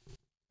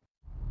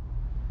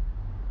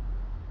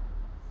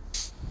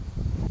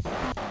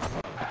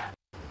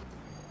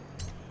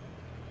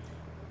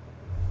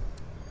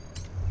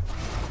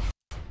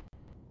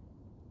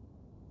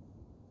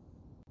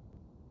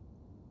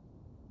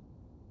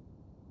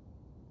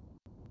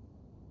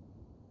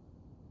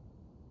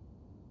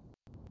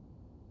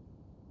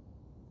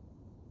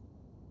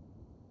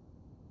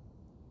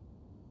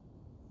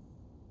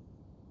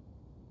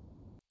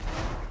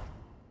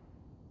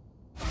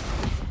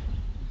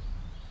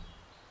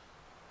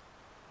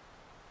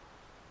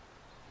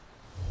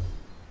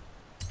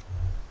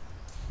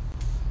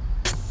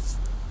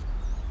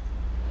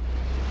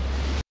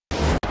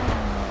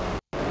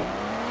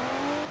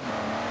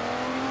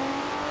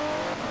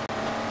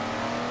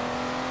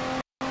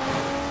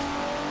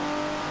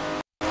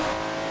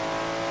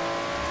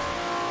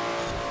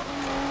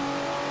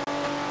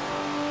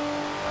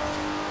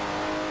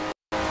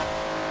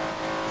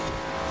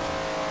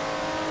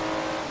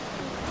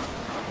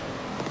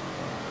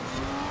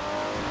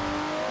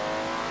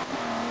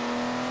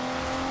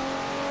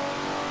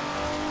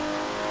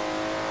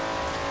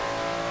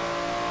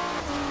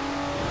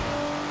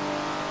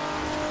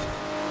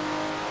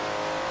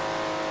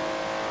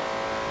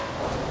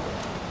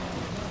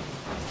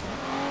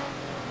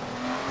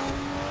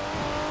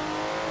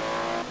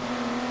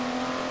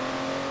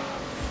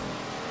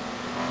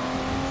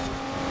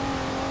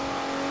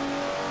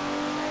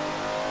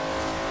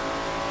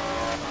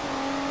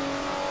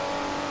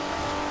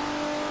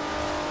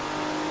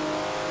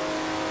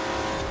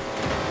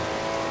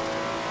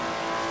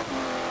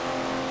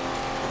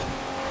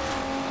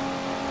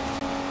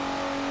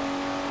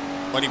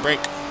 Why'd he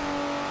break?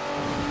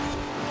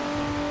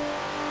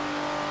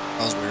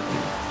 That was weird.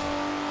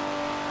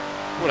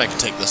 What, I can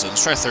take this in.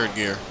 Let's try third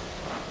gear.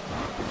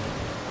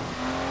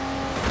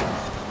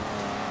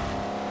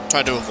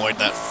 Tried to avoid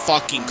that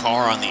fucking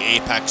car on the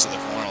apex of the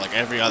corner like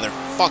every other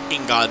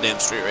fucking goddamn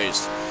street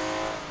race.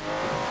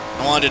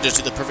 I wanted to just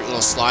do the perfect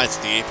little slide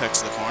through the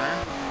apex of the corner.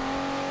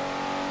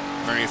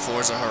 Very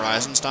Forza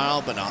Horizon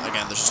style, but no,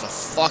 again, there's just a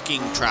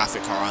fucking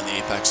traffic car on the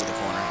apex of the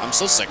corner. I'm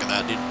so sick of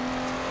that, dude.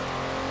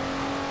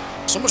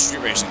 So much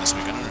street racing this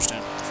week, I don't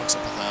understand. What the fuck's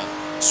up with that?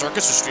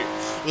 Circuits or street...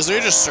 Was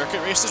there just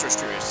circuit races or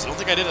street races? I don't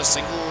think I did a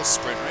single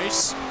sprint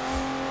race.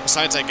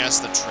 Besides, I guess,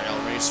 the trail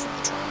race from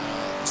the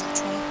trial. Was it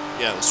the trial?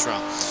 Yeah, it was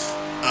trial.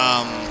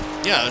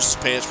 Yeah, it was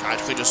just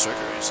practically just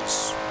circuit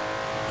races.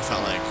 It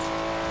felt like.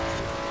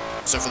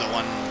 Except for the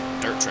one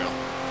dirt trail.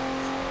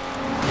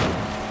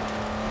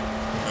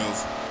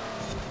 Move.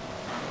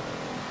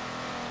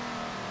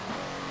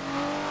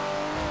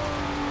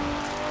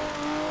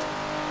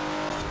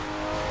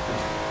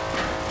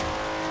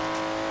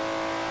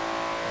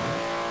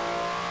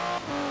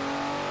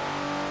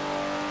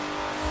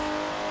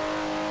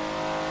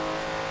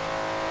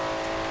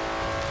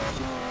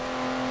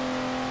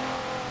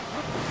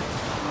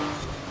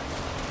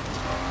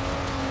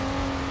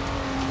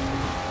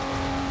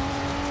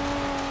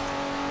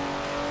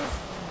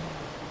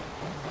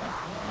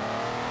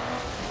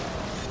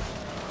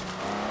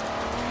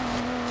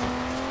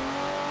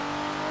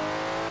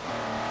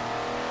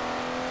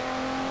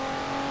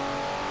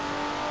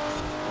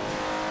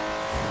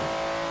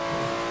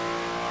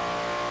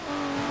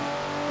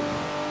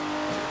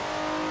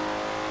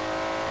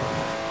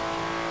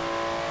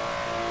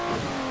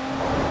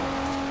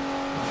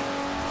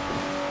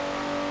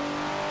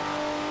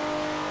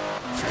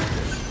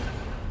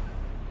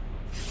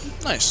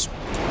 Nice.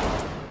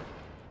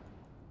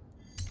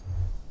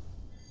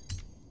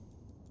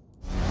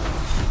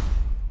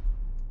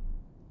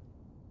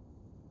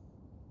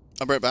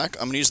 I'll be right back.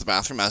 I'm gonna use the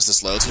bathroom as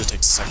this loads, because it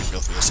takes a second to go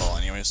through this all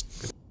anyways.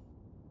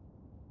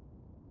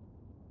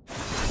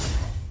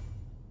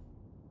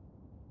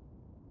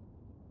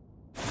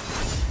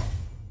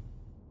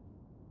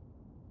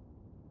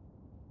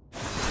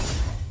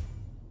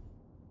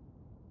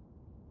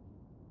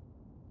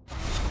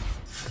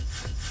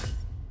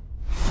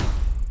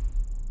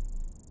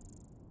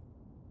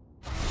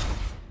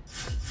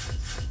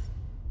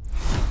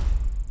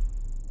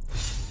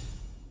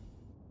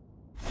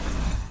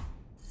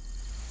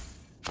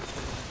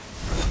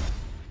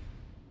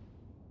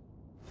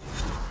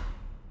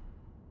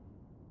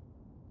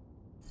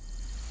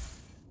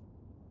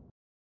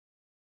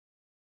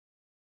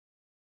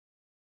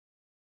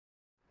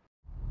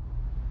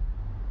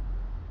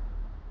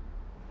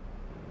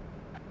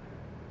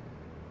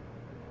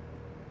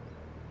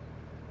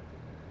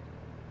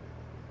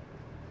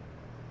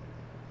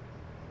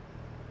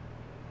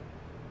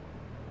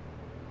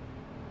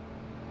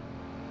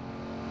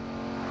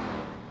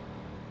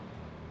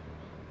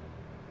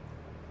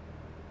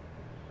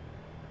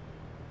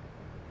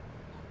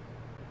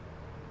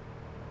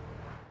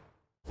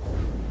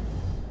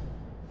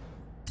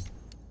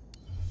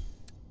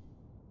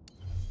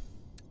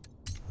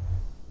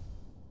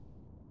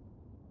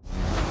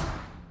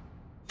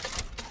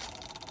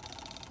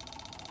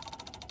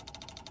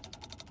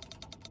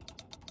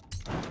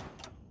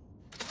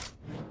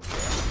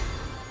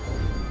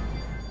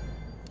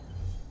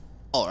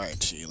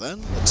 Alrighty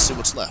then, let's see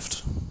what's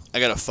left. I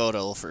got a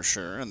photo for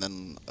sure, and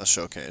then a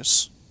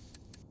showcase.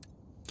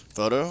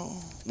 Photo,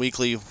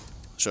 weekly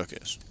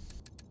showcase.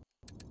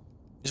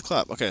 He's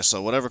clap. Okay,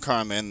 so whatever car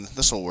I'm in,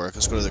 this will work.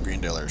 Let's go to the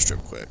Greendale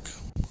airstrip quick.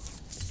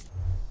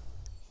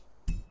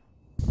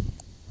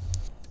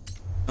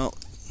 Oh,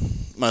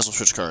 might as well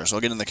switch cars.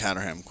 I'll get in the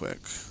Caterham quick.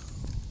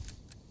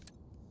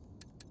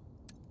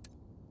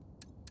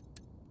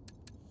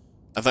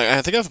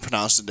 I think I've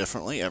pronounced it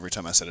differently every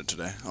time I said it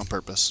today, on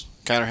purpose.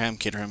 Caterham,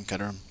 Caterham,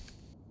 Caterham.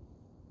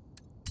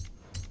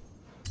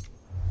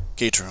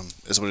 Caterham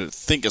is what I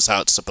think is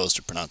how it's supposed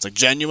to pronounce. Like,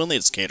 genuinely,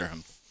 it's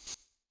Caterham.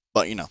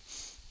 But, you know.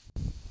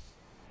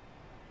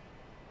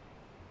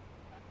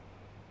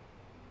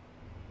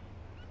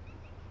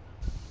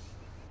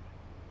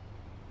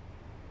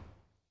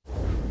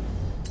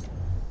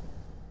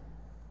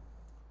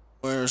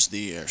 Where's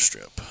the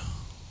airstrip?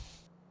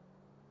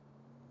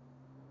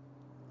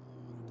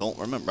 Don't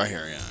remember. Right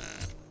here, yeah.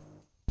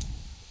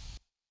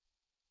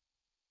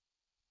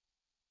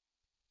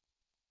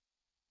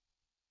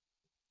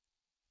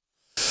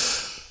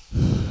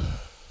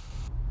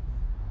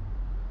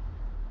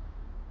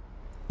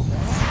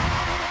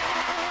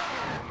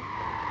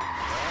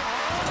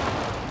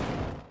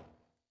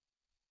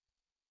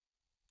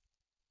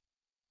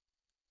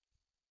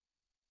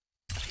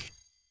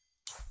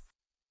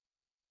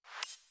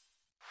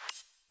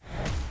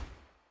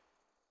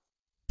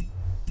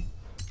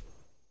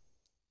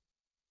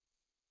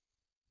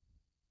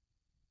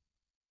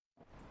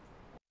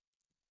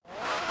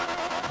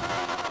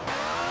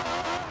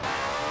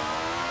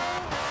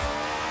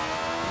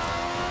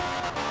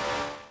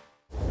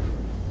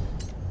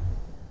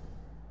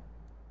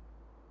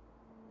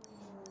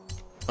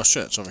 Oh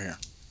shit, it's over here.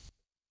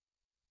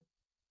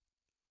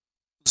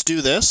 Let's do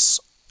this.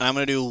 I'm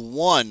gonna do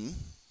one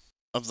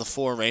of the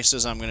 4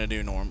 races I'm gonna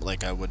do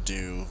like I would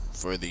do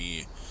for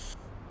the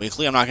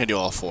weekly. I'm not gonna do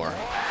all 4.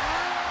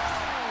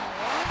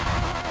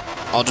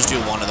 I'll just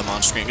do one of them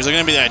on screen because they're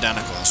gonna be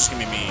identical. It's just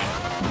gonna be me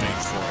doing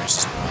 4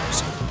 races in a row.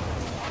 So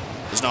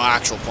there's no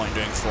actual point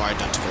doing 4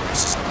 identical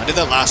races. I did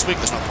that last week.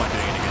 There's no point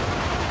doing it again.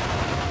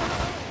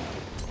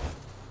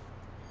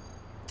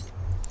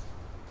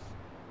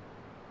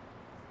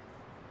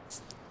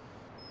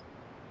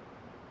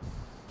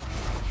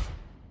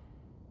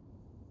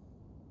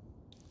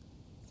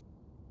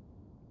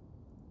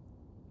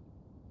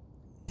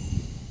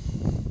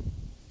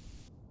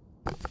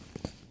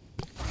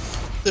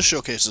 This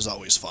showcase is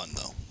always fun,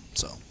 though,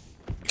 so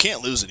you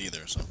can't lose it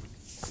either, so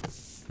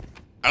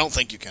I don't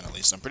think you can, at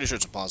least. I'm pretty sure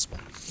it's impossible.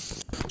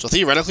 So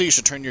theoretically, you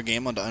should turn your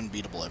game onto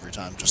unbeatable every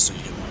time, just so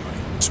you get more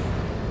money. So,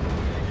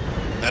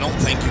 I don't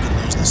think you can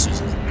lose this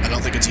season. I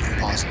don't think it's even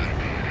possible.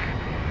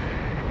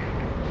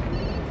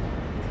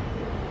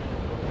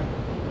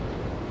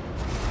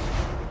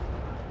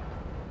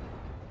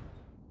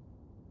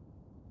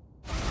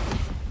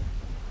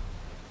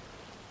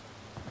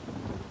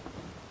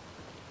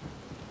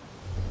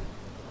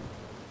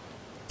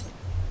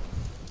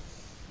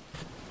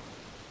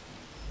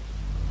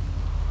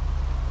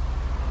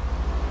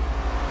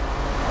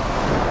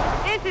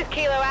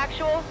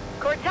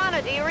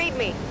 Cortana, do you read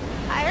me?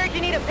 I heard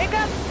you need a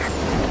pickup?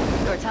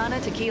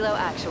 Cortana to Kilo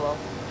Actual.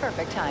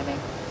 Perfect timing.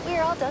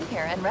 We're all done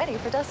here and ready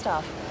for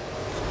dust-off.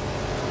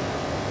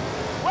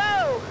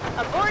 Whoa!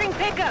 A boarding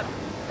pickup!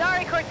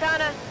 Sorry,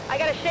 Cortana. I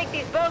gotta shake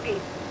these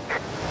bogies.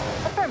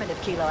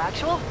 Affirmative, Kilo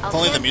Actual. I'll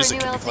Only the stand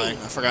music for can new be LZ. playing.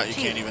 I forgot you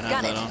Chief, can't even have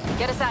got that it. on.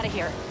 Get us out of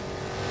here.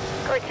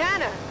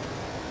 Cortana,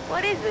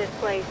 what is this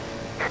place?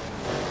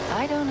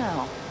 I don't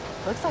know.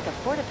 Looks like a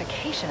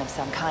fortification of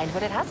some kind,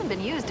 but it hasn't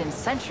been used in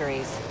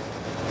centuries.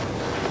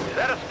 Is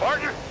that us,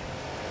 partner?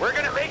 We're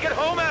gonna make it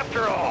home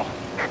after all.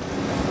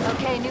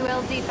 Okay, new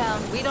LZ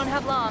found. We don't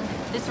have long.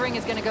 This ring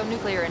is gonna go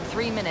nuclear in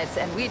 3 minutes,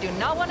 and we do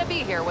not want to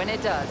be here when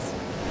it does.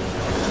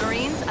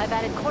 Marines, I've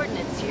added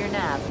coordinates to your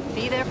nav.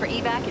 Be there for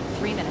evac in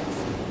 3 minutes.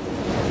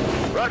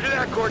 Roger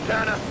that,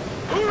 Cortana.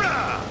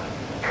 Hoorah!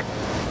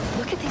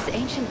 Look at these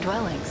ancient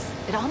dwellings.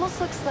 It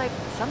almost looks like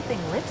something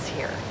lives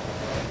here.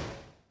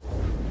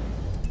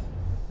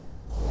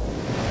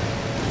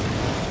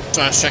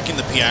 So I was checking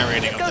the PI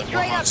rating Let's of go the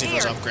straight up Warhawk, see if it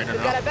was here. upgraded or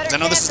We've got not. a better I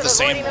know this is chance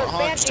the of same avoiding those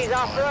Warhawk, just Banshees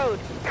different color. off-road.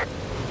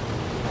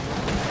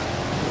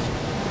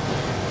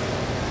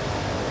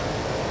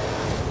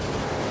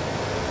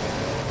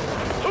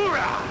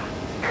 Hoorah!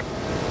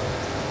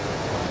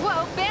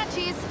 Whoa,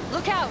 Banshees!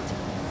 Look out!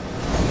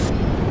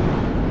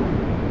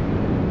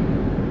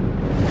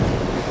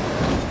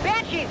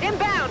 Banshees,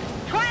 inbound!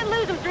 Try and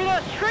lose them through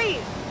those trees!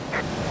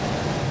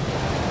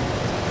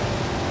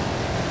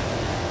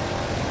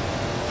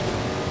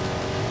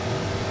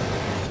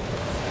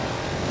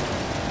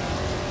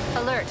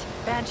 Alert!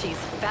 Banshees,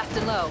 fast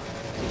and low.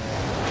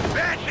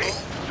 Banshee!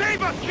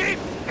 Save us, Chief!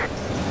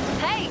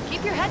 Hey,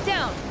 keep your head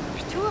down!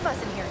 There's 2 of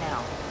us in here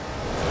now.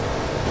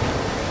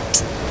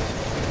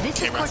 This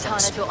Okay, is reference.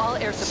 Cortana to all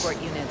air support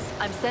units.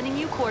 I'm sending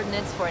you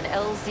coordinates for an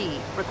LZ,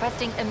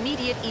 requesting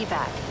immediate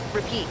evac.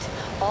 Repeat,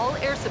 all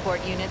air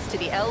support units to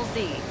the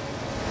LZ.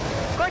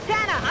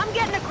 Cortana, I'm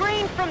getting a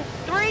green from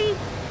 3,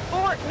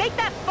 4, make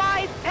that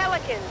 5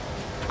 Pelicans.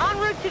 En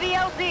route to the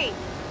LZ.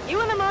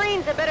 You and the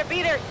Marines had better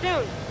be there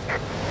soon.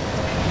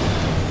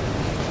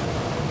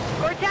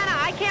 Cortana,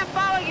 I can't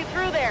follow you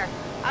through there.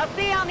 I'll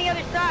see you on the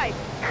other side.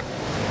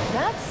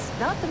 That's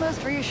not the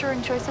most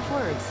reassuring choice of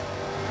words.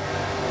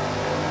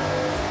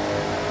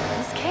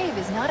 This cave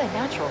is not a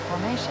natural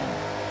formation.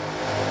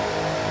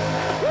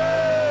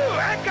 Woo!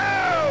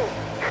 Echo!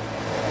 I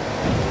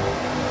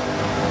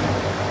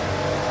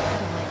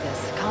don't like this.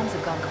 Comms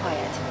have gone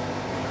quiet.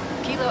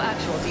 Kilo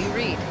Actual, do you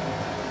read?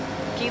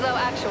 Kilo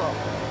Actual.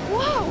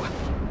 Whoa!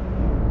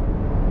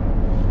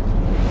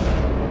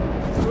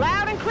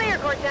 Loud and clear,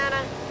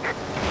 Cortana.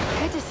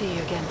 Good to see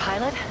you again,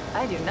 pilot.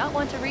 I do not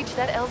want to reach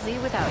that LZ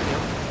without you.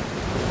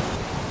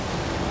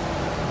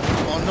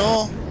 Oh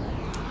no!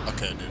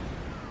 Okay, dude.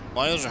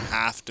 Why does there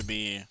have to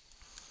be...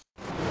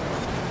 Okay,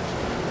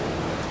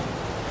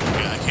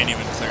 I can't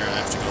even clear it. I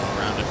have to go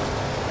around it.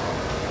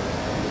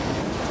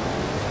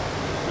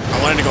 I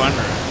wanted to go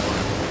under it.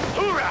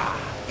 Hoorah!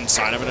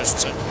 Inside of it, I should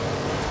say.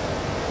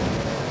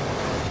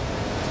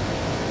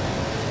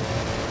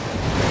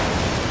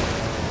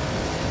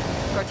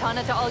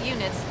 Cortana to all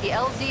units, the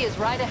LZ is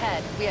right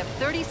ahead. We have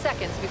 30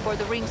 seconds before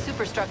the ring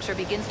superstructure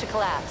begins to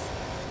collapse.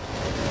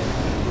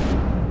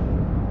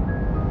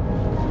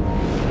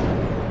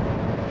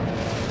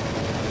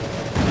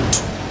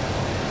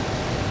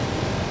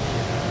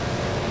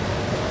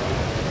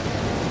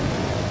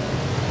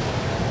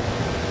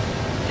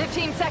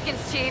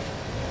 Seconds, Chief.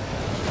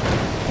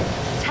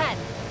 10,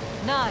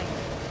 9,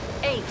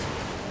 8,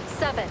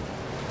 7,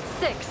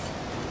 6,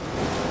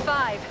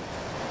 5,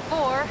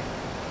 4,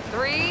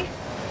 3,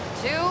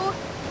 2,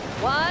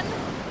 1.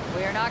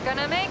 We're not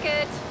gonna make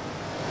it.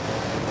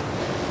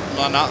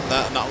 on,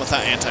 not with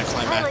that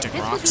anticlimactic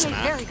Pilot, rock this would be a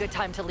smack. very good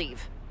time to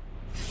leave.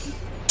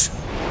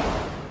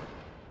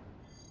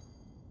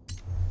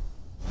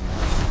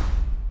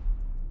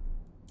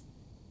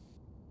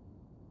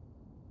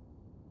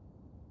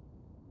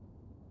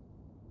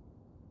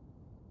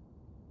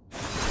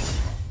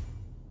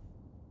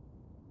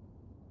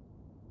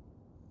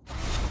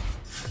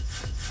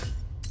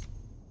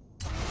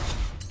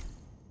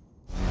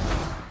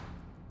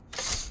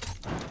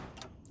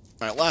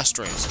 Alright, last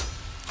race.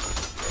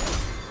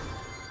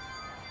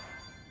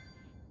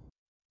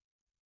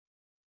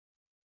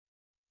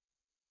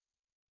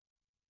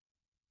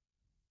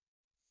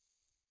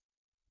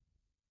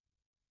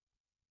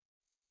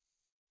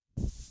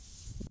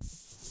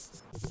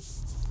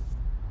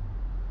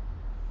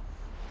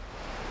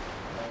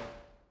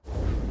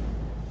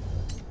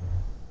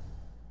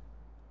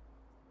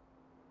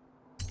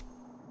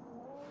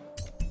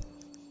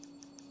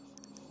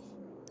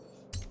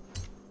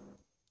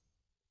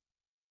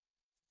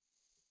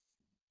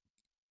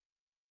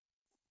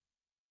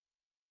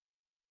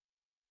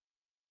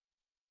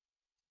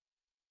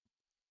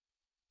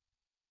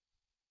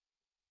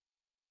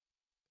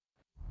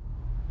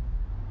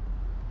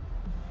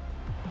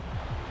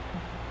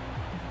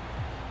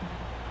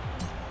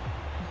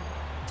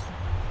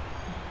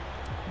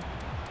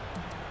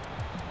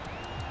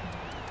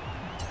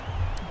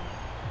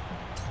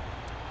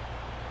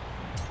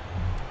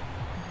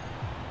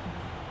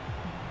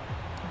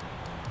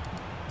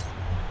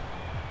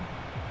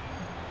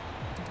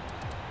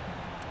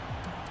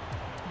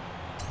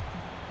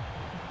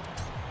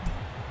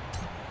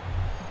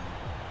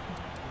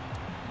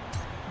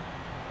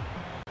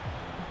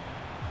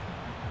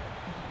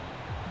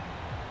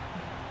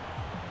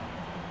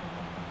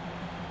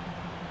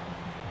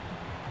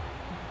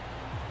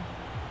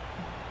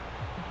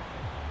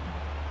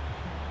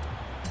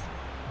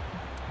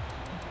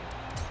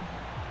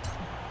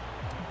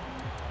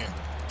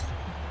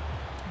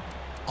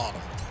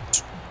 Autumn.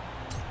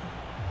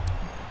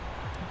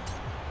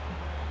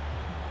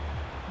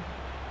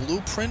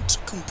 Blueprint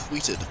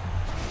completed.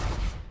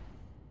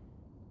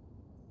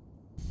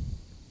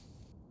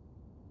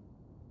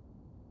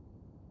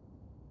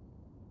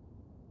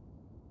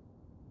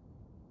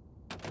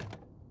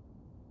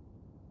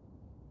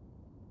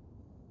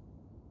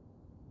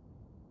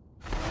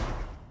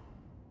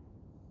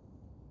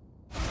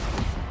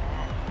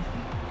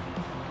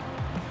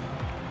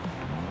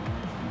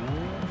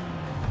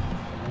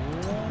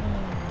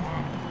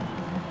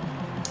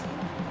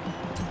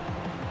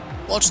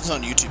 Watch this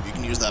on YouTube, you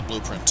can use that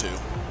blueprint too.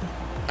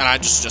 And I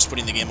just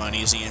putting the game on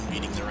easy and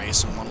beating the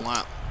race in one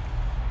lap.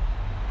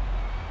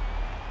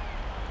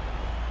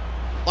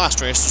 Last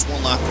race, just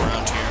one lap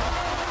around here.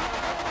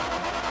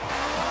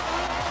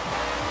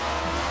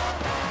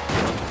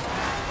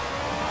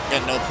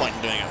 Again, no point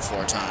in doing it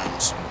 4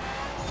 times.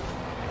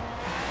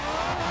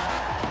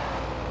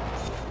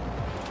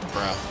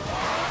 Bruh.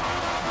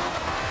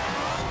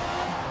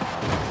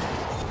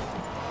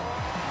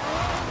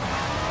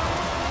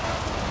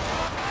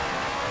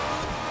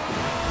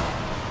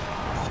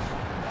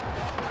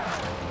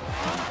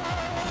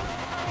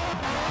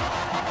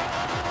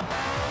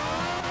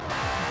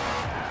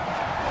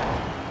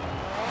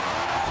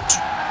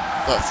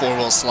 That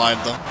 4-wheel slide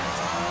though.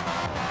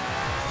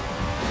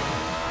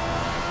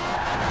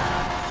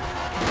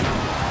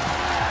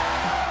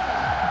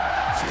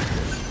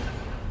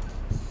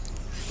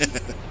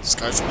 This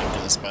car's gonna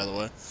do this, by the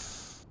way.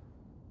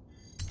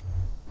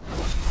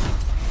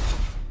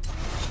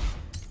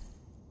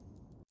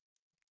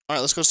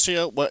 Alright, let's go see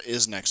what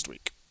is next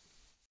week.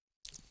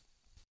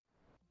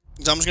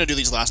 So I'm just gonna do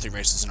these last 3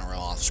 races in a row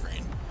off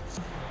screen.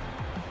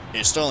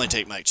 It still only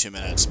take like 2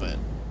 minutes, but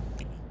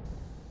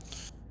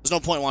there's no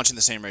point watching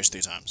the same race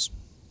 3 times.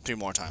 3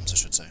 more times, I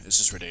should say. It's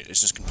just ridiculous. It's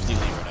just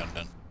completely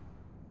redundant.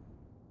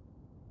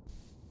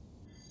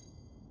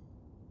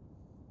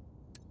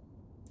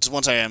 So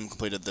once I am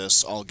completed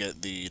this, I'll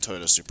get the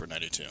Toyota Supra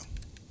 92.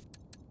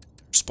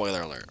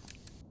 Spoiler alert.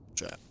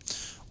 Chat.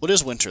 What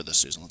is winter this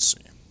season? Let's see.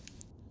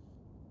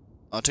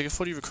 Take a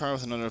photo of your car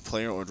with another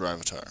player or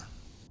drive a car.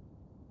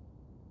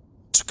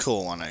 It's a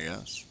cool one, I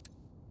guess.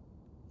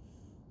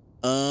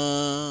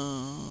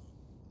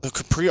 The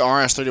Capri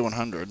RS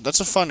 3100. That's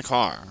a fun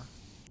car.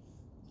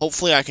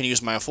 Hopefully I can use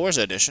my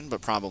Forza edition,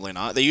 but probably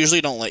not. They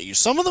usually don't let you.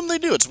 Some of them they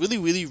do. It's really,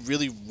 really,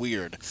 really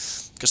weird.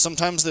 Because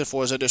sometimes the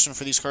Forza edition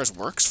for these cars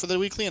works for the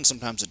weekly, and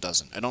sometimes it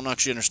doesn't. I don't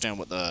actually understand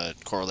what the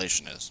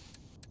correlation is.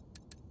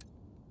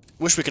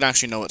 Wish we could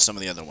actually know what some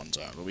of the other ones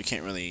are, but we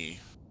can't really...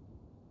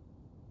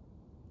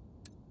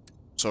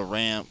 So,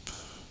 ramp...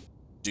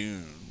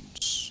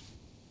 Dunes...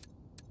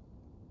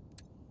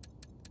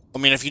 I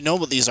mean, if you know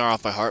what these are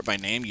off by heart, by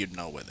name, you'd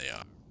know where they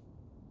are.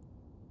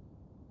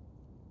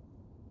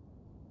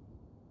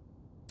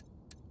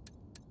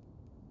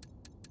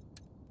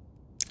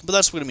 But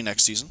that's going to be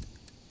next season.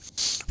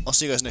 I'll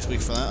see you guys next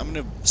week for that. I'm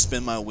going to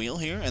spin my wheel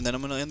here, and then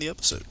I'm going to end the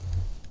episode.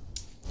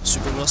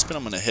 Super wheel spin,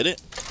 I'm going to hit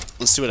it.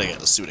 Let's see what I get.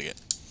 Let's see what I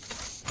get.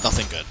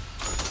 Nothing good.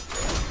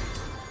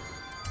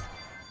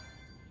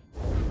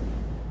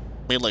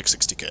 made like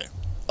 60k.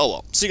 Oh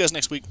well. See you guys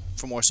next week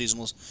for more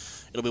seasonals.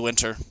 It'll be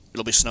winter.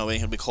 It'll be snowy.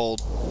 It'll be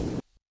cold.